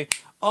work and say,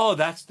 oh,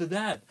 that's the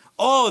dad.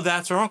 Oh,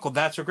 that's her uncle.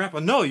 That's her grandpa.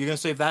 No, you're going to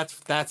say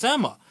that's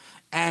Emma.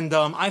 And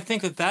I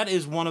think that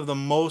is one of the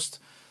most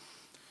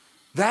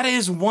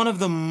bankable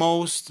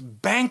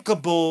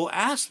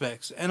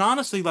aspects. And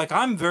honestly, like,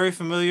 I'm very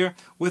familiar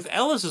with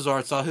Ellis's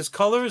art style. His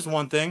color is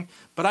one thing,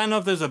 but I know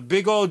if there's a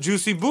big old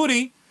juicy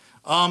booty,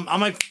 I'm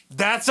like,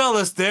 that's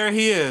Ellis. There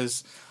he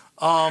is.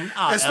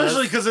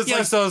 Especially because it's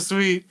like so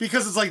sweet.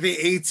 Because it's like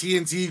the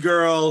AT&T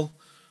girl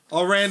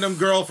A random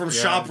girl from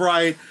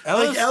ShopRite.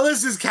 Like,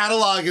 Ellis's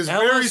catalog is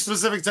very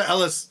specific to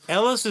Ellis.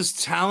 Ellis's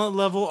talent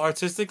level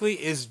artistically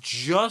is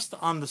just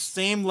on the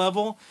same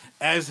level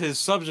as his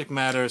subject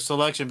matter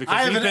selection. Because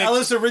I have an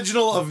Ellis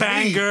original of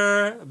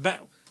Banger.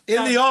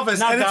 In the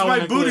office, and it's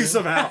my booty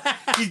somehow.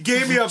 He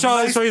gave me a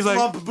nice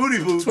plump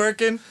booty boot.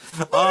 Twerking.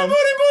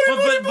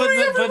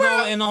 But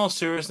no, in all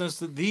seriousness,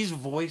 these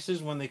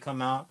voices, when they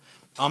come out,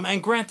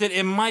 and granted,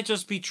 it might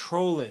just be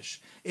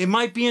trollish. It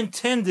might be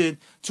intended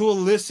to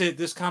elicit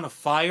this kind of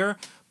fire,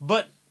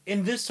 but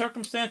in this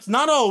circumstance,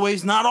 not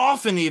always, not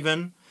often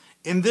even,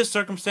 in this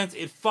circumstance,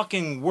 it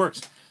fucking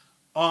works.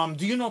 Do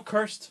you know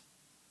Cursed?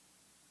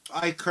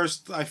 I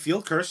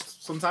feel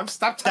cursed sometimes.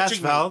 Stop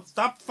touching me.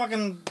 Stop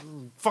fucking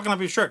up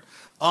your shirt.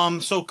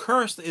 So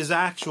Cursed is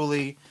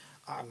actually...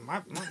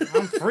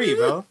 I'm free,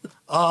 bro.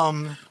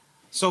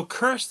 So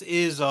Cursed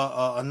is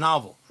a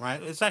novel,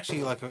 right? It's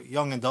actually like a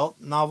young adult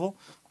novel,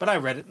 but I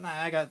read it.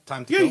 I got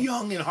time to You're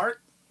young in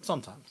heart.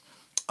 Sometimes.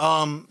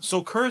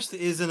 So Cursed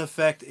is, in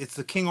effect, it's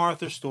the King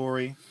Arthur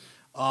story.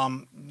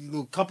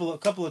 Couple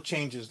of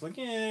changes. Like,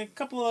 a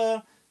couple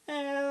of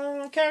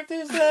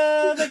characters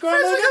that grow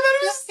up.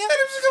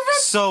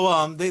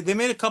 So they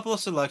made a couple of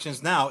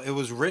selections. Now, it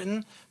was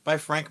written by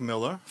Frank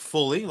Miller,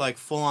 full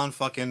on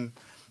fucking...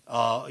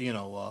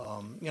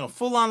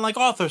 full on like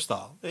author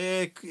style.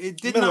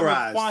 It did not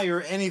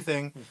require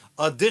anything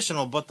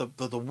additional but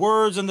the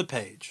words and the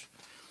page.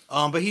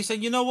 But he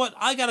said, you know what?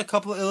 I got a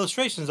couple of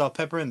illustrations I'll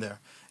pepper in there.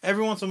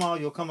 Every once in a while,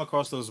 you'll come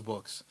across those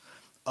books.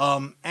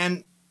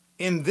 And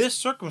in this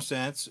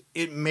circumstance,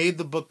 it made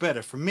the book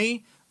better. For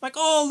me, like,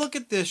 oh, look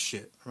at this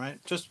shit, right?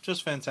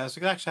 Just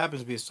fantastic. It actually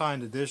happens to be a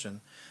signed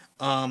edition.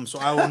 So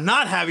I will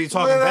not have you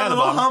talking bad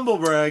about it. Humble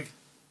brag.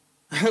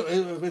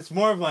 It's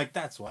more of like,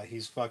 that's why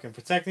he's fucking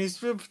protecting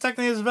his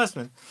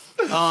investment.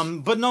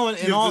 But no,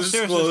 in all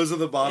seriousness, disclose at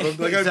the bottom,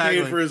 like exactly.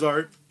 I paid for his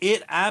art.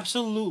 It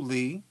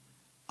absolutely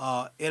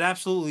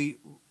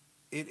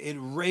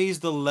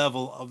raised the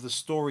level of the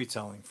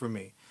storytelling for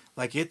me.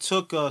 Like, it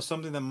took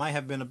something that might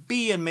have been a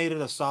B and made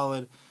it a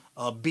solid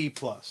B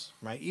plus,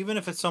 right? Even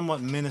if it's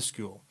somewhat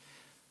minuscule.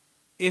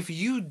 If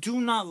you do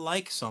not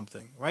like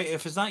something, right?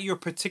 If it's not your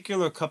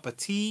particular cup of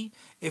tea,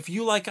 if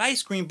you like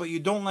ice cream but you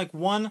don't like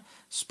one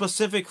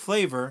specific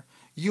flavor,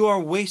 you are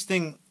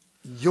wasting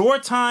your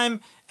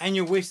time and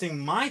you're wasting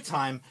my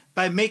time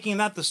by making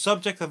that the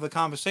subject of the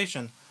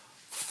conversation.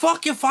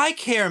 Fuck if I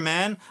care,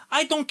 man.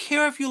 I don't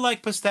care if you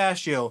like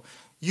pistachio.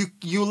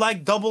 You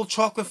like double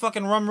chocolate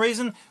fucking rum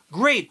raisin?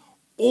 Great.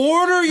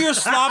 Order your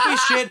sloppy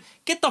shit.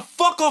 Get the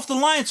fuck off the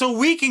line so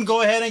we can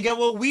go ahead and get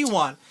what we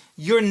want.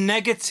 Your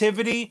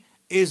negativity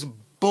is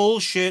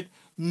bullshit.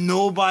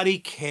 Nobody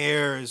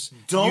cares.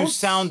 You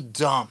sound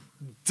dumb.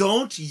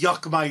 Don't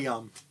yuck my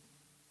yum.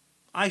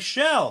 I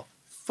shall.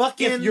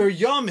 Fucking... If your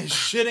yum is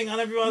shitting on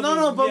everyone.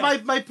 No,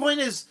 but my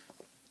point is,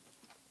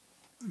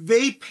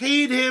 they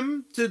paid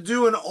him to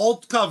do an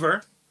alt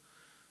cover.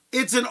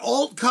 It's an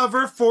alt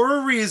cover for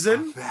a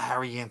reason. A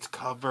variant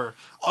cover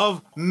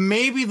of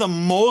maybe the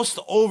most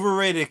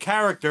overrated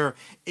character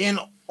in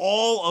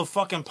all of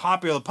fucking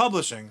popular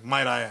publishing,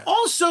 might I add.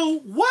 Also,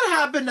 what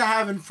happened to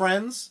having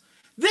friends?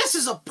 This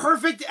is a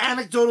perfect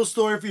anecdotal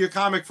story for your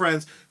comic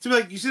friends. To be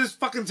like, you see this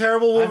fucking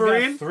terrible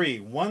Wolverine? I've got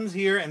 3. One's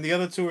here and the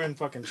other 2 are in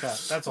fucking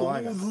chat. That's all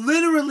I got.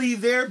 Literally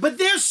there. But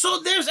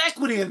there's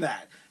equity in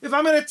that. If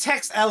I'm going to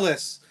text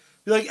Ellis,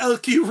 be like, Ellis,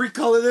 can you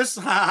recolor this?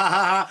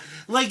 Like,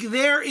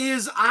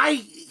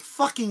 I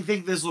fucking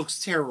think this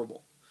looks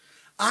terrible.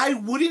 I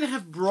wouldn't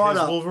have brought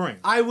up Wolverine.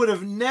 I would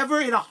have never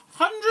in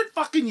 100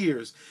 fucking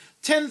years,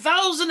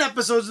 10,000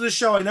 episodes of the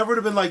show, I never would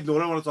have been like, know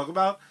what I want to talk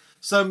about?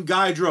 Some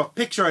guy drew a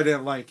picture I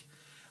didn't like.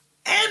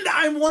 And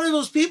I'm one of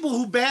those people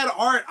who bad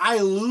art I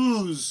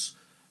lose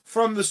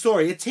from the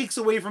story. It takes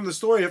away from the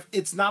story if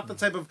it's not the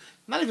type of,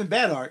 not even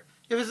bad art,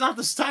 if it's not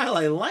the style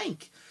I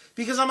like.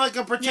 Because I'm like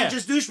a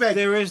pretentious douchebag.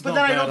 There is but no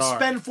then bad I don't art.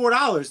 spend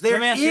 $4.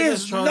 There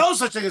is no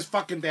such thing as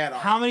fucking bad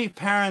art. How many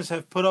parents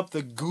have put up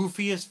the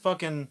goofiest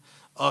fucking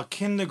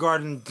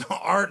kindergarten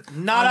art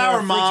not on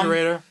our their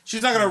refrigerator? Mom.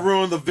 She's not going to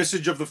ruin the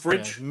visage of the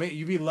fridge. Yeah,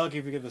 you'd be lucky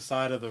if you get the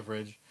side of the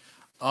fridge.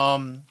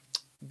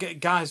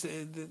 Guys,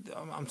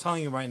 I'm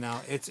telling you right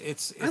now, it's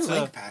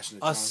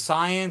a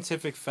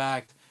scientific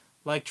fact.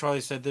 Like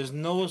Charlie said, there's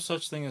no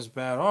such thing as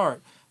bad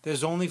art.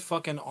 There's only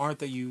fucking art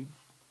that you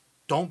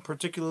don't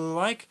particularly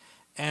like,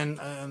 and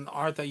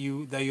art that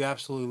you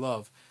absolutely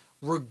love.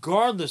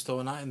 Regardless, though,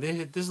 and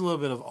this is a little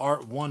bit of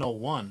art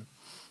 101.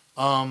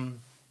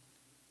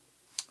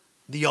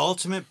 The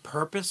ultimate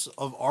purpose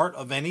of art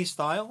of any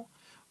style,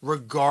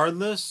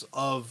 regardless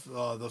of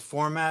the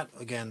format,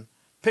 again,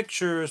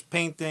 pictures,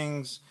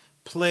 paintings,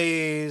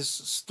 plays,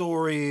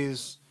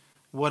 stories,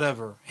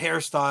 whatever,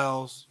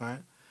 hairstyles,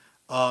 right?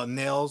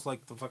 Nails,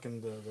 like the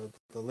fucking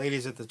the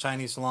ladies at the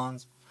Chinese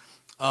salons.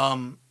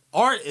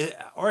 Art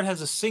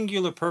has a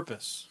singular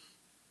purpose.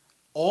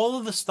 All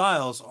of the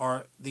styles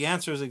the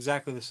answer is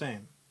exactly the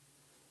same.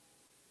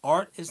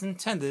 Art is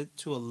intended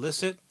to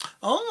elicit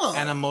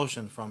an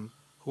emotion from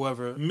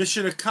whoever.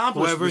 Mission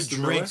accomplished. Whoever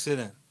drinks it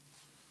in.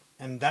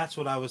 And that's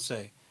what I would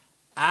say.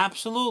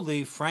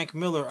 absolutely, Frank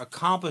Miller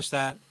accomplished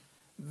that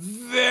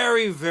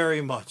very,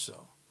 very much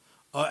so.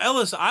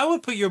 Ellis, I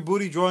would put your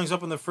booty drawings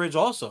up in the fridge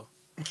also.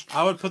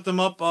 I would put them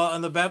up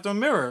in the bathroom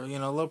mirror, you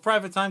know, a little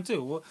private time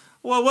too.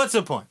 Well, what's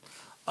the point?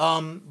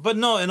 But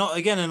no,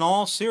 in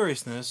all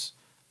seriousness,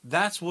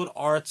 that's what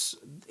art's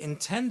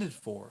intended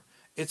for.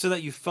 It's so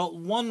that you felt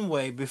one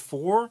way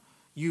before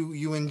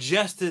you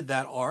ingested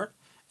that art,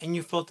 and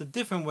you felt a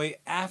different way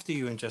after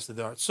you ingested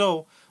the art.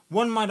 So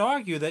one might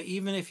argue that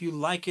even if you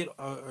like it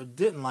or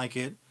didn't like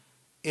it,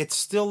 it's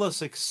still a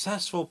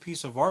successful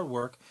piece of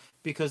artwork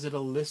because it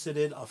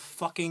elicited a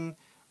fucking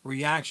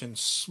reaction.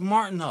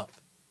 Smarten up.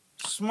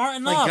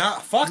 Smarten up.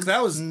 God, fuck,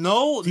 that was...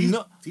 Know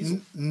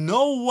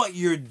what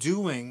you're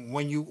doing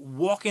when you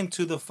walk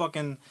into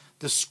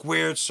the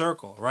squared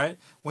circle, right?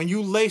 When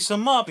you lace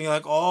them up and you're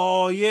like,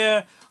 oh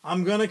yeah,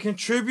 I'm gonna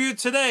contribute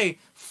today.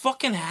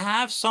 Fucking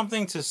have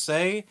something to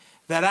say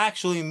that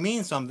actually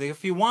means something.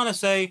 If you want to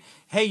say,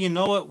 hey, you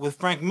know what, with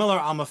Frank Miller,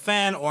 I'm a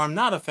fan or I'm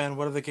not a fan,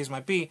 whatever the case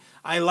might be.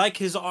 I like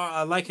his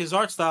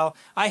art style.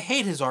 I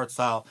hate his art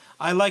style.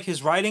 I like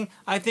his writing.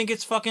 I think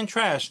it's fucking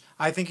trash.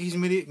 I think he's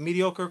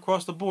mediocre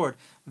across the board.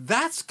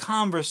 That's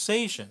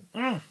conversation.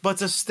 But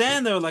to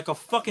stand there like a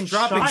fucking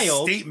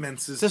child,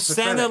 statements is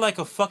stand there like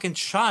a fucking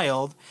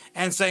child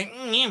and say,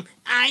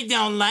 I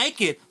don't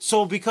like it.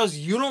 So because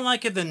you don't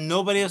like it, then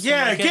nobody else.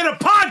 Yeah, get a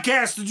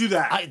podcast to do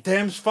that.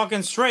 Damn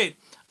fucking straight.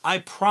 I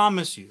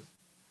promise you,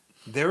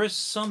 there is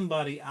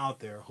somebody out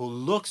there who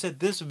looks at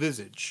this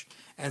visage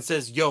and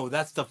says, yo,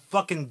 that's the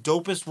fucking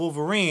dopest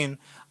Wolverine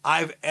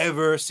I've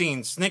ever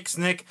seen. Snick.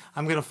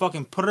 I'm going to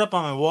fucking put it up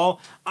on my wall.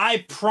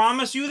 I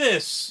promise you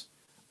this.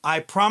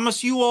 I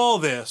promise you all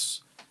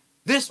this.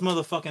 This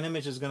motherfucking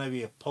image is going to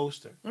be a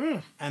poster.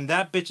 And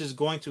that bitch is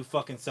going to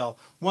fucking sell.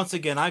 Once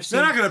again, I've seen...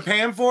 They're not going to pay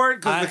him for it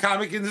because the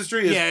comic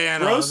industry is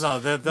gross. No,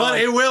 but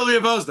like, it will be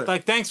a poster.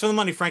 Like, thanks for the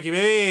money, Frankie.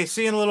 Hey,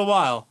 see you in a little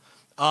while.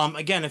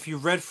 Again, if you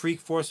read Freak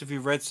Force, if you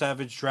read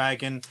Savage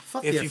Dragon,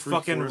 if you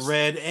fucking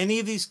read any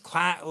of these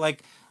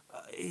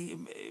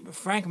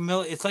Frank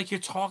Miller, it's like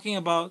you're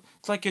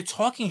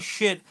talking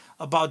shit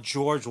about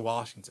George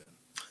Washington.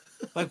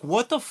 Like,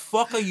 what the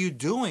fuck are you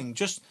doing?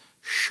 Just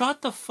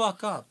shut the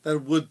fuck up. That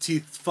wood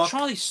teeth fuck.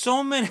 Charlie,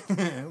 so many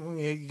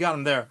you got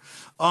him there.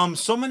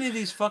 So many of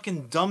these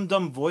fucking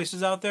dumb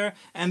voices out there,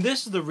 and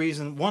this is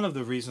one of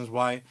the reasons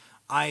why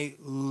I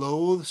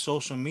loathe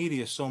social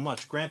media so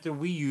much. Granted,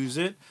 we use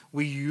it.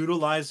 We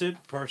utilize it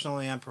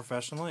personally and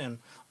professionally and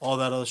all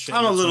that other shit.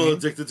 I'm a little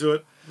addicted to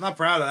it. I'm not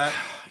proud of that.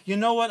 You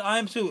know what? I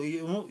am too.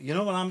 You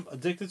know what I'm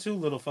addicted to?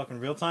 Little fucking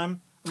real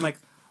time. I'm like,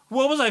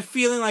 what was I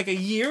feeling like a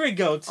year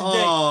ago today?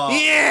 Oh.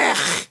 Yeah!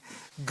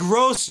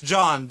 Gross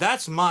John.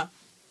 That's my...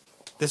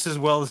 This is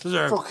well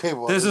deserved. Okay,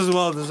 well, this is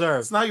well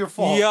deserved. It's not your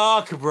fault.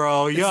 Yuck,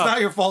 bro. Yuck. It's not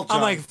your fault, John.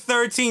 I'm like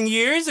 13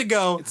 years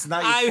ago. It's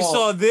not your fault. I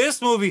saw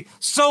this movie.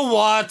 So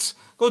what?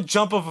 Go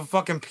jump off a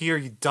fucking pier,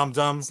 you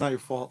dum-dum. It's not your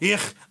fault.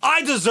 Yeah,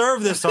 I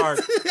deserve this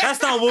art.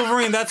 That's not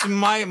Wolverine. That's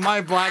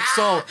my black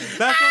soul.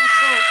 That's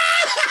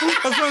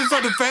why it's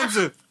so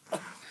defensive.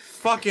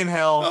 Fucking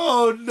hell.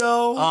 Oh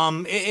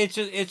no.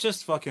 It's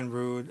just fucking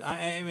rude.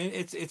 I mean,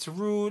 it's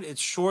rude.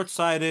 It's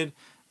short-sighted.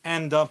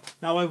 And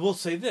now I will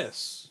say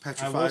this.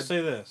 Petrified. I will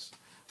say this.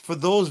 For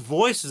those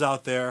voices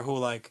out there who are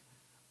like,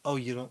 oh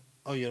you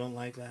don't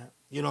like that.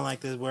 You don't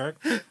like this work.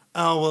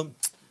 Oh well,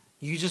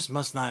 you just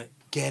must not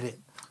get it.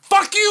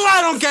 Fuck you!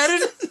 I don't get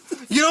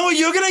it. You know what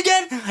you're gonna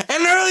get?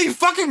 An early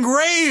fucking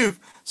grave,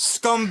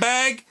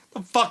 scumbag.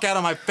 The fuck out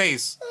of my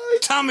face.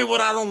 Tell me what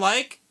I don't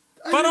like.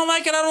 If I don't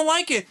like it, I don't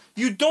like it.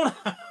 You don't.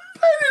 I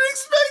didn't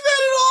expect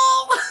that at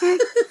all.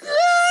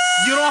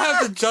 You don't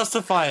have to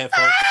justify it,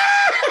 folks.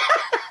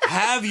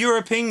 Have your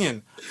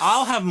opinion.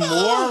 I'll have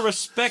more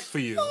respect for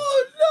you.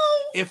 Oh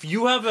no! If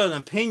you have an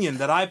opinion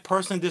that I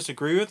personally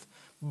disagree with,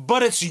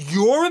 but it's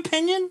your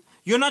opinion.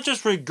 You're not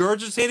just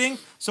regurgitating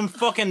some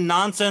fucking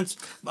nonsense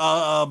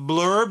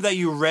blurb that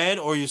you read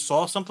or you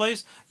saw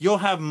someplace. You'll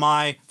have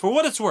for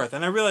what it's worth,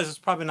 and I realize it's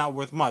probably not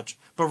worth much,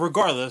 but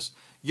regardless,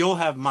 you'll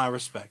have my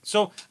respect.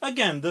 So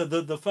again,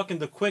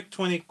 the quick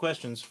 20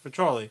 questions for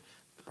Charlie.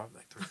 Probably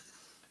like 3.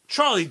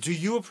 Charlie, do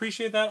you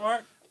appreciate that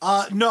art?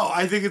 No,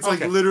 I think it's like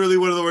literally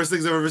one of the worst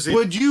things I've ever seen.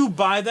 Would you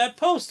buy that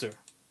poster?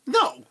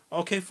 No.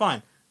 Okay,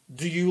 fine.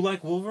 Do you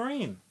like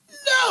Wolverine?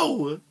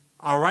 No.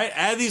 All right,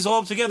 add these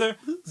all up together.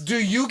 Do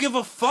you give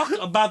a fuck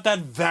about that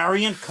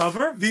variant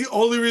cover? The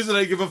only reason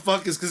I give a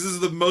fuck is because this is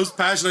the most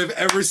passion I've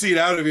ever seen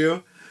out of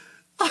you.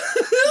 I'm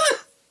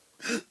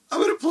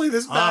gonna play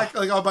this back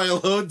like on my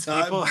alone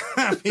time.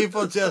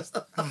 People just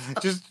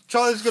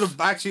Charlie's gonna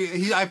actually.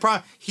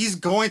 He's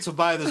going to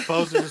buy this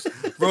poster. Just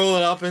roll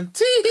it up and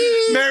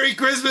tee. Merry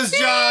Christmas,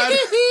 John.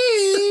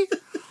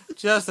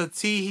 Just a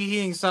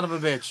tee-heeing son of a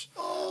bitch.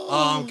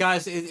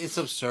 Guys, it's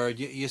absurd.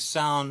 You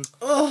sound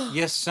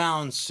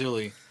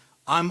silly.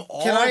 I'm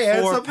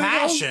all for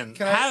passion.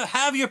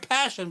 Have your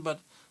passion, but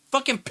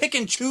fucking pick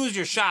and choose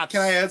your shots. Can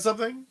I add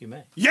something? You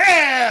may.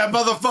 Yeah,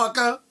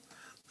 motherfucker.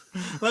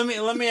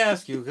 Let me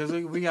ask you, because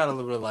we got a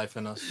little bit of life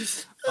in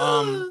us.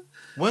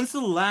 When's the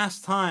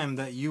last time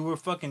that you were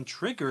fucking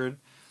triggered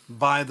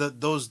by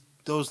those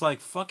like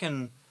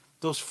fucking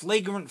those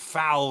flagrant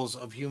fouls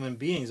of human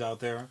beings out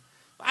there.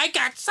 I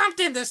got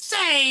something to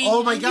say.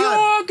 Oh my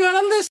God. You're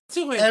gonna listen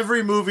to it.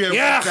 Every movie I've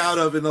walked out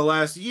of in the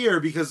last year,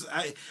 because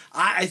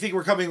I think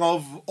we're coming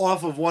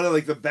off of one of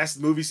like the best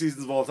movie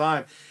seasons of all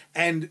time.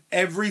 And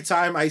every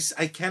time I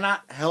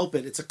cannot help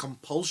it. It's a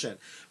compulsion.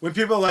 When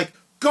people are like,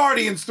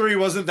 Guardians 3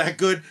 wasn't that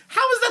good.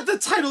 How is that the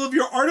title of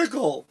your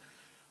article?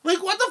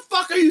 Like, what the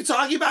fuck are you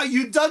talking about?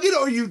 You dug it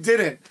or you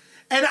didn't?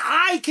 And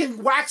I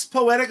can wax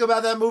poetic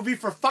about that movie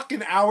for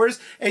fucking hours,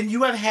 and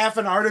you have half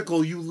an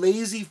article, you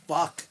lazy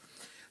fuck.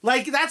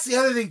 Like, that's the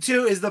other thing,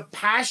 too, is the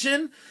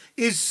passion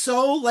is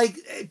so, like,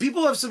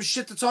 people have some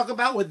shit to talk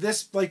about with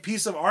this, like,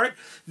 piece of art.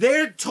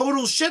 They're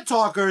total shit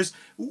talkers.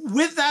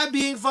 With that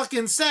being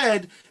fucking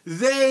said,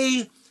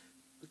 they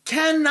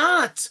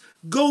cannot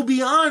go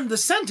beyond the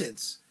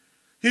sentence.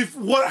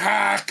 What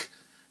hack?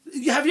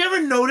 Have you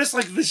ever noticed,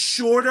 like, the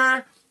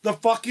shorter the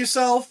fuck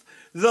yourself,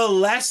 the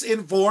less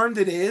informed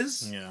it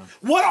is? Yeah.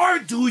 What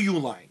art do you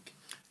like?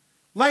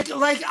 I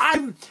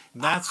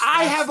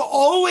have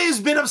always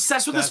been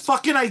obsessed with this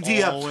fucking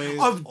idea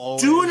of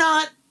do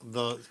not.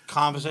 The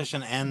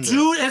conversation ends.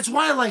 Dude, it's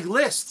why I like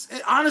lists.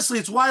 Honestly,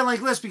 it's why I like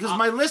lists, because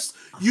my lists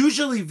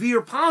usually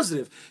veer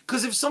positive.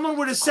 Because if someone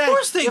were to say, of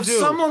course they do.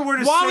 Someone were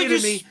to why say would you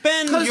to me,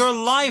 spend your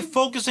life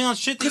focusing on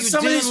shit that you some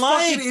of didn't these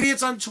like? fucking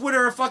idiots on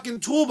Twitter are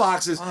fucking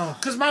toolboxes.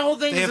 Because my whole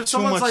thing is, if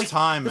someone's like,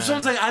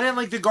 someone's like, I didn't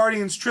like the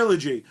Guardians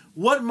trilogy.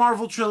 What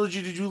Marvel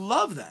trilogy did you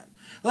love then?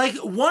 Like,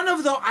 one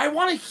of the... I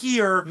want to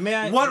hear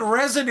what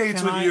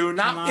resonates with you.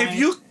 If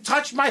you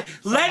touch my...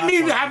 Let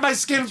me have my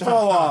skin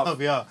fall off.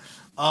 Yeah.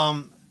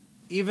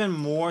 Even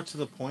more to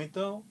the point,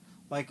 though,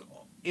 like,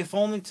 if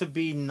only to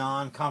be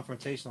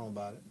non-confrontational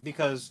about it.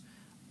 Because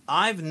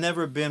I've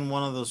never been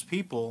one of those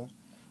people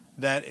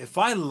that if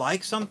I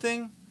like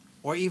something,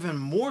 or even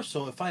more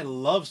so, if I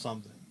love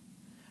something,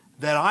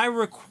 that I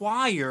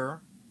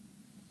require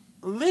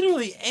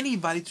literally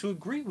anybody to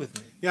agree with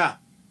me. Yeah.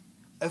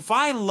 If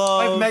I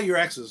love... I've met your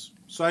exes,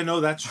 so I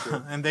know that's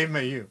true. And they've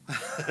met you.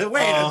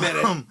 Wait a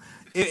minute.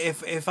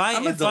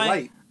 I'm a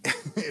delight.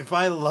 If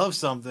I love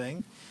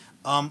something,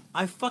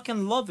 I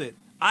fucking love it.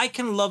 I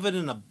can love it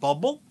in a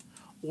bubble,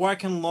 or I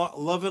can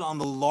love it on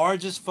the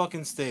largest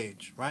fucking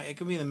stage, right? It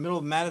could be in the middle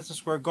of Madison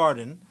Square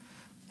Garden,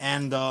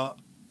 and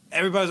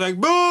everybody's like,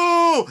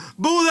 boo!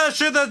 Boo that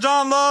shit that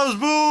John loves!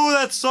 Boo,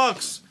 that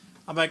sucks!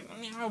 I'm like,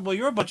 well,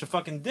 you're a bunch of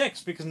fucking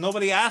dicks because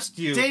nobody asked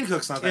you. Dane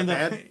Cook's not that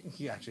bad.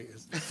 He actually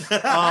is.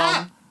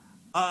 I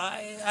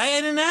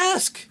didn't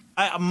ask.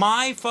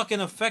 My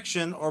fucking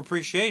affection or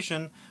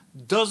appreciation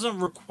doesn't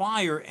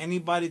require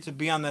anybody to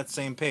be on that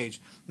same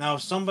page. Now,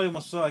 if somebody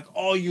wants to like,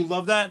 oh, you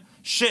love that?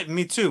 Shit,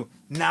 me too.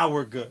 Now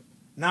we're good.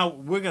 Now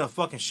we're going to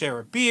fucking share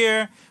a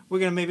beer. We're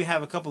going to maybe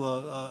have a couple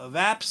of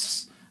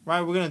apps,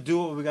 right? We're going to do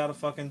what we got to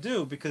fucking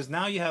do because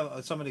now you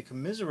have somebody to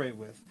commiserate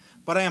with.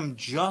 But I am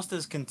just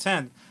as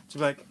content to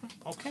be like,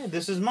 okay,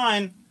 this is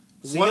mine.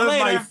 See One you of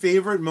later. my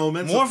favorite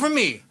moments. More from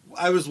me.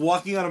 I was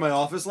walking out of my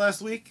office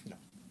last week,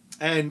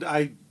 and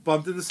I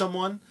bumped into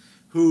someone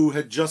who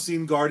had just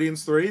seen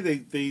Guardians 3.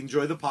 They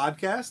enjoy the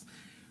podcast.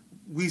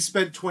 We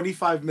spent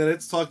 25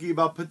 minutes talking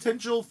about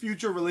potential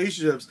future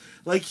relationships.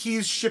 Like,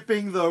 he's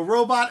shipping the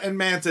robot and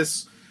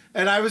Mantis.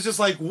 And I was just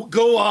like,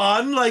 go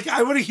on. Like,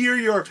 I want to hear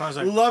your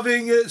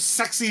loving,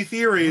 sexy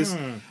theories.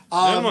 Then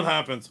what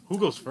happens? Who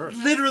goes first?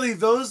 Literally,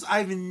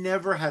 I've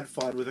never had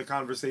fun with a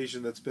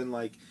conversation that's been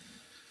like,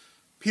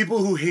 people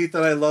who hate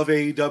that I love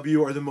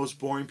AEW are the most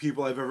boring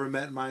people I've ever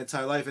met in my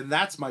entire life. And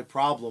that's my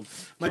problem.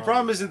 My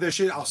problem isn't their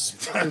shit. I'll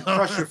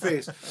crush your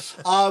face.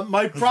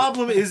 My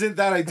problem isn't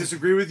that I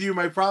disagree with you.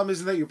 My problem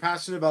isn't that you're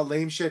passionate about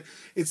lame shit.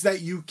 It's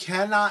that you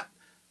cannot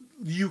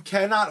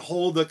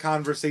hold a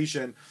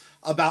conversation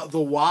about the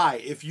why.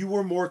 If you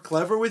were more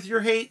clever with your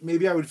hate,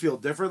 maybe I would feel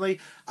differently.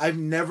 I've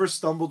never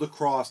stumbled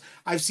across.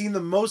 I've seen the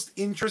most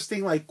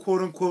interesting, like,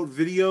 quote-unquote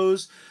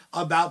videos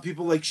about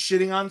people, like,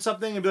 shitting on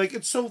something and be like,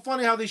 it's so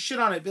funny how they shit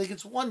on it. Be like,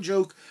 it's one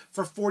joke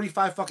for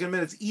 45 fucking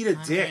minutes. Eat a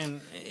dick.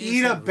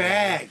 Eat a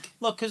bag. Really.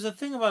 Look, because the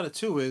thing about it,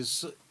 too,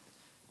 is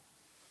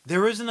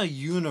there isn't a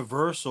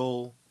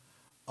universal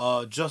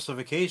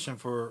justification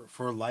for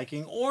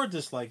liking or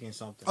disliking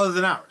something other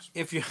than ours.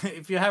 If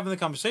you're having the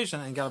conversation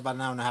and got about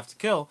an hour and a half to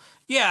kill,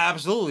 yeah,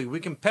 absolutely, we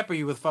can pepper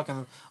you with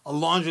fucking a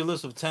laundry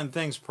list of 10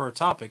 things per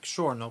topic.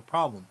 Sure, no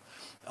problem.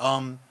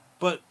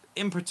 But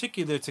in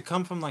particular, to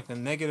come from like the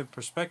negative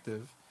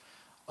perspective,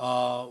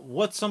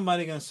 what's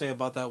somebody gonna say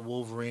about that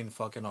Wolverine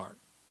fucking art?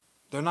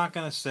 They're not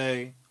gonna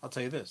say. I'll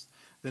tell you this.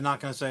 They're not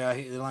gonna say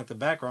they don't like the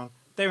background.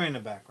 They're in the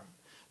background.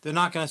 They're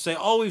not gonna say,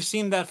 oh, we've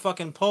seen that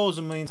fucking pose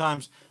a million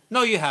times.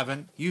 No, you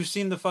haven't. You've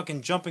seen the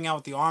fucking jumping out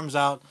with the arms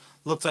out.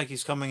 Looks like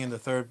he's coming in the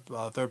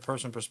third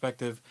person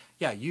perspective.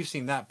 Yeah, you've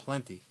seen that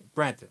plenty.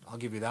 Granted, I'll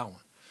give you that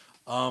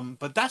one.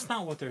 But that's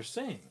not what they're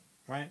saying,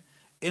 right?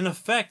 In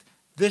effect,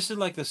 this is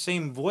like the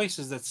same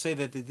voices that say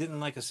that they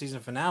didn't like a season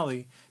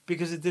finale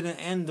because it didn't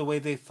end the way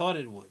they thought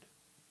it would.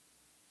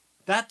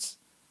 That's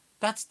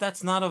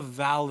not a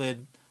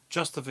valid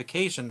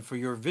justification for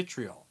your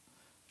vitriol.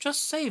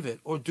 just save it.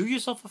 Or do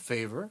yourself a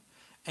favor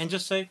and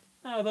just say,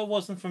 no, that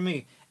wasn't for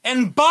me.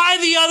 And buy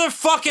the other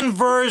fucking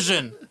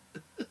version.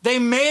 They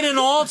made an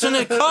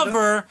alternate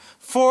cover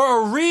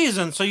for a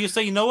reason. So you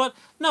say, you know what?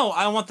 No,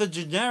 I want the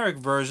generic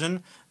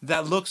version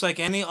that looks like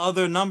any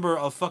other number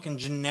of fucking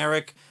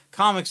generic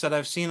comics that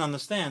I've seen on the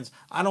stands.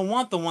 I don't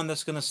want the one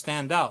that's going to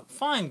stand out.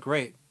 Fine,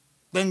 great.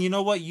 Then you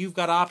know what? You've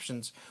got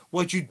options.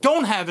 What you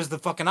don't have is the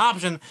fucking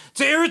option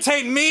to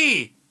irritate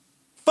me.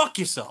 Fuck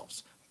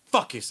yourselves.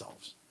 Fuck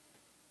yourselves.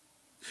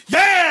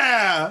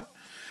 Yeah!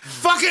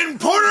 Fucking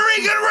Puerto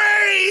Rican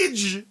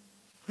rage!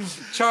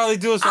 Charlie,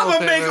 do us all a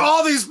favor. I'm gonna make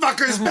all these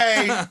fuckers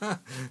pay.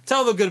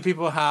 Tell the good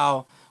people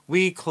how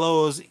we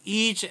close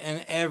each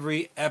and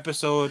every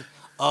episode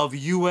of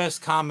US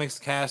Comics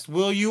Cast.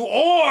 Will you?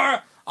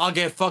 Or I'll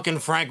get fucking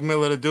Frank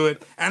Miller to do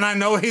it, and I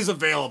know he's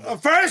available.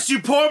 First, you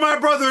pour my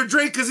brother a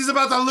drink because he's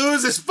about to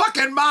lose his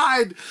fucking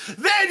mind.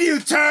 Then you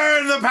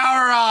turn the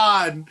power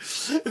on.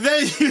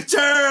 Then you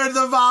turn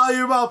the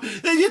volume up.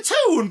 Then you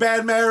tune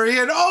Bad Mary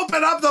and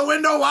open up the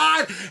window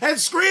wide and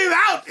scream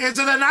out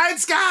into the night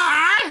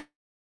sky.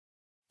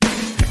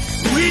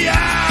 We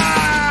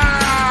are...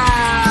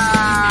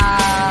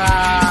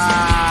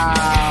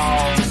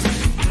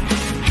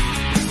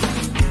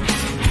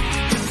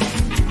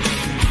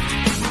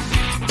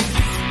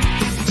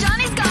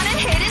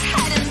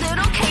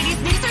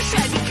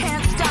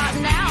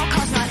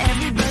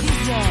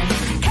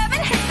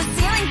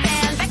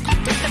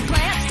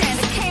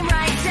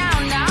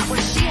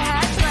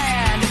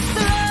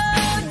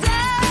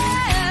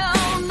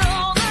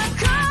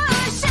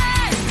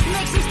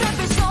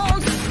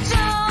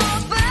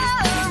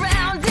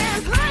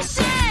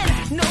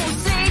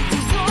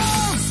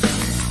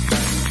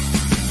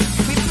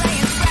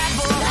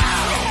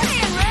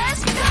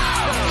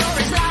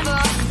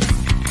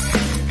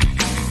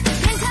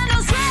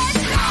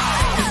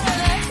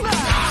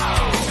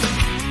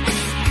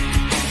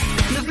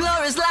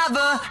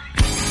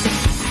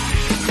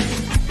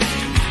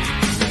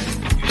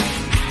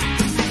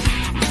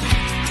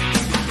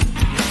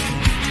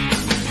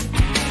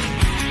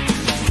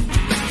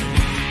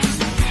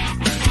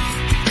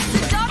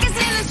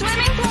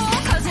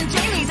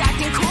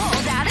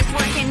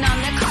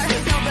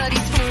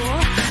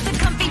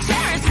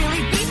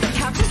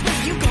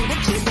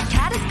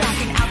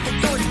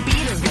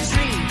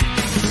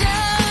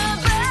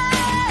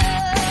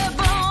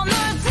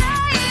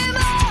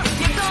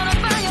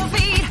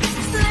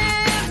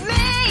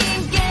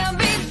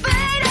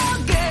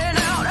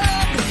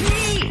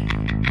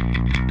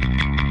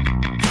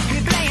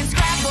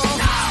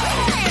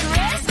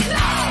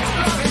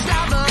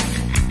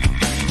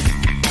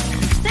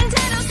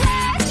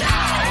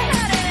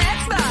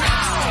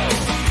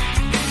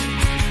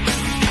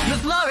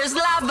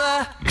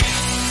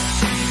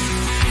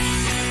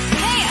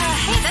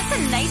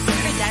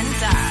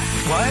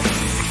 What?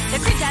 The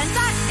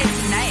credenza is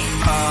nice.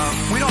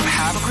 We don't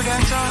have a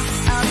credenza?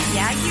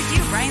 Yeah, you do.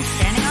 Brian's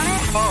standing on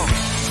it. Oh,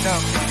 no,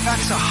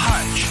 that's a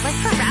hutch. Like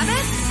for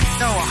rabbits?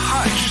 No, a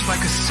hutch, like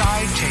a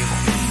side table.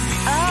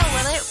 Oh,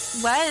 well, it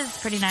was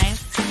pretty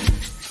nice.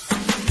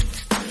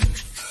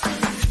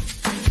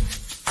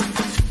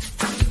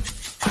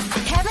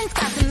 Kevin's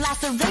got some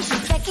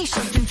lacerations. Becky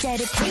shows some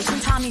dedication.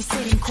 Tommy's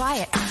sitting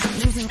quiet,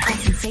 losing all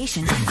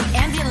sensation. The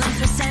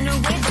ambulance was sent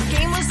away. The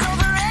game was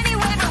over anyway.